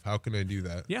my life? How can I do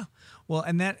that? Yeah. Well,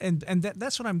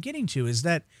 that's what I'm getting to, is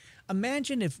that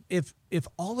imagine if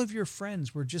all of your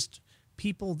friends were just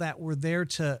people that were there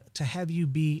to have you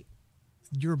be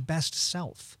your best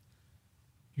self,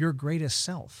 your greatest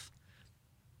self.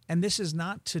 And this is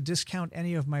not to discount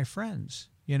any of my friends,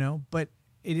 you know, but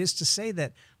it is to say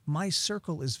that my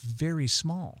circle is very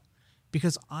small,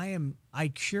 because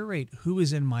I curate who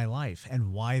is in my life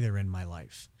and why they're in my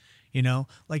life. You know,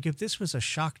 like if this was a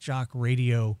shock jock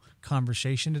radio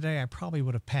conversation today, I probably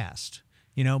would have passed,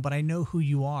 you know, but I know who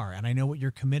you are, and I know what you're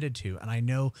committed to, and I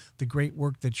know the great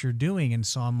work that you're doing. And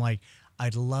so I'm like,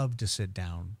 I'd love to sit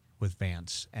down with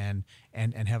Vance and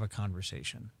have a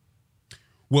conversation.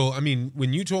 Well, I mean,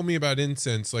 when you told me about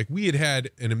incense, like, we had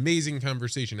an amazing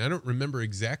conversation. I don't remember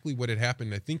exactly what had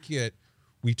happened. I think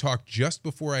we talked just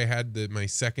before I had my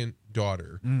second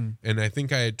daughter. And I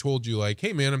think I had told you, like,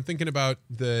 hey man, I'm thinking about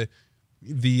I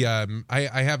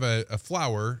have a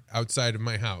flower outside of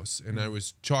my house. And I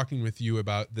was talking with you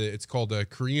about it's called a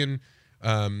Korean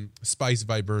spice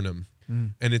viburnum.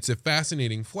 And it's a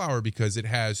fascinating flower because it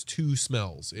has two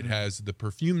smells. It has the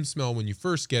perfume smell when you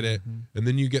first get it, and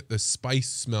then you get the spice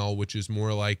smell, which is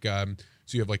more like, so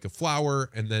you have like a flower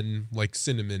and then like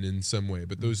cinnamon in some way,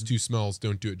 but those two smells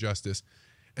don't do it justice.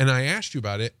 And I asked you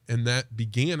about it, and that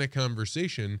began a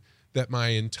conversation that my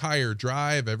entire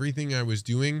drive, everything I was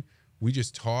doing, we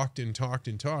just talked and talked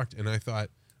and talked. And I thought,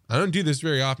 I don't do this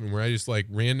very often, where I just like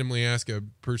randomly ask a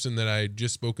person that I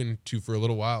just spoken to for a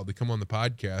little while to come on the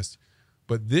podcast.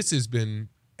 But this has been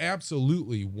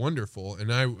absolutely wonderful, and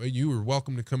you are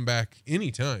welcome to come back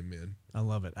anytime, man. I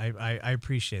love it. I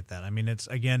appreciate that. I mean, it's,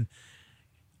 again,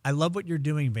 I love what you're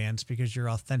doing, Vance, because you're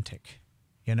authentic.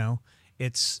 You know,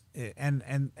 it's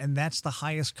and that's the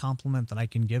highest compliment that I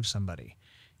can give somebody.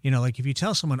 You know, like if you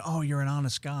tell someone, "Oh, you're an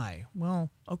honest guy,"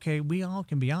 well, okay, we all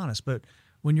can be honest, but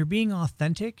when you're being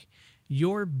authentic,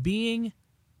 you're being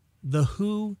the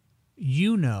who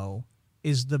you know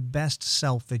is the best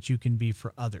self that you can be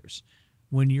for others.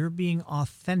 When you're being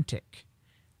authentic,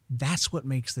 that's what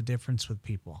makes the difference with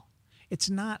people. It's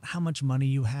not how much money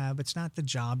you have. It's not the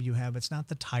job you have. It's not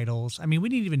the titles. I mean, we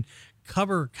didn't even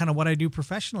cover kind of what I do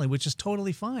professionally, which is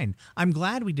totally fine. I'm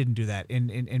glad we didn't do that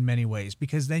in many ways,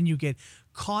 because then you get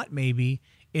caught maybe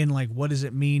in like, what does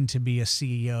it mean to be a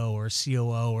CEO or a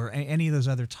COO or any of those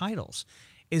other titles?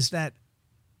 Is that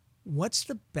what's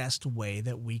the best way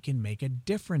that we can make a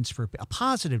difference, for a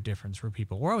positive difference for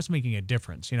people? We're always making a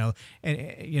difference, you know.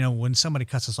 And you know, when somebody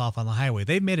cuts us off on the highway,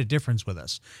 they've made a difference with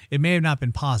us. It may have not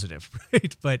been positive,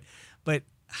 right? But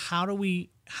how do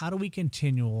we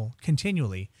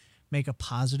continually make a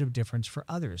positive difference for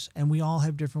others? And we all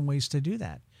have different ways to do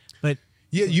that. But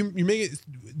Yeah, you make it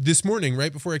this morning,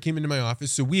 right before I came into my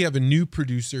office. So we have a new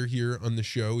producer here on the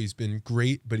show. He's been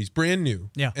great, but he's brand new.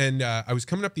 Yeah. And I was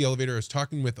coming up the elevator. I was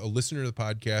talking with a listener to the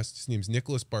podcast. His name's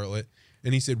Nicholas Bartlett.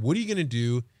 And he said, what are you going to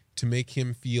do to make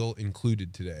him feel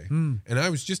included today? And I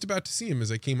was just about to see him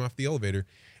as I came off the elevator.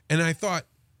 And I thought,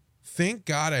 thank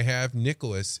God I have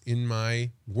Nicholas in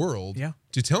my world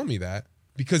to tell me that,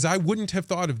 because I wouldn't have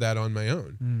thought of that on my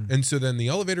own. And so then the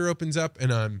elevator opens up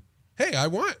and hey, I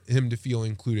want him to feel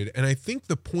included. And I think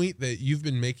the point that you've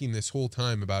been making this whole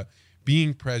time about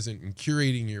being present and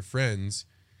curating your friends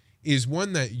is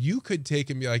one that you could take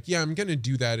and be like, yeah, I'm going to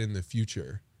do that in the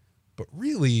future. But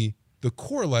really, the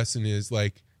core lesson is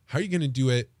like, how are you going to do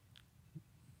it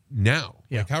now?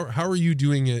 Yeah. Like, how are you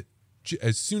doing it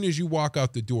as soon as you walk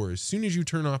out the door, as soon as you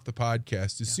turn off the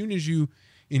podcast, as soon as you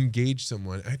engage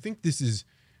someone? I think this is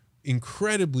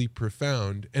incredibly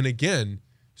profound. And again,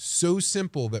 so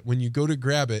simple that when you go to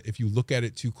grab it, if you look at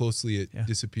it too closely, it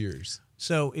disappears.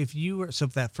 So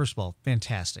that, first of all,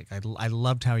 fantastic. I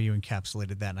loved how you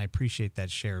encapsulated that, and I appreciate that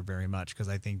share very much, because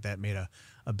I think that made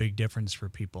a big difference for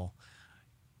people.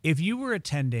 If you were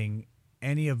attending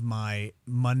any of my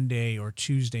Monday or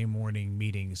Tuesday morning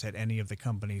meetings at any of the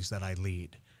companies that I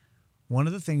lead, one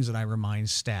of the things that I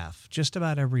remind staff just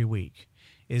about every week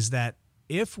is that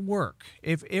if we're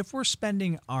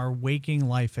spending our waking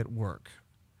life at work,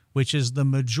 which is the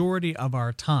majority of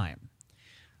our time,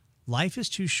 life is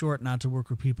too short not to work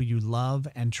with people you love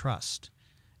and trust.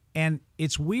 And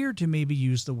it's weird to maybe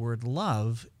use the word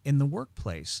love in the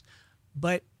workplace,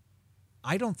 but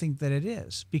I don't think that it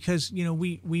is, because,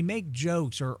 we make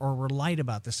jokes or we're light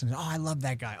about this and, oh, I love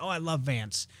that guy. Oh, I love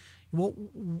Vance. Well,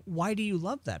 why do you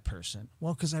love that person?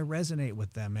 Well, because I resonate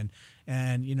with them,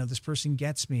 and this person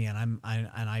gets me, and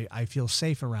I feel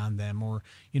safe around them, or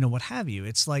what have you.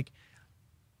 It's like,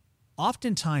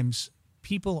 oftentimes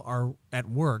people are at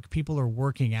work, people are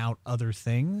working out other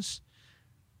things,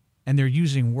 and they're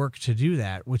using work to do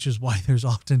that, which is why there's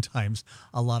oftentimes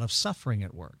a lot of suffering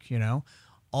at work.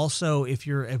 Also, if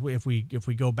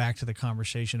we go back to the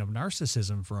conversation of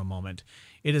narcissism for a moment,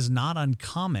 it is not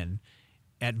uncommon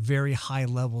at very high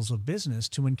levels of business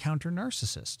to encounter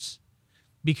narcissists,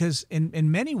 because in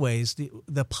many ways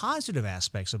the positive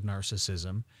aspects of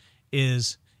narcissism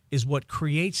is what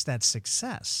creates that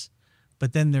success.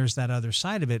 But then there's that other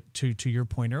side of it, to your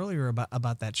point earlier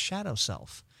about that shadow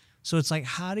self. So it's like,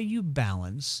 how do you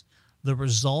balance the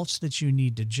results that you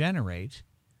need to generate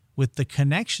with the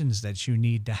connections that you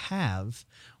need to have,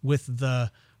 with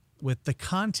the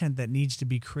content that needs to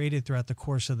be created throughout the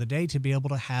course of the day to be able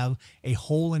to have a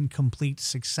whole and complete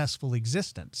successful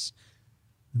existence?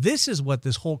 This is what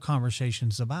this whole conversation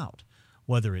is about.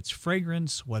 Whether it's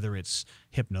fragrance, whether it's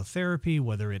hypnotherapy,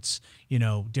 whether it's,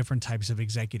 different types of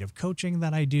executive coaching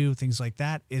that I do, things like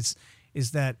that, is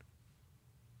that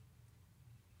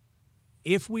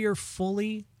if we are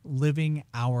fully living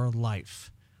our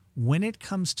life, when it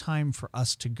comes time for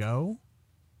us to go,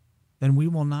 then we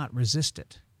will not resist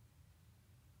it.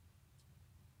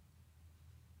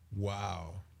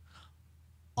 Wow.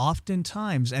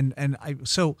 Oftentimes,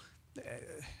 how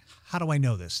do I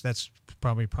know this? That's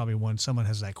probably when someone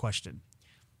has that question.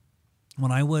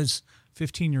 When I was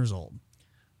 15 years old,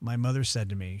 my mother said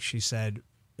to me, she said,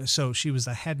 so she was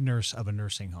the head nurse of a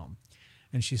nursing home.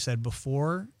 And she said,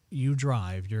 before you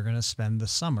drive, you're going to spend the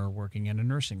summer working in a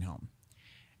nursing home.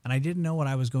 And I didn't know what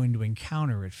I was going to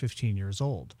encounter at 15 years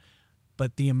old.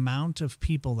 But the amount of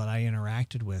people that I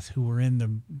interacted with who were in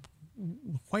the,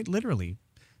 quite literally,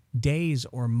 days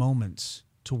or moments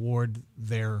toward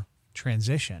their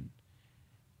transition,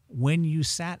 when you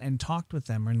sat and talked with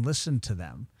them and listened to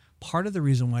them, part of the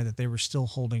reason why that they were still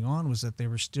holding on was that they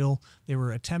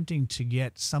were attempting to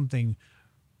get something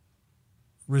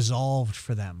resolved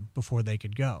for them before they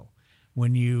could go.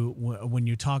 When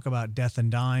you talk about death and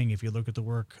dying, if you look at the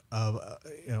work of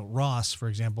Ross, for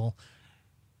example,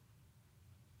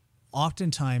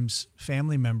 oftentimes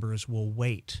family members will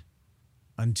wait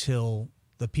until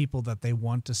the people that they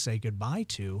want to say goodbye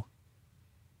to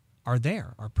are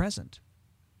present.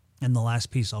 And the last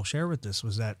piece I'll share with this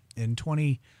was that in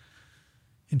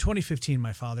 2015,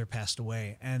 my father passed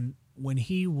away. And when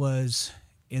he was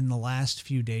in the last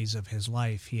few days of his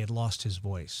life, he had lost his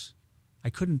voice.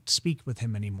 I couldn't speak with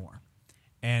him anymore.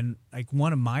 And like,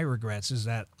 one of my regrets is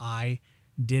that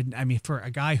for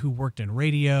a guy who worked in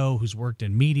radio, who's worked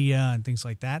in media and things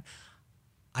like that,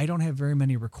 I don't have very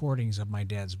many recordings of my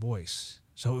dad's voice.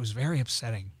 So it was very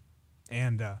upsetting.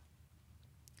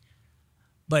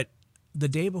 But the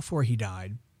day before he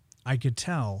died, I could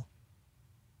tell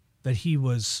that he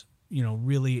was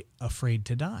really afraid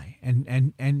to die.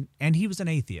 And he was an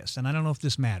atheist. And I don't know if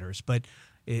this matters, but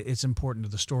it's important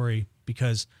to the story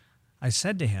because I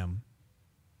said to him,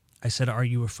 "Are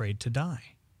you afraid to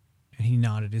die?" And he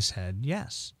nodded his head,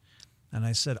 yes. And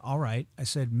I said, "All right." I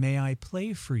said, "May I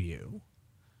play for you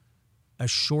a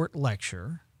short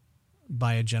lecture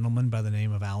by a gentleman by the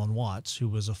name of Alan Watts, who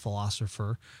was a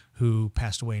philosopher who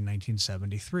passed away in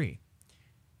 1973.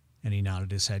 And he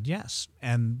nodded his head, yes.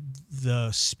 And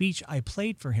the speech I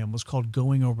played for him was called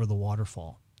Going Over the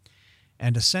Waterfall.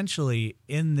 And essentially,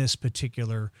 in this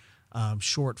particular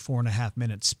short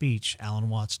 4.5-minute speech, Alan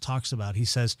Watts talks about, he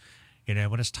says,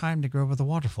 when it's time to go over the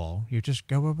waterfall, you just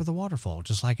go over the waterfall,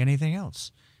 just like anything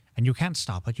else. And you can't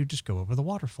stop it. You just go over the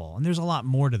waterfall. And there's a lot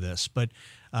more to this. But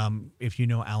if you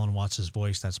know Alan Watts'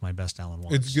 voice, that's my best Alan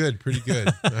Watts. It's good. Pretty good.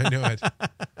 I know it.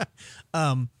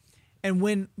 And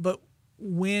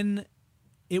when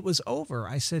it was over,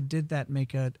 I said, "Did that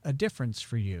make a difference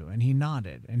for you?" And he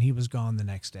nodded. And he was gone the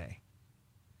next day.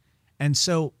 And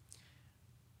so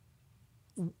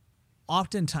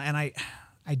oftentimes, and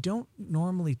I don't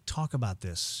normally talk about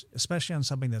this, especially on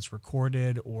something that's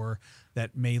recorded or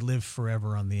that may live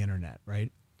forever on the internet,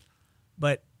 right?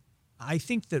 But I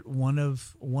think that one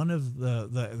of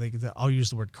the I'll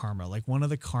use the word karma, like one of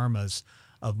the karmas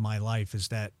of my life is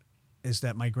that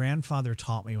my grandfather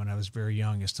taught me when I was very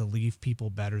young is to leave people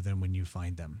better than when you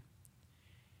find them.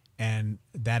 And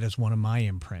that is one of my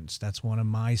imprints. That's one of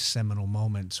my seminal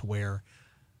moments where,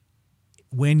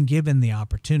 when given the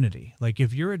opportunity, like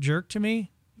if you're a jerk to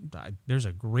me, there's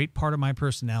a great part of my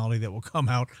personality that will come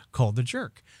out called the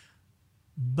jerk.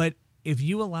 But if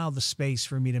you allow the space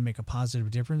for me to make a positive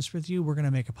difference with you, we're going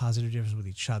to make a positive difference with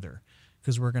each other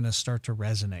because we're going to start to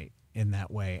resonate in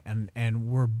that way. And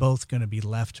we're both going to be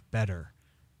left better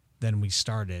than we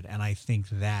started. And I think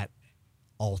that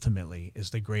ultimately is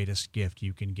the greatest gift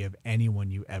you can give anyone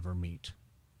you ever meet.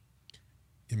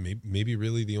 It may be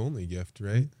really the only gift,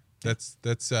 right? That's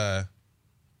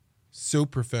so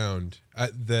profound.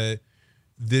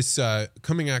 This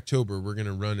coming October, we're going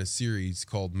to run a series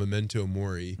called Memento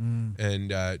Mori.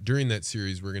 And during that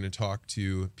series, we're going to talk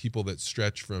to people that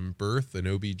stretch from birth, an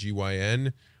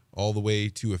OBGYN, all the way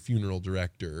to a funeral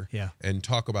director, and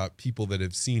talk about people that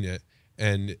have seen it.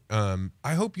 And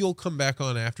I hope you'll come back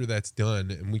on after that's done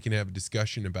and we can have a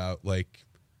discussion about like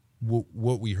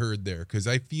what we heard there. Because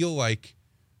I feel like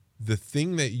the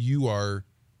thing that you are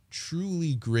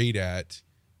truly great at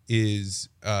is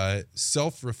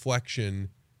self-reflection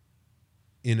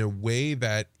in a way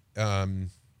that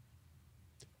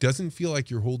doesn't feel like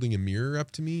you're holding a mirror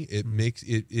up to me. It makes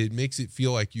it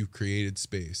feel like you've created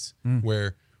space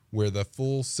where the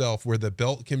full self, where the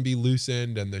belt can be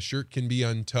loosened and the shirt can be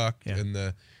untucked, and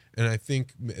I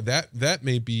think that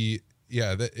may be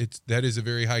that is a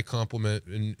very high compliment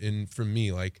in from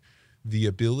me, like the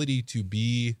ability to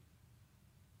be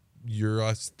your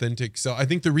authentic self. I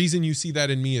think the reason you see that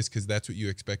in me is because that's what you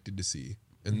expected to see.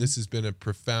 And this has been a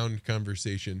profound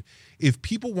conversation. If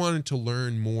people wanted to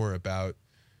learn more about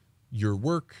your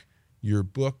work, your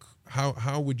book,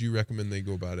 how would you recommend they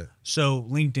go about it? So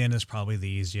LinkedIn is probably the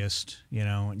easiest,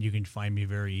 and you can find me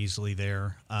very easily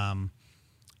there.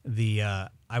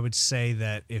 I would say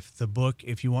that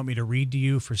if you want me to read to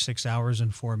you for 6 hours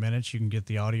and 4 minutes, you can get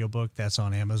the audiobook. That's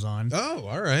on Amazon. Oh,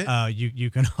 all right. You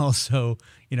can also,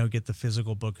 get the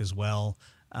physical book as well.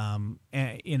 And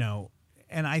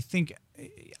I think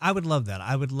I would love that.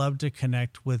 I would love to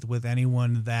connect with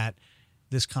anyone that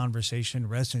this conversation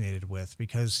resonated with,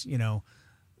 because,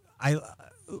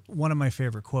 one of my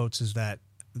favorite quotes is that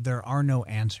there are no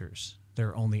answers. There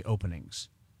are only openings.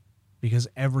 Because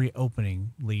every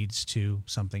opening leads to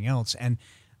something else. And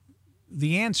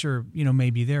the answer, may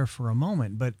be there for a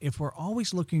moment, but if we're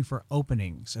always looking for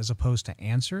openings as opposed to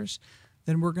answers,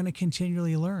 then we're going to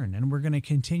continually learn and we're going to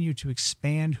continue to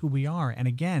expand who we are. And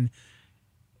again,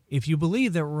 if you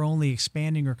believe that we're only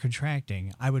expanding or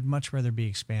contracting, I would much rather be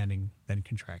expanding than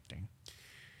contracting.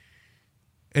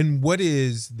 And what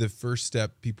is the first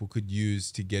step people could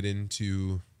use to get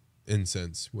into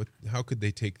incense? How could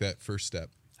they take that first step?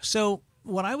 So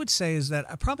what I would say is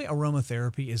that probably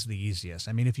aromatherapy is the easiest.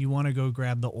 I mean, if you want to go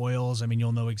grab the oils,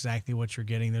 you'll know exactly what you're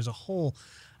getting. There's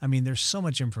there's so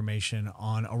much information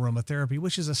on aromatherapy,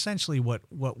 which is essentially what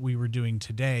we were doing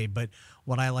today. But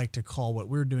what I like to call what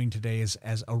we're doing today is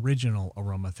as original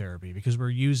aromatherapy, because we're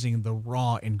using the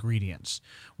raw ingredients.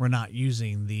 We're not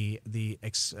using the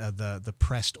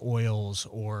pressed oils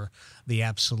or the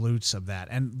absolutes of that.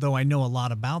 And though I know a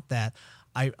lot about that,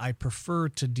 I prefer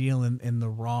to deal in the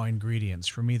raw ingredients.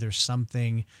 For me, there's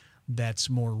something that's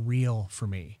more real for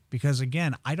me. Because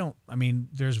again,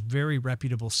 there's very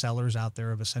reputable sellers out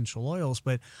there of essential oils,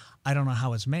 but I don't know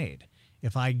how it's made.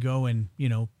 If I go and,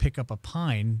 pick up a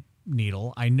pine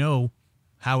needle, I know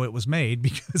how it was made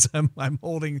because I'm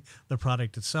holding the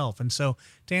product itself. And so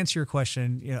to answer your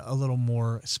question, a little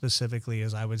more specifically,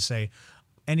 is I would say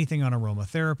anything on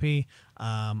aromatherapy.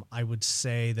 I would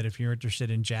say that if you're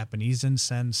interested in Japanese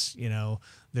incense,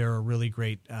 there are really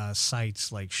great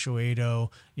sites like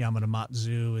Shoedo.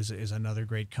 Yamanamatsu is another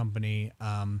great company.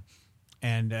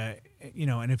 And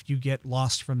if you get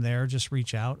lost from there, just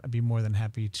reach out. I'd be more than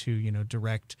happy to,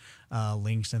 direct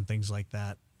links and things like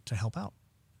that to help out.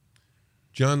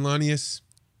 John Launius,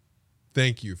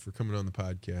 thank you for coming on the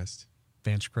podcast.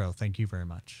 Vance Crow, thank you very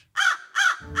much.